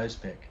tail nose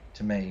pick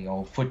to me,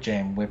 or foot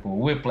jam whip, or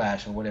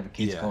whiplash, or whatever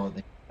kids Yeah. call it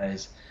these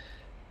days.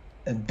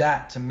 And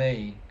that to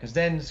me, because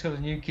then sort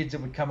of new kids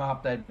that would come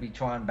up, they'd be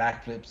trying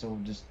backflips or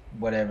just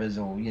whatevers,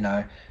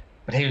 or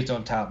but but he was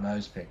doing tarp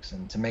nose picks,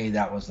 and to me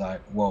that was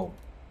like whoa.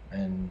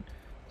 And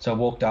so I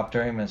walked up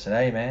to him and said,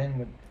 "Hey man,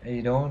 what are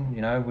you doing?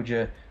 You know, would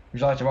you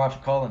like to ride for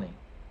Colony?"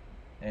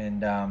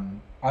 And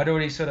I'd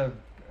already sort of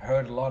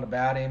heard a lot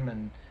about him,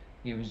 and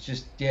he was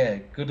just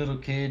good little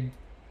kid.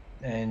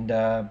 And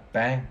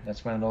bang,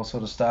 that's when it all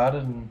sort of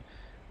started, and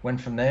went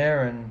from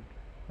there. And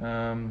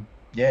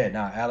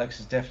no, Alex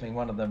is definitely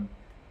one of the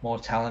more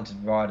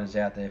talented riders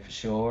out there for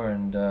sure.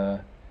 And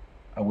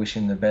I wish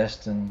him the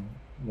best, and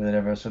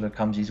whatever sort of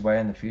comes his way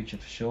in the future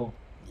for sure.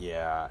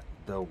 Yeah,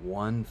 the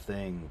one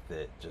thing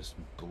that just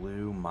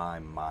blew my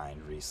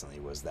mind recently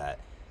was that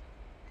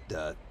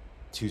the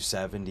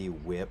 270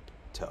 whip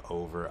to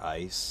over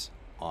ice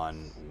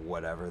on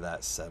whatever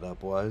that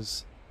setup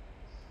was.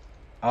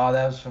 Oh,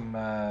 that was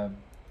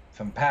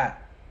from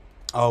Pat.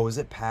 Oh, was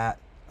it Pat?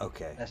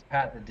 Okay. That's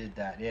Pat that did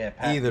that. Yeah,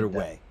 Pat Either did that.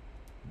 way,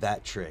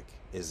 that trick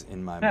is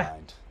in my Yeah.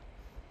 mind.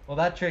 Well,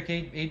 that trick,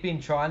 he'd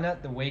been trying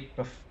that the week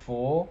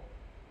before.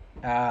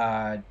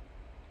 Uh,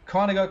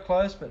 Kind of got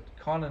close, but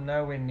kind of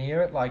nowhere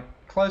near it. Like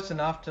close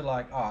enough to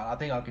like, oh, I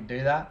think I could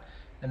do that.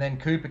 And then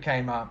Cooper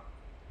came up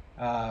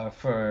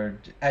for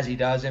as he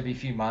does every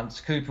few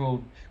months. Cooper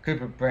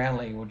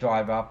Brownlee will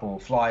drive up or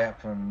fly up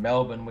from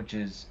Melbourne, which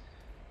is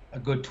a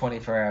good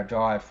 24-hour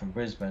drive from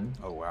Brisbane.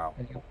 Oh wow.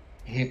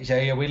 And so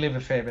yeah, we live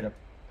a fair bit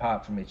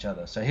apart from each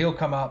other. So he'll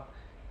come up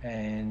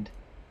and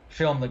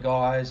film the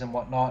guys and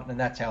whatnot, and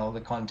that's how all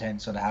the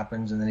content sort of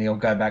happens. And then he'll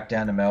go back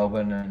down to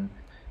Melbourne and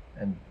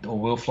or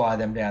we'll fly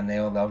them down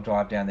there, or they'll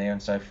drive down there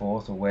and so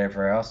forth, or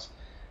wherever else.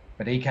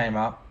 But he came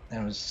up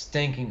and it was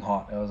stinking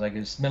hot. It was like it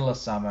was middle of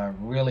summer,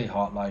 really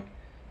hot, like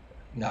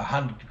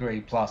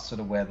 100-degree plus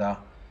sort of weather.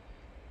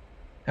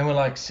 And we're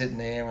like sitting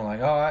there and we're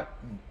like, all right.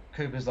 And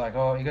Cooper's like,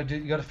 oh, you got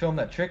to film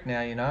that trick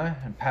now, you know.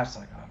 And Pat's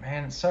like, oh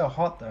man, it's so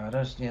hot though. I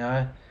just.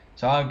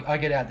 So I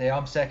get out there.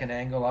 I'm second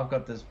angle. I've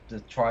got the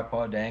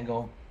tripod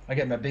angle. I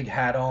get my big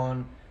hat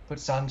on, put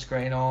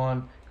sunscreen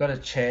on, got a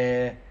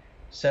chair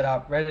set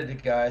up, ready to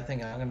go.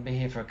 Thinking I'm going to be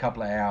here for a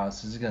couple of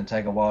hours. This is going to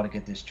take a while to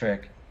get this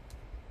trick.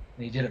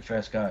 And he did it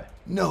first go.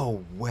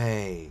 No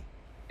way.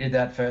 Did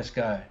that first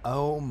go.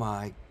 Oh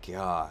my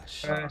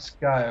gosh. First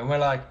go. And we're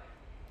like,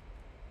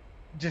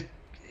 just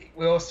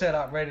we're all set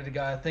up, ready to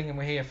go, thinking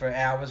we're here for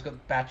hours,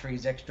 got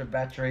batteries, extra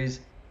batteries.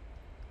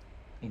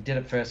 He did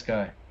it first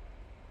go.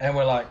 And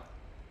we're like,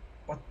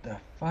 what the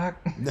fuck?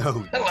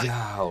 No Like,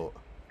 doubt.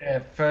 yeah,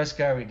 first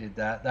go we did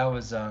that. That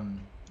was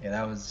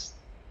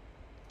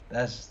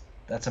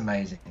that's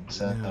amazing.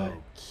 So No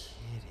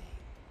kidding.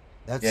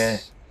 That's yeah.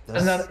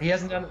 that's He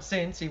hasn't done it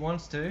since. He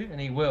wants to, and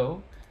he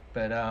will.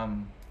 But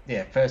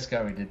first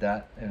go we did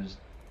that. It was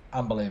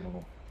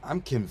unbelievable.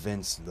 I'm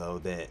convinced though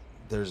that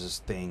there's this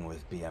thing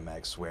with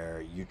BMX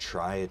where you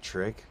try a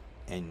trick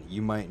and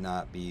you might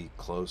not be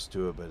close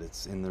to it, but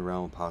it's in the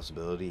realm of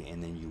possibility,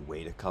 and then you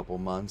wait a couple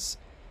months.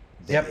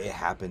 That Yep. it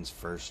happens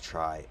first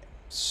try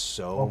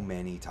so Oh,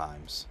 many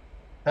times.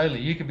 totally.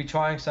 You could be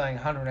trying something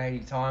 180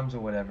 times or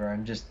whatever,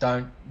 and just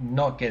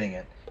not getting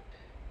it.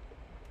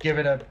 Give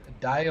it a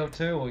day or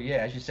two, or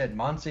as you said,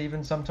 months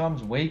even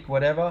sometimes, week,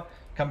 whatever.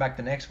 Come back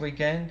the next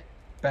weekend,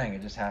 bang,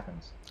 it just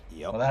happens.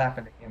 Yep. Well, that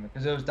happened to him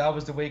because that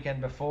was the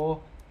weekend before.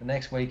 The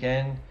next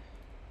weekend,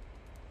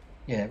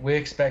 we're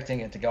expecting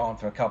it to go on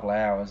for a couple of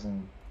hours,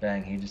 and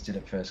bang, he just did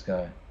it first go.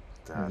 It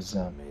That's was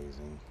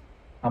amazing.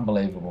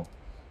 unbelievable.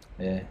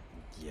 Yeah.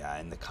 Yeah,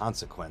 and the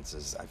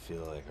consequences I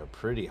feel like are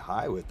pretty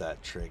high with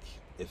that trick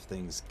if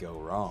things go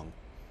wrong.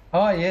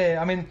 Oh yeah.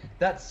 I mean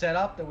that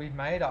setup that we've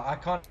made, I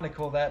kind of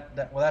call that.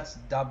 Well, that's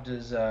dubbed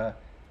as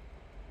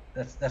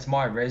that's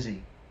my resi.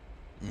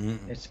 Mm.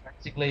 It's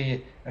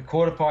basically a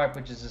quarter pipe,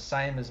 which is the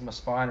same as my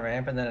spine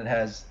ramp, and then it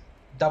has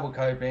double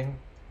coping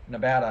and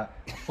about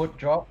a foot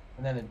drop,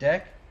 and then a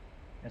deck.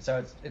 And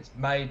so it's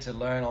made to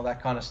learn all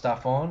that kind of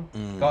stuff on.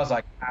 Mm. Guys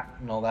like Pat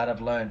and all that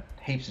have learned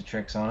heaps of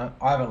tricks on it.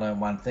 I haven't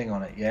learned one thing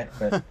on it yet,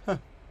 but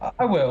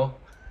I will.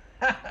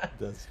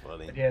 That's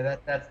funny. But yeah,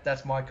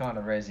 that's my kind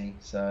of resi.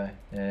 So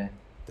yeah.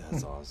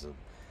 That's awesome.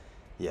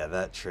 Yeah,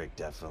 that trick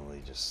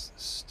definitely just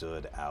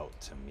stood out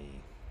to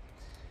me.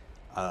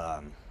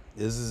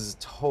 This is a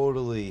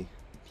totally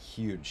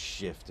huge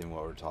shift in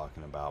what we're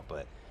talking about,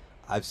 but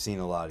I've seen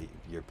a lot of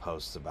your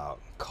posts about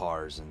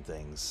cars and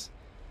things.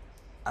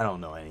 I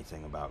don't know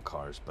anything about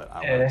cars, but I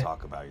want to Yeah.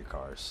 talk about your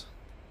cars.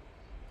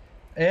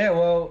 Yeah.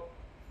 Well,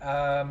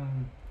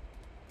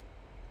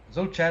 it's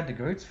all Chad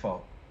DeGroot's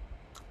fault.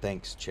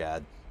 Thanks,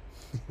 Chad.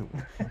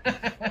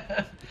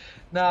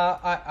 No,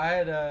 I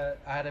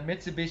had a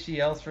Mitsubishi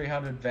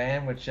L300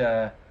 van, which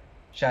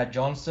Chad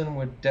Johnston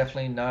would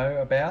definitely know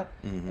about.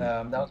 Hmm.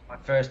 That was my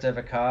first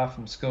ever car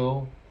from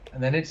school,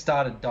 and then it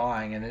started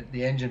dying, and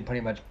the engine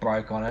pretty much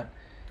broke on it.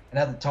 And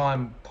at the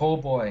time, Poor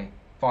Boy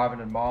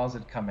 500 Miles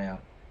had come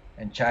out,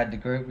 and Chad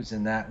DeGroot was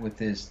in that with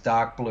this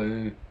dark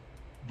blue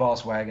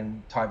Volkswagen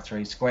Type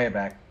 3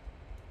 squareback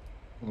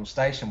little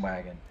station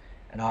wagon.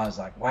 And I was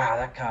like, wow,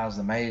 that car's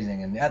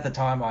amazing. And at the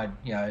time, I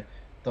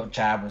thought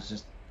Chad was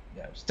just,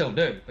 still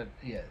do, but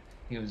yeah,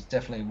 he was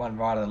definitely one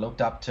rider I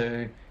looked up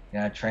to.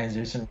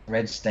 Translucent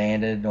red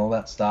standard and all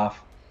that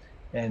stuff.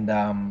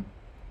 And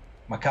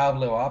my car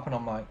blew up, and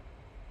I'm like,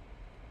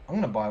 I'm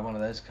gonna buy one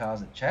of those cars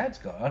that Chad's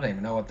got. I don't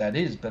even know what that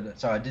is, but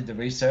so I did the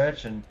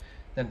research and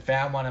then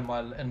found one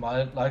in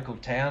my local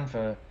town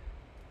for,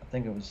 I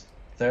think it was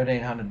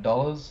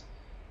 $1,300,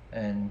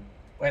 and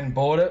went and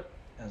bought it.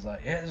 I was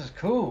like, yeah, this is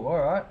cool. All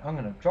right, I'm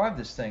gonna drive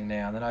this thing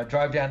now. And then I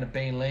drove down to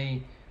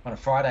Beenleigh on a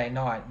Friday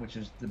night, which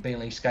was the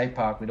Beenleigh skate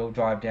park. We'd all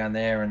drive down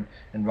there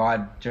and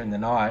ride during the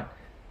night.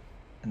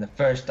 And the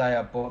first day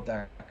I bought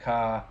that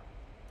car,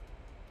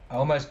 I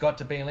almost got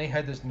to Beenleigh,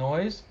 heard this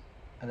noise,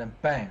 and then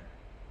bang,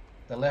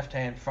 the left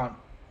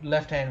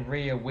hand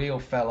rear wheel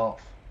fell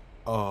off.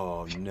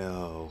 Oh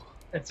no.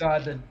 And so I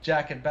had to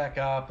jack it back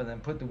up and then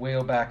put the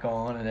wheel back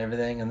on and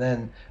everything. And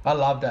then I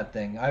loved that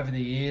thing. Over the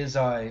years,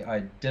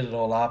 I did it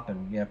all up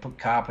and, put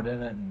carpet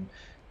in it and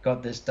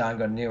got this done,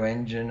 got a new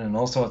engine and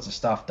all sorts of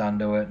stuff done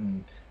to it,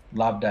 and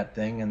loved that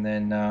thing. And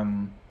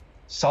then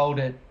sold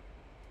it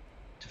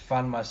to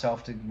fund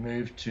myself to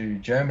move to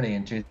Germany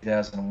in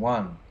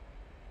 2001.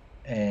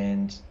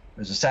 And it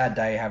was a sad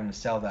day having to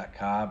sell that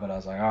car, but I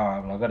was like, all right,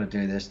 well, I've got to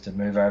do this to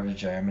move over to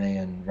Germany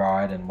and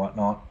ride and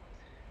whatnot.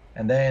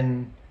 And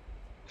then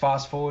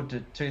fast forward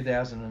to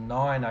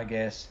 2009, I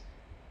guess,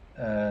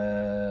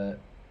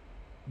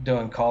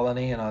 doing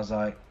Colony, and I was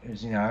like, it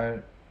was,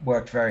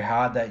 worked very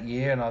hard that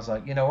year, and I was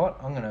like, you know what,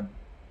 I'm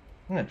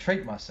gonna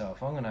treat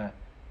myself. I want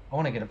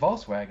to get a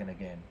Volkswagen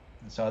again.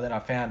 And so then I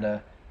found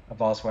a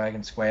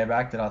Volkswagen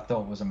Squareback that I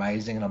thought was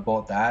amazing, and I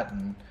bought that,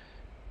 and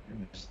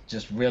it was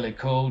just really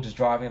cool, just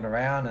driving it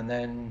around, and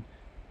then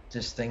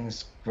just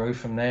things grew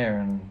from there,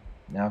 and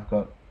now I've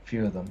got a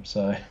few of them.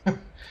 So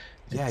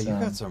Yeah, you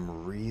got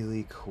some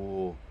really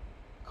cool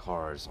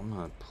cars. I'm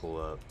gonna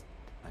pull up.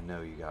 I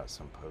know you got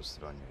some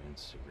posted on your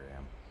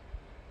Instagram.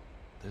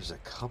 There's a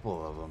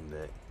couple of them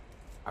that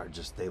are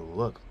just, they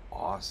look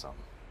awesome.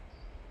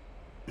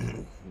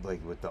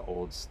 Like with the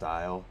old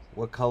style.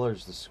 What color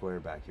is the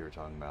Squareback you were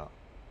talking about?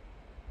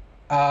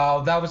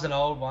 That was an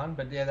old one,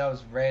 but yeah, that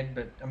was red.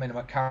 But I mean,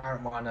 my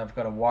current one, I've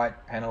got a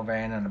white panel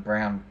van and a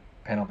brown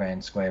panel van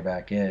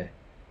Squareback. Yeah.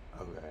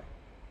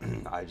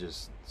 Okay. I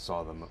just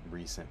saw the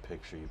recent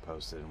picture you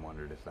posted and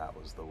wondered if that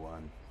was the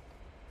one.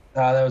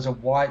 There was a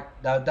white.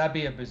 That'd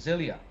be a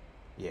Brasilia.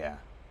 Yeah.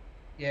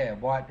 Yeah,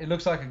 white. It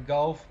looks like a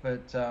Golf,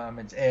 but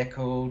it's air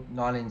cooled.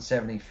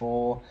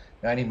 1974.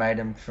 They only made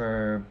them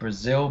for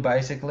Brazil,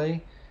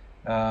 basically.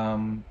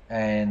 And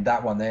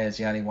that one there is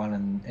the only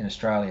one in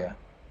Australia.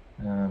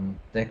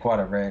 They're quite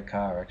a rare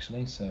car,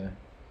 actually. So,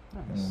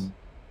 Nice.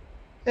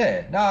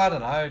 yeah. No, I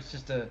don't know. It's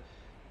just a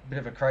bit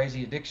of a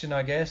crazy addiction,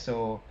 I guess,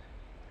 or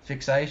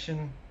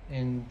fixation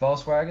in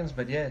Volkswagens.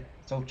 But yeah,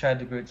 it's all Chad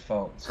de Groot's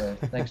fault. So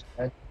thanks,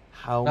 Chad.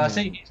 How No, I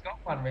see many? he's got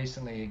one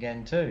recently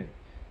again too.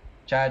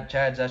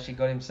 Chad's actually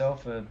got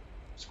himself a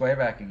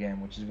Squareback again,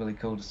 which is really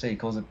cool to see. He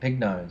calls it Pig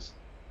Nose.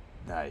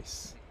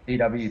 Nice.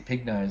 DW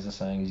Pig Nose, or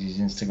something. He's used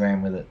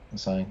Instagram with it, or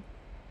something.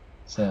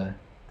 So,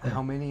 yeah.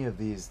 How many of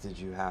these did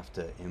you have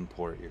to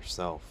import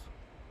yourself?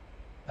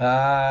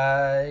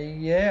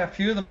 Yeah, a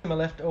few of them are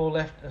left.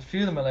 A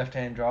few of them are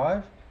left-hand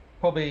drive.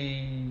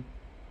 Probably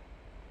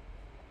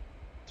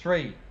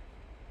three.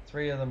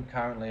 Three of them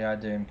currently I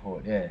do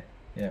import. Yeah,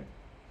 yeah.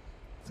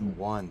 The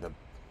one, the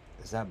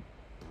is that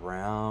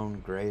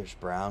brown, grayish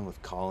brown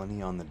with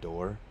Colony on the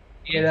door?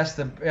 Yeah, that's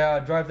the. I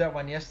drove that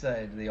one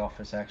yesterday to the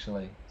office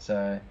actually.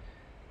 So,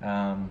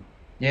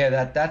 yeah,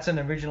 that's an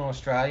original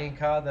Australian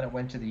car. Then it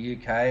went to the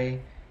UK,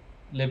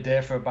 lived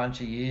there for a bunch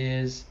of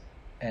years,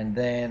 and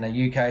then a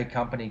UK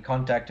company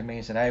contacted me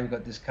and said, "Hey, we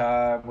got this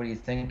car. What are you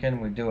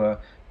thinking? We do a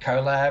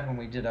collab," and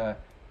we did a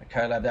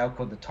collab. They were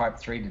called the Type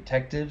 3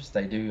 Detectives.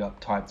 They do up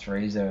Type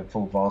 3s. They're a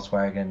full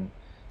Volkswagen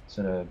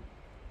sort of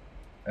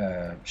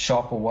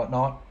shop or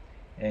whatnot,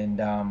 and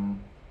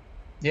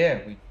yeah,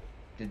 we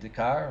did the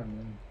car,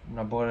 and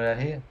I bought it out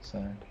here. So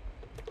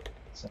It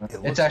it's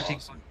looks actually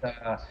awesome.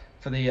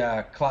 for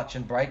the clutch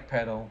and brake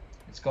pedal.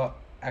 It's got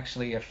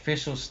actually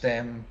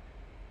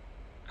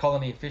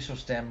Colony official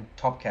stem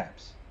top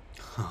caps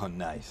Oh,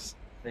 nice.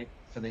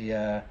 for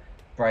the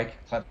brake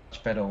clutch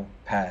pedal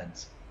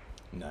pads.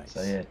 So Nice.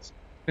 yeah, it's a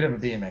bit of a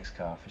BMX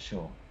car for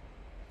sure.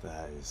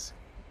 That is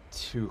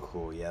too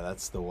cool. Yeah,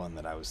 that's the one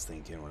that I was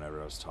thinking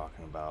whenever I was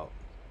talking about.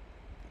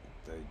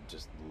 They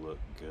just look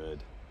good.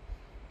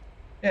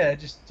 Yeah,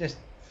 just I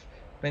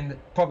mean,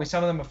 probably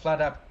some of them are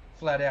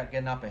flat out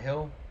getting up a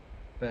hill,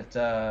 but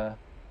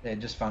they're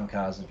just fun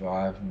cars to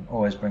drive and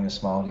always bring a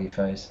smile to your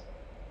face.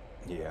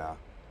 Yeah.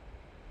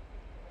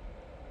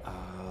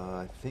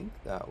 I think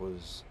that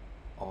was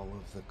all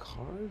of the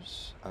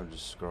cars. I'm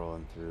just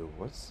scrolling through.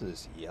 What's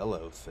this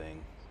yellow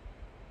thing?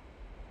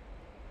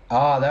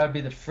 Ah, that would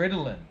be the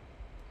Fridolin.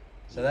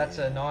 So that's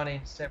a Yeah.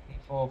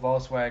 1974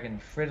 Volkswagen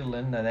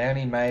Fridolin that they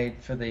only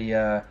made for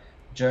the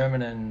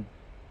German and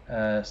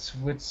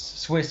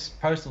Swiss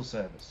Postal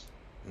Service.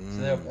 So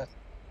Mm.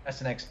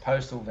 that's an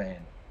ex-postal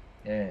van.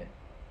 Yeah.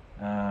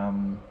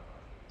 Um,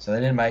 so they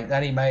didn't make. They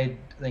only made,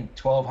 I think,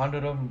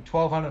 1,200 of them,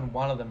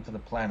 1,201 of them for the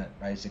planet,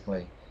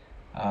 basically.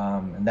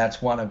 And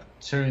that's one of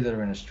two that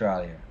are in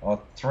Australia, or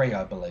three,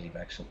 I believe,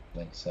 actually.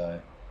 So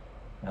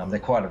they're Oh,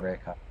 quite a rare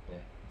car. Yeah.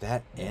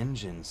 That Yeah.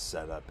 engine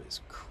setup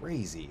is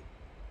crazy.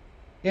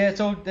 Yeah,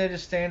 they're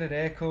just standard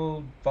air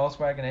cooled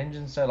Volkswagen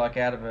engines, so like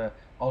out of a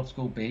old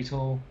school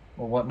Beetle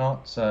or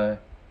whatnot. So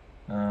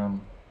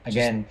Just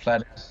again,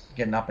 flat out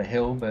getting up a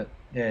hill, but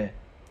yeah.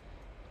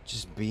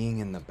 just being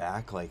in the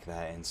back like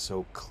that and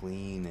so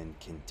clean and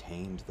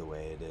contained the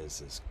way it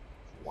is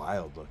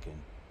wild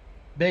looking.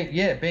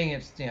 Being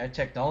it's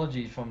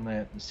technology from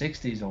the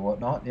 60s or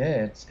whatnot.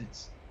 Yeah, it's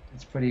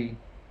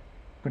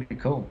pretty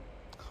cool.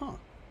 Huh.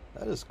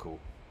 That is cool.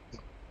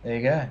 There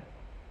you go.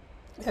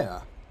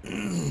 Yeah.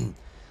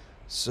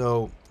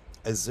 So,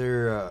 is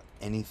there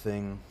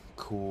anything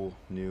cool,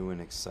 new,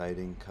 and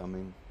exciting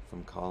coming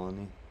from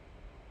Colony?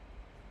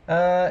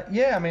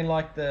 Yeah, I mean,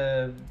 like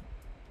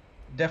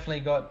definitely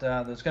got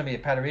there's going to be a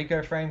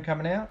Patarico frame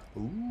coming out.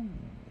 Ooh.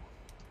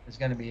 There's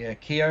going to be a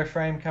Keo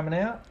frame coming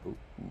out. Ooh.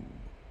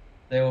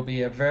 There will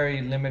be a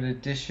very limited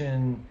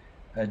edition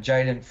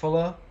Jaden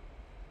Fuller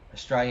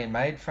Australian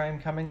made frame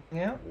coming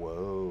out.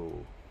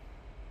 Whoa.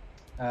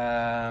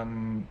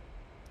 Um,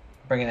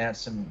 Bringing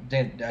out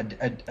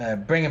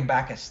bringing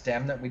back a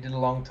stem that we did a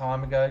long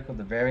time ago called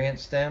the Variant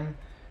stem,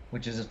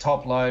 which is a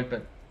top load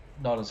but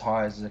not as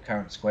high as the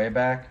current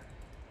squareback.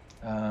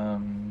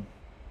 Um,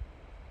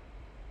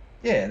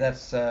 yeah,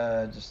 that's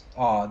just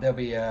there'll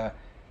be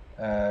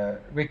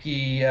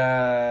Ricky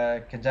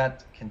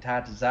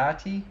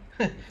Cantatazati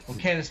or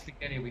Canis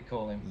Spaghetti we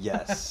call him.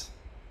 Yes.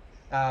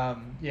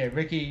 Yeah,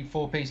 Ricky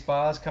 4-piece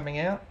bars coming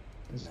out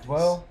as Nice.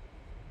 well.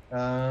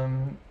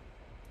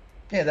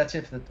 Yeah, that's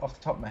it off the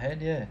top of my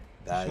head. Yeah,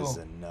 That for is sure.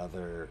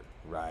 another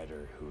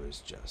rider who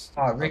is just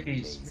Oh,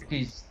 amazing.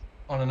 Ricky's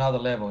on another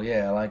level.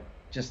 Yeah, like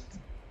just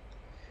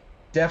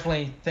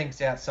definitely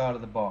thinks outside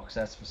of the box.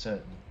 That's for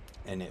certain.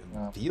 And it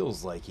Uh,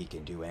 feels like he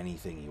can do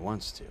anything he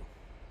wants to.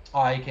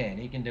 oh, he can.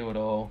 He can do it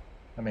all.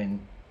 I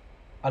mean,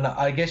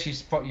 I guess you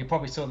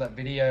probably saw that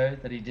video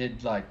that he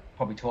did like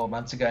probably 12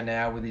 months ago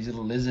now with his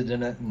little lizard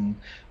in it and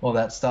all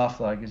that stuff.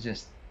 Like it's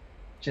just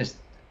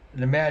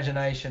the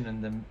imagination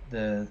and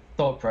the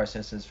thought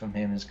processes from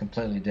him is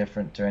completely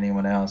different to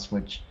anyone else,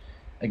 which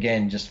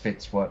again just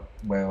fits what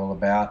we're all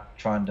about,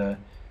 trying to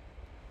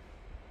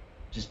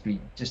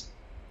just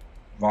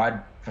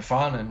ride for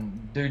fun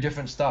and do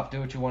different stuff, do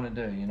what you want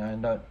to do,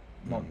 not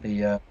Mm.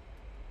 be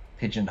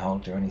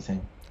pigeonholed or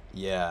anything.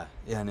 Yeah,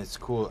 yeah, and it's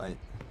cool.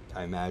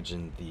 I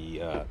imagine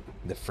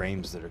the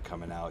frames that are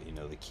coming out. You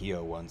know, the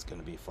Keo one's going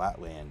to be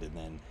flatland, and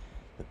then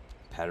the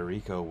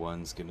Patarico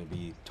one's going to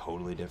be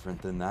totally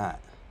different than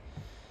that.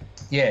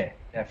 Yeah,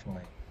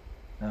 definitely.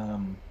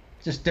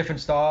 Just different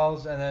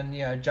styles, and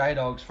then J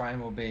Dog's frame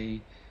will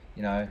be,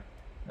 you know,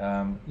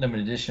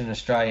 limited edition,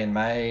 Australian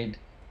made.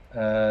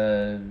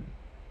 Uh,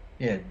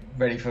 yeah,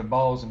 ready for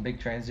bowls and big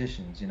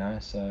transitions.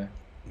 So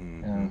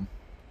Hmm. um,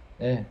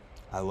 yeah,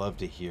 I love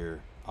to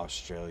hear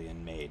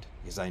Australian made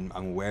because I'm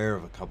aware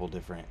of a couple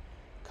different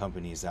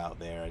companies out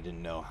there. I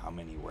didn't know how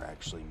many were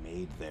actually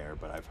made there,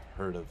 but I've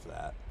heard of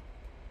that.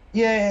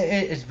 yeah,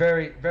 it's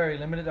very very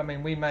limited. I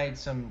mean, we made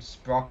some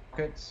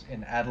sprockets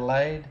in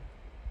Adelaide,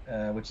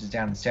 which is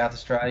down in South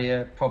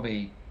Australia,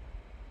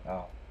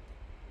 oh,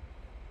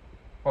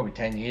 probably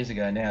 10 years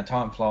ago now.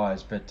 Time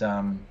flies, but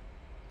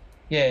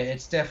yeah,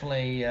 it's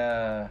definitely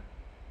a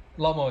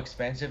lot more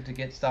expensive to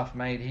get stuff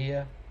made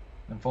here,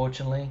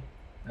 unfortunately.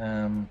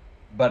 Um,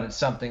 but it's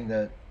something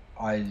that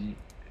I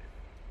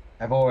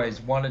have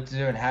always wanted to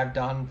do and have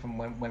done from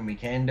when we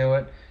can do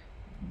it.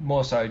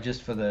 More so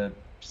just for the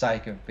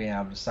sake of being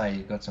able to say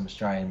you've got some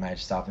Australian made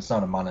stuff. It's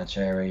not a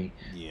monetary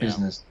Yeah,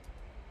 business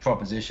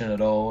proposition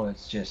at all.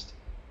 It's just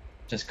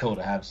cool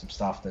to have some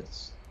stuff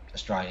that's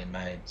Australian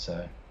made.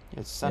 So it's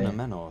yeah,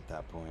 sentimental at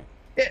that point.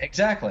 yeah,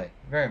 exactly,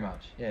 very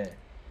much. Yeah.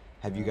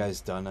 Have you Um,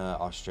 guys done a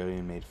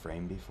Australian made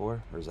frame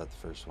before, or is that the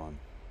first one?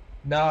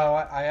 No,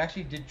 I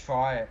actually did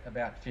try it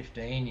about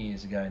 15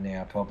 years ago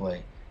now,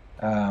 probably,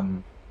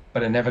 um,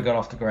 but it never got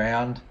off the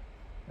ground.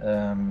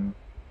 Um,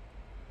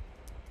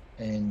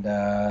 and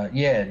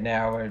yeah,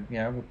 now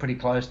we're pretty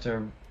close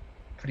to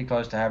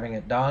having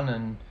it done,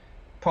 and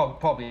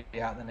probably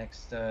be out the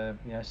next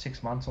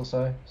 6 months or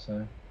so.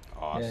 So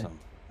yeah, Awesome.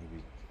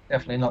 Maybe.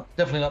 definitely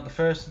not the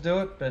first to do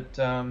it, but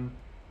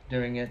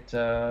doing it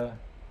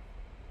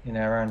in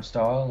our own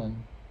style,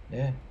 and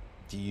yeah,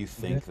 Do you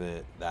we're good. think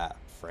that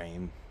that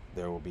frame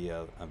there will be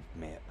a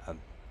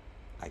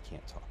I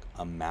can't talk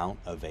amount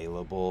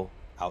available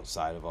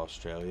outside of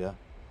Australia?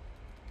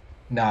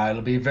 No,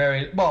 it'll be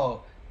very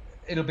well.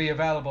 It'll be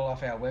available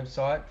off our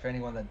website for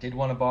anyone that did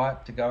want to buy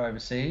it to go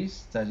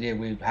overseas. So yeah,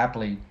 we'd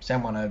happily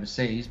send one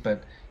overseas,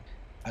 but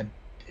I,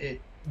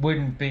 it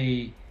wouldn't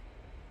be.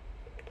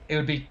 It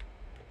would be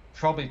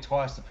probably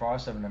twice the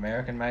price of an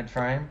American-made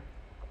frame,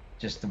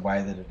 just the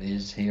way that it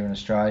is here in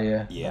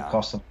Australia. The Yeah.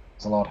 cost of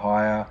is a lot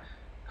higher.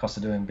 Cost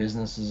of doing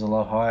business is a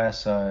lot higher.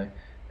 So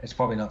it's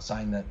probably not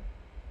something that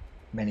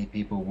many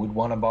people would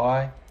want to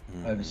buy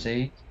Hmm.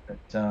 overseas. But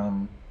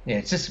yeah,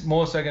 it's just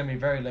more so going to be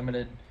very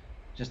limited,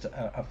 just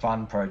a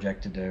fun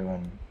project to do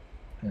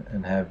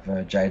and have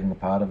Jaden a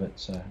part of it.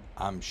 So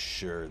I'm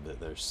sure that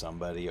there's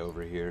somebody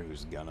over here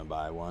who's gonna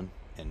buy one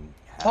and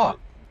have oh it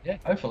Yeah,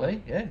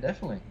 hopefully. Yeah,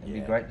 definitely. It'd be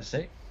Yeah, great to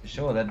see. For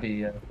sure. That'd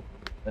be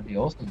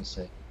awesome to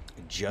see.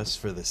 just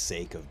for the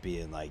sake of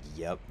being like,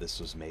 yep, this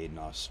was made in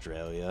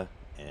Australia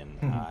and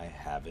I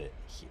have it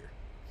here.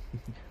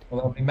 Well,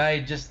 it'll be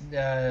made just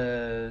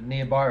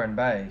near Byron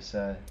Bay,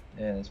 so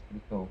yeah, that's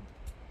pretty cool.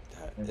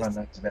 Everyone It's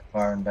knows about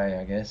Byron Bay,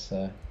 I guess.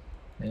 So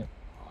yeah.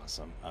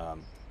 awesome.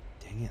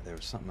 Dang it, there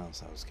was something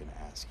else I was going to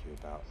ask you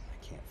about. I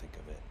can't think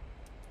of it.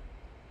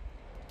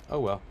 Oh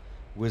well.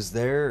 Was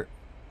there,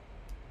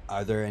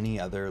 are there any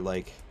other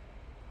like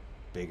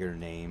bigger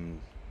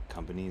name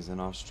companies in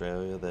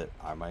Australia that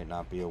I might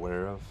not be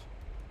aware of?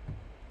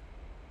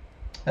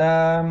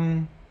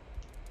 Um,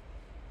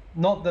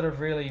 Not that I've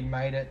really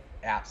made it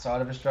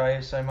outside of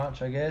Australia so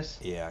much, I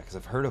guess. Yeah, because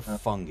I've heard of Uh,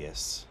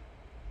 Fungus.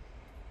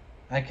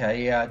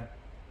 okay, yeah, I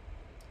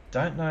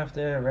don't know if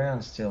they're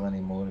around still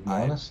anymore, to be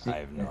I honest. I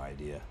have Yeah, no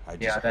idea. I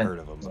yeah, just I don't heard think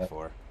of them so.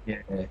 before.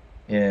 Yeah,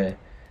 yeah.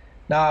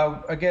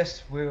 No, I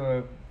guess we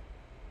were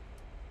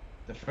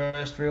the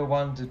first real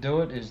one to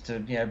do it, is to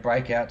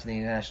break out to the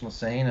international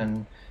scene,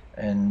 and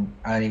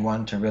only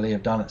one to really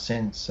have done it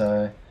since.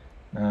 So,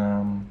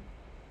 um,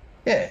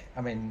 yeah,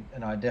 I mean,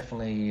 and I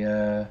definitely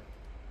uh,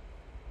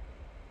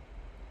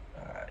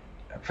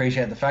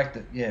 appreciate the fact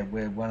that yeah,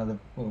 we're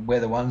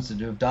the ones to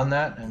have done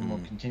that, and will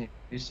Mm. continue to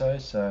do so.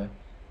 So,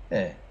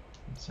 yeah,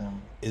 it's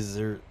Is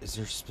there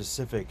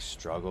specific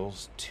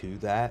struggles to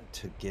that,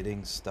 to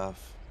getting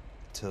stuff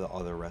to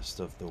all the rest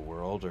of the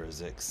world, or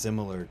is it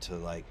similar to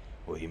like,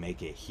 well, you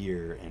make it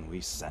here and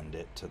we send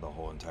it to the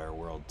whole entire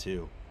world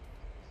too?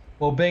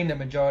 well, being the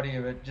majority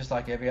of it, just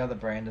like every other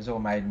brand, is all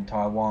made in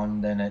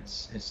Taiwan, then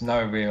it's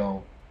no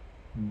real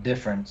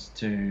difference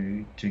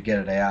to get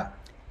it out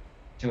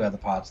to other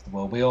parts of the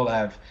world. We all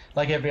have,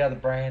 like every other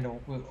brand,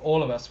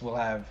 all of us will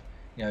have,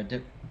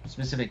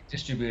 specific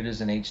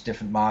distributors in each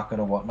different market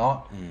or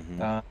whatnot.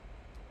 Mm-hmm. Uh,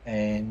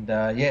 and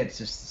yeah, it's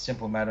just a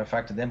simple matter of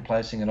fact of them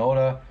placing an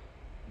order.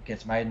 It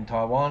gets made in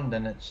Taiwan,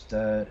 then it's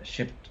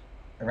shipped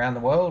around the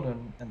world,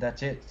 and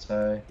that's it.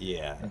 So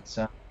Yeah. it's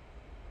uh,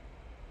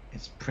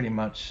 it's pretty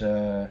much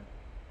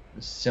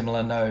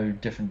similar, no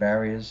different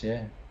barriers.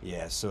 Yeah.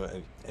 Yeah,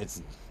 so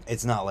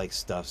it's not like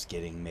stuff's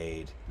getting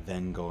made,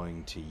 then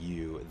going to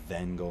you,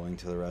 then going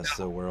to the rest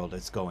of the world.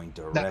 It's going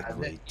No,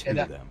 directly yeah,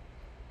 to them.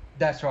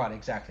 that's right,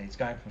 exactly. It's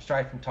going from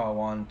straight from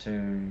Taiwan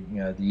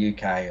to the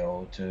UK,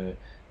 or to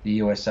the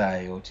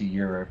USA, or to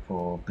Europe,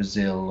 or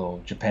Brazil, or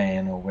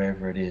Japan, or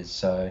wherever it is.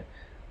 So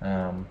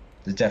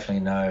there's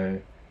definitely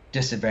no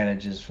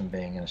disadvantages from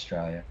being in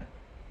Australia.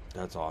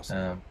 That's awesome.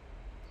 Um,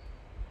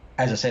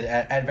 as I said,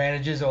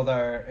 advantages,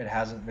 although it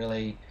hasn't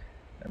really.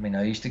 I mean,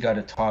 I used to go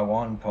to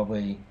Taiwan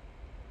probably,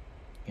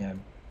 you know,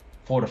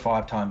 4 to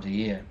 5 times a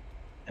year,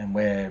 and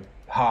we're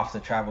half the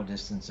travel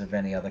distance of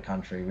any other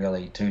country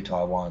really to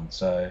Taiwan.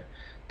 So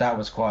that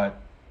was quite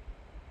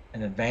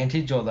an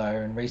advantage,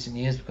 although in recent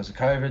years, because of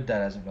COVID,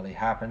 that hasn't really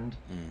happened.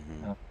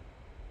 Mm-hmm. Uh,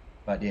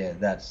 but yeah,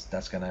 that's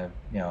gonna,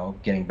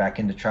 getting back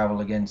into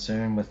travel again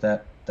soon with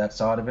that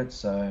side of it.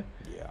 So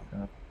Yeah.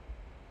 uh,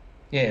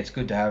 yeah, it's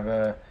good to have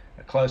a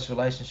close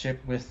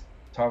relationship with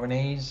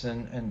Taiwanese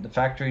and the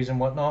factories and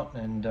whatnot,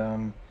 and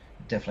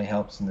it definitely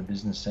helps in the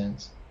business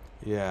sense.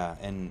 Yeah,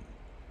 and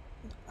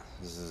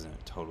this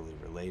isn't totally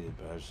related,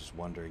 but I was just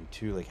wondering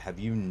too, like, have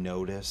you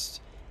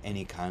noticed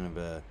any kind of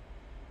a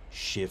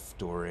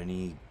shift or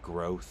any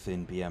growth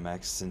in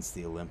BMX since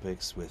the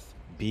Olympics, with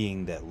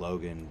being that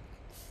Logan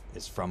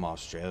is from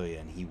Australia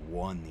and he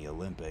won the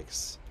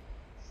Olympics?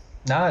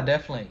 No,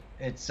 definitely.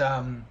 It's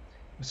as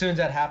soon as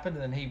that happened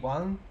and then he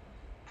won,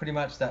 pretty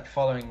much that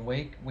following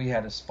week we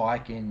had a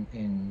spike in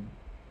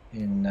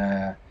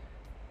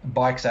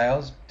bike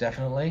sales,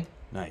 definitely.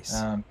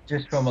 Nice.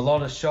 Just from a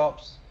lot of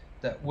shops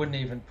that wouldn't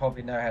even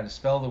probably know how to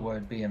spell the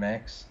word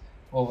BMX.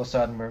 All of a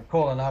sudden we're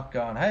calling up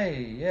going,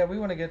 "Hey, yeah, we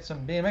want to get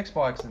some BMX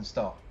bikes in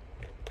stock."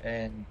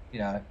 And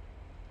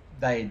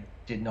they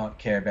did not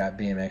care about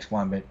BMX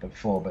one bit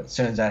before, but as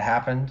soon as that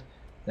happened,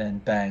 then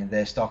bang,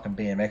 they're stocking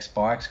BMX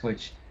bikes,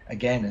 which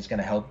again is going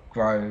to help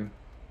grow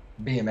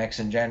BMX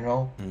in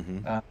general. Mm-hmm.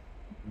 Uh,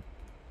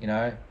 you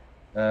know,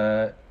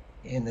 uh,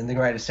 in the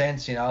greater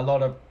sense, a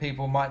lot of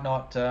people might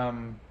not,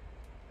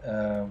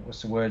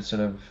 what's the word,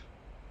 sort of,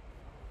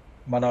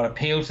 might not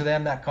appeal to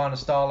them, that kind of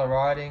style of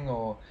riding,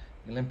 or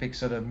the Olympic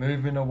sort of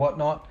movement or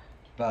whatnot,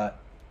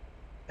 but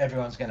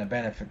everyone's going to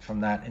benefit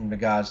from that in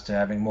regards to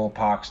having more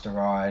parks to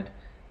ride,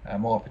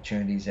 more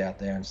opportunities out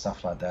there and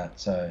stuff like that.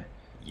 So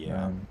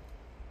Yeah. um,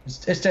 it's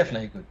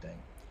definitely a good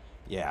thing.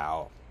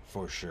 Yeah,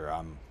 for sure.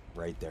 I'm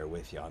right there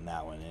with you on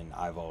that one. And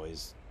I've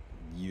always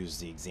used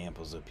the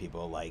examples of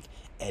people like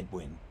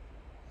Edwin,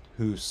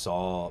 who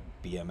saw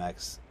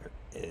BMX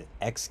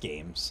X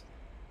Games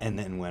and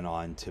then went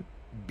on to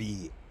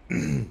be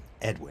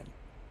Edwin.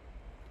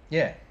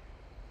 Yeah,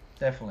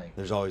 definitely.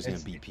 There's always going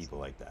to be It's people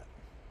like that.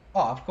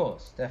 Oh, of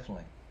course,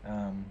 definitely.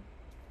 Um,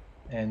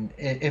 and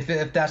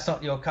if that's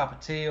not your cup of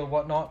tea or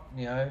whatnot,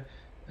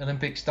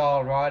 Olympic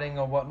style riding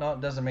or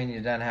whatnot, doesn't mean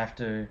you don't have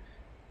to.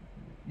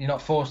 You're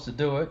not forced to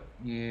do it.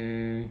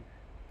 You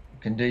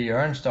can do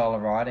your own style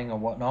of riding or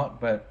whatnot,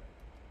 but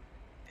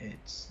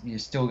it's you're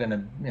still going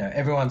to,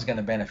 everyone's going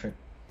to benefit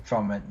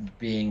from it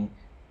being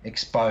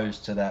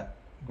exposed to that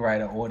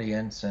greater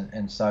audience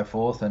and so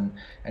forth, and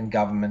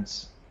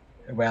governments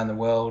around the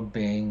world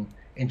being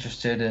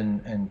interested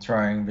and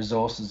throwing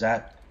resources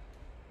at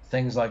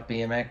things like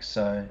BMX.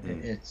 So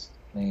Mm. it's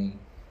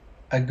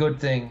a good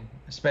thing,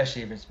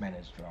 especially if it's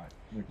managed right,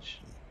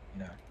 which, you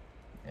know,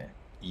 yeah.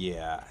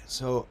 Yeah.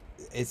 So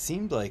it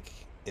seemed like,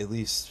 at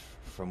least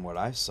from what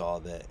I saw,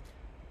 that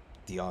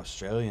the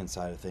Australian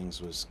side of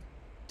things was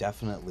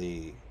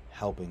definitely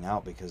helping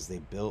out because they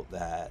built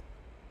that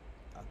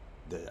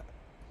the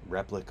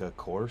replica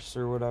course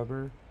or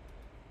whatever.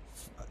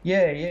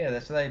 Yeah,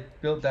 that's they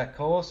built that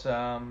course.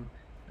 Jason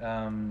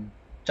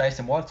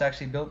Watts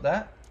actually built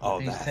that with Oh,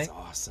 his team. that's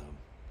awesome.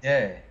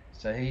 Yeah,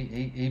 so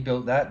he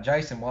built that.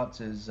 Jason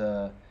Watts is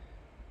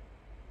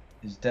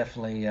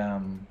definitely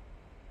an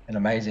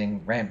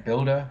amazing ramp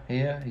builder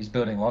here. He's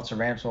building lots of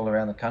ramps all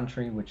around the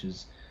country, which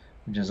is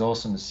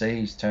awesome to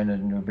see. He's turned it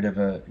into a bit of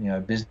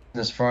a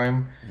business for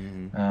him,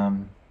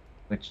 Mm-hmm.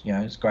 which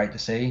is great to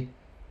see.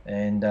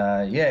 And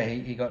yeah,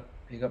 he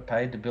got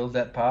paid to build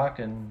that park,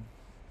 and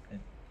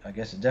I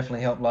guess it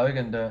definitely helped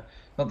Logan to,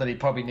 not that he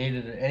probably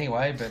needed it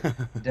anyway, but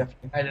it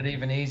definitely made it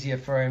even easier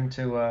for him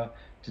to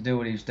do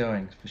what he's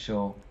doing for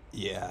sure.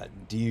 Yeah.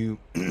 Do you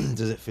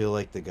does it feel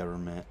like the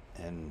government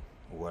and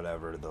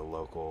whatever the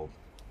local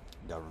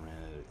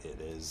government it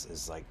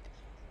is like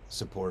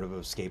supportive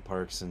of skate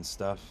parks and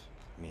stuff?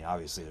 I mean,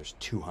 obviously there's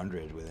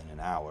 200 within an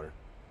hour.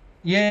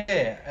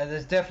 Yeah,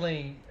 there's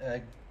definitely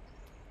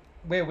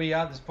where we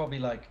are. There's probably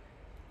like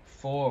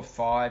 4 or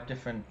 5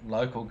 different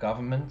local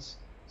governments.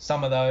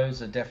 Some of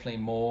those are definitely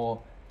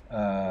more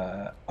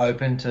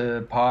open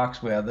to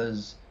parks, where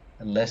others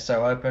are less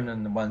so open,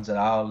 and the ones that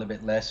are a little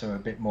bit less are a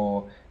bit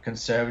more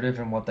conservative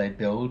in what they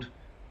build.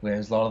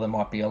 Whereas a lot of them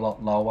might be a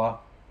lot lower,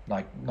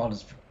 like not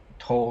as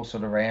tall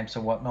sort of ramps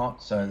or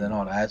whatnot, so they're Mm.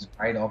 not as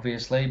great,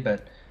 obviously.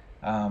 But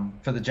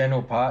for the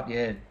general part,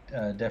 yeah,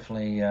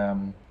 definitely.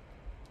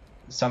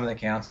 Some of the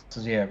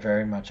councils, yeah, are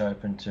very much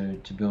open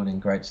to building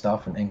great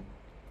stuff, and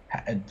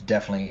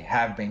definitely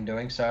have been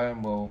doing so,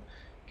 and will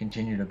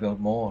continue to build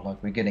more.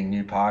 Like, we're getting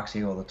new parks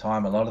here all the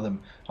time. A lot of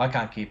them, I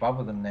can't keep up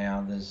with them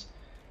now. There's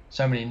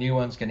so many new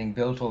ones getting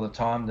built all the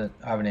time that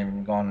I haven't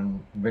even gone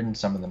and ridden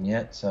some of them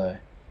yet. So,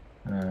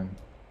 um,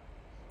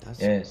 That's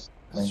yes,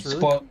 I mean, that's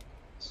really cool.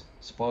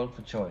 spoiled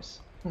for choice.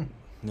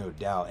 No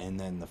doubt. And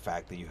then the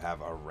fact that you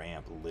have a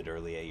ramp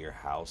literally at your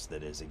house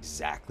that is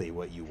exactly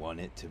what you want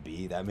it to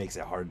be, that makes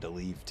it hard to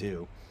leave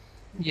too.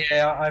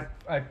 Yeah,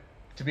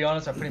 to be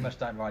honest, I pretty much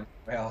don't ride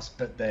anywhere else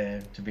but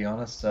there, to be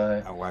honest.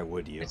 So Why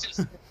would you? it's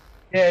just,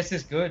 yeah, it's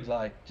just good.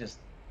 Like, just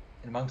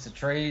amongst the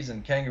trees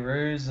and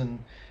kangaroos,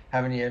 and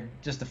having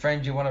just the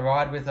friends you want to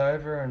ride with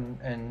over,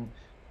 and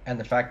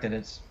the fact that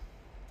it's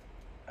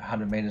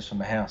 100 meters from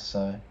the house.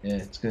 So yeah,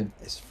 it's good.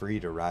 It's free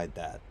to ride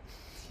that.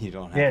 You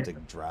don't have Yeah, to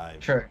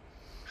drive. true.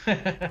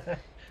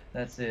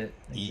 That's it.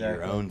 Eat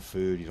your Exactly. own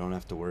food. You don't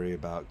have to worry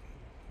about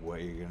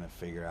what you're gonna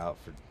figure out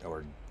for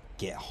or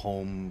get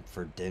home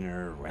for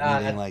dinner or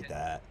anything That's like it.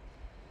 that.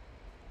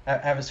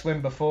 Have a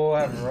swim before,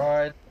 have a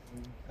ride,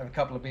 and have a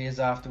couple of beers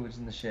afterwards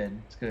in the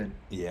shed. It's good.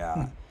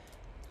 Yeah.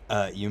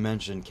 You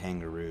mentioned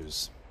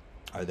kangaroos.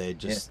 Are they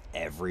Yeah, just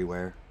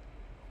everywhere?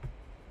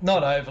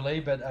 not overly,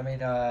 but I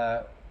mean,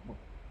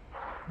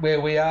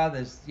 where we are,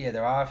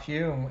 there are a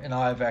few, and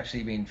I've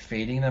actually been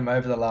feeding them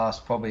over the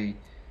last probably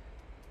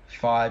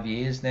 5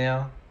 years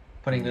now,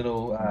 putting Mm.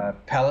 little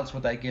pellets,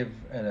 what they give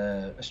at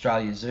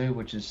Australia Zoo,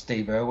 which is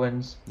Steve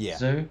Irwin's Yeah.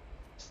 zoo.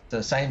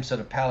 The same sort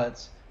of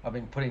pellets. I've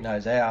been putting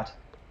those out,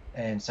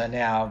 and so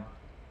now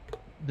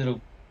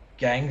little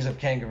gangs of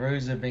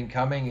kangaroos have been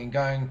coming and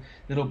going.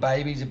 Little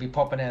babies would be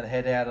popping out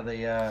head out of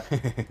their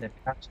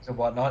pouches and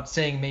whatnot,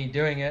 seeing me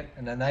doing it,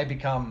 and then they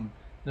become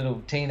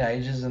little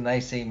teenagers, and they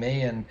see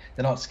me, and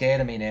they're not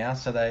scared of me now,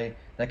 so they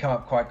come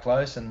up quite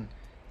close, and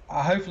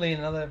hopefully in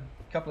another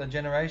couple of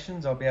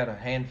generations I'll be able to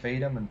hand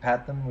feed them and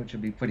pat them, which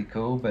would be pretty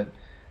cool. But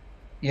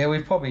yeah,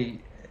 we've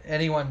probably,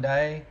 any one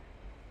day,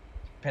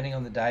 depending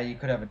on the day, you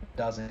could have a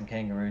dozen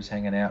kangaroos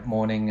hanging out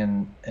morning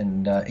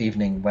and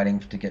evening, waiting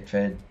to get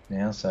fed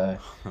now. So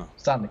Huh.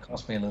 starting to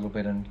cost me a little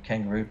bit in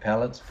kangaroo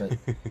pellets, but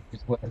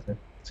it's worth it.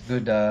 It's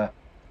a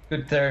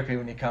good therapy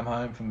when you come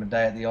home from a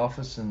day at the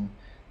office and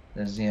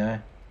there's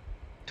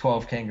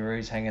 12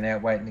 kangaroos hanging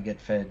out waiting to get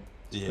fed.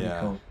 It's pretty Yeah.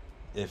 cool.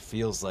 It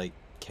feels like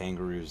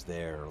kangaroos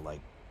there are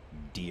like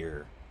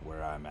deer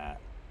where I'm at.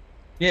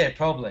 Yeah,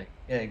 probably.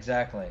 Yeah,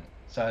 exactly.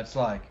 So it's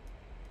like,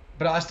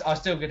 but I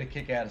still get a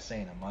kick out of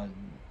seeing them.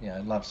 I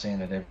love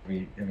seeing it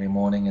every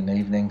morning and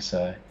evening.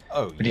 So,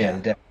 Oh but yeah,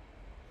 yeah.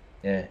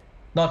 yeah.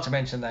 Not to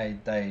mention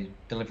they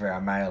deliver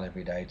our mail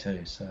every day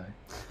too. So,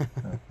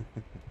 uh,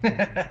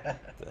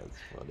 That's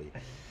funny.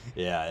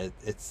 Yeah,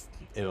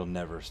 it'll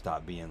never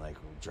stop being like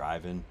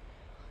driving.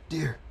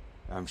 Deer.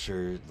 I'm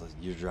sure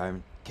you're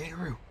driving.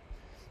 Kangaroo.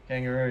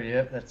 kangaroo.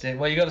 Yep, that's it.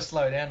 Well, you got to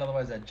slow down,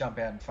 otherwise they jump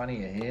out in front of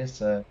you here.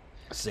 So,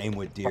 Same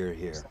with deer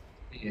here.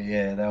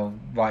 yeah, they'll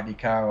write your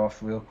car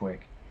off real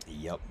quick.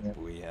 Yep, Yeah.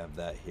 we have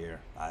that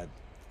here. I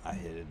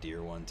hit a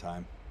deer one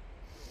time.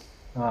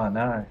 Oh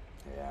no,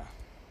 Yeah,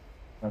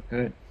 not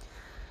good.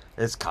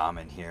 it's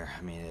common here.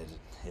 I mean,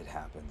 it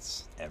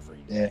happens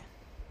every Yeah. day.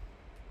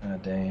 Oh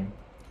damn.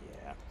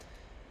 Yeah.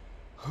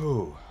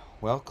 Whew.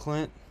 Well,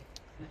 Clint,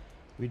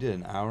 we did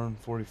an hour and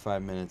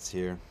 45 minutes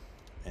here,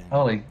 and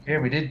Holy, yeah,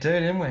 we did too,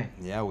 didn't we?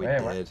 yeah, we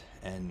Yeah, did.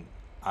 And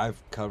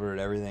I've covered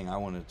everything I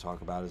wanted to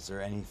talk about. Is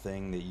there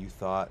anything that you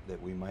thought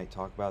that we might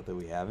talk about that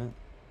we haven't?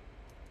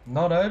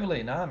 not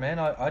overly, no, man.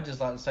 I just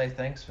like to say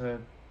thanks for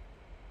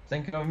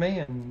thinking of me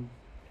and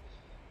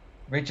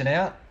reaching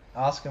out,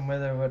 asking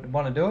whether I would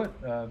want to do it.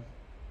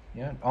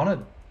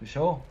 Honored for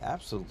sure. Good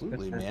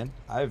Absolutely, to man.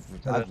 I've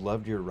sort I've of.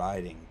 loved your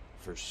writing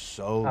for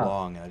so Oh,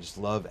 long, and I just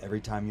love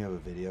every time you have a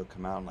video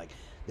come out. And like,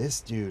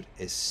 this dude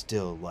is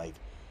still like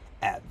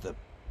at the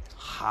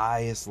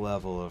highest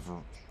level of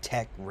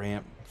tech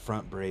ramp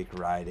front brake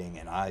riding,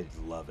 and I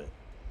love it.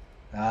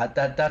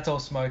 that's all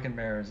smoke and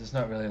mirrors. It's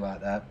not really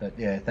like that, but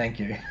yeah, thank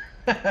you.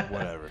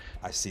 Whatever.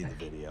 I see the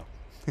video.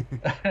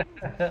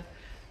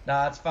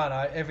 No, it's fun.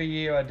 Every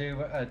year I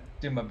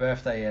do my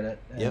birthday edit,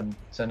 Yep. and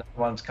so another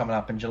one's coming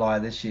up in July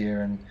this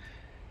year, and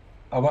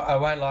I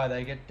won't lie,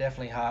 they get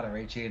definitely harder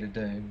each year to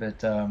do. But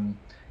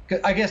 'cause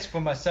I guess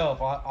for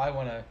myself, I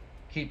want to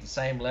keep the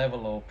same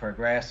level or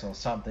progress or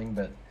something.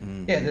 But yeah,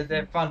 Mm-hmm.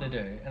 they're fun to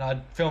do, and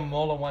I film them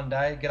all in one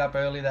day. Get up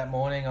early that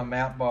morning. I'm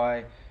out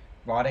by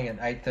riding at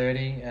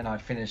 8:30, and I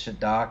finish at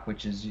dark,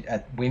 which is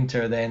at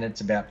winter. Then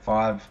it's about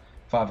five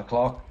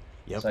o'clock.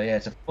 Yep. So yeah,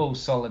 it's a full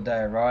solid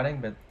day of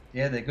riding. But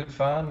yeah, they're good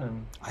fun,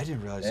 and I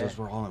didn't realize yeah, those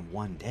were all in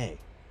one day.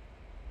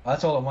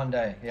 that's all in one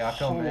day. Yeah, I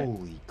film it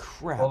Holy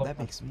crap! all. That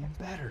makes me even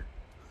better.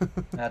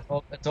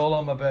 It's all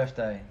on my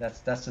birthday. That's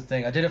the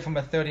thing. I did it for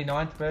my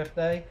 39th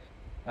birthday,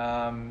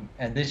 and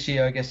this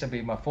year I guess it'll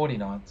be my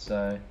 49th.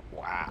 So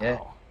yeah,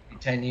 Wow.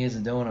 10 years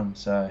of doing them.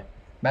 So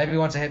maybe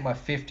once I hit my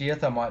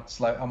 50th, I might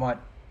slow. I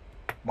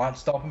might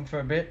stop them for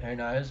a bit. Who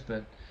knows?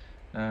 But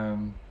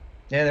um,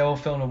 yeah, they're all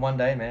filmed in one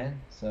day, man.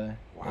 So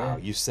Wow. yeah,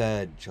 You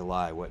said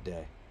July. What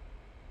day?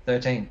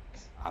 13th.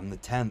 I'm the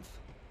 10th.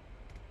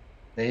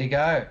 There you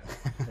go.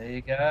 There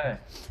you go.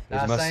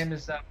 It must. Same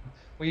as well.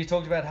 You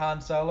talked about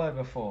Han Solo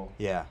before.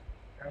 Yeah.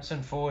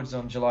 Harrison Ford's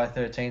on July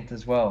 13th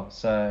as well.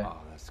 So Oh,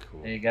 that's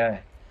cool. there you go.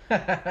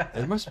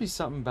 There must be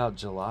something about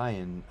July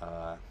and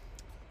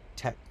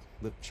tech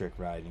lip trick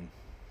riding.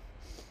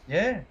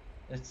 Yeah,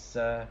 it's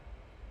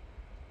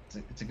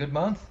it's a good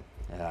month.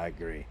 Yeah, I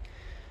agree.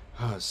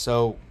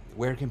 So,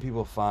 where can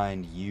people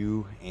find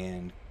you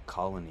and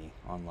Colony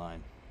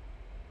online?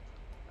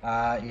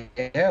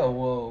 Yeah,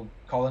 well,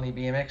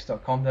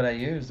 colonybmx.com.au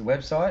is the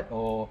website,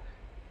 or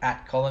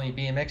at Colony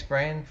BMX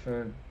brand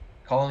for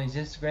Colony's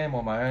Instagram,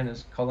 or my own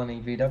is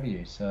Colony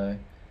VW. So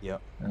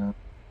Yep. uh,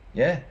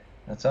 yeah,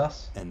 that's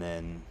us. And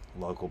then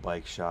local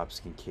bike shops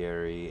can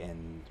carry.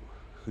 And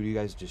who do you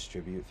guys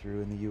distribute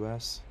through in the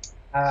U.S.?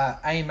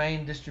 A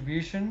main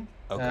distribution,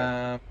 Okay.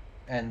 um,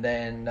 and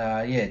then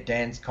yeah,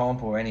 Dan's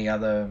Comp or any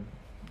other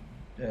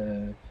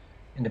uh,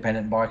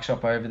 independent bike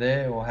shop over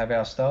there will have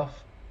our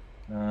stuff.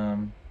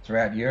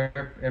 Throughout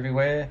Europe,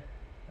 everywhere.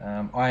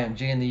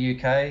 IMG in the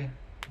UK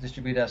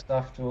distribute our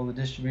stuff to all the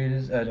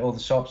distributors, all the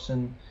shops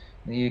in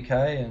the UK,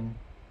 and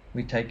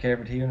we take care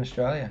of it here in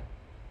Australia.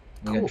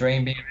 We got Cool.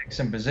 Dream BMX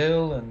in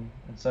Brazil and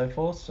so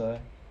forth. So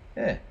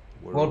yeah,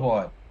 World.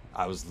 worldwide.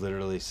 I was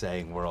literally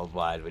saying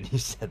worldwide when you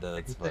said that.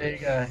 That's There funny. you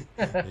go.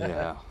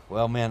 Yeah.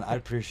 Well, man, I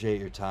appreciate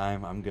your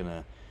time. I'm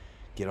gonna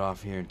get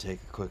off here and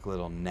take a quick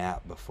little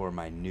nap before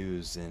my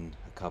news in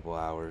a couple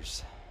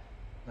hours.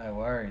 No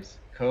worries.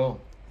 Cool.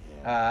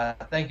 Yeah.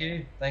 Thank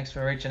you. Thanks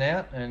for reaching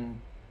out,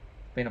 and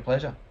it's been a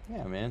pleasure.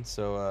 Yeah, man.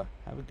 So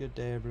have a good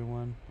day,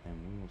 everyone, and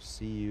we will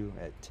see you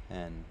at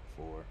 10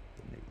 for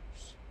the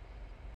news.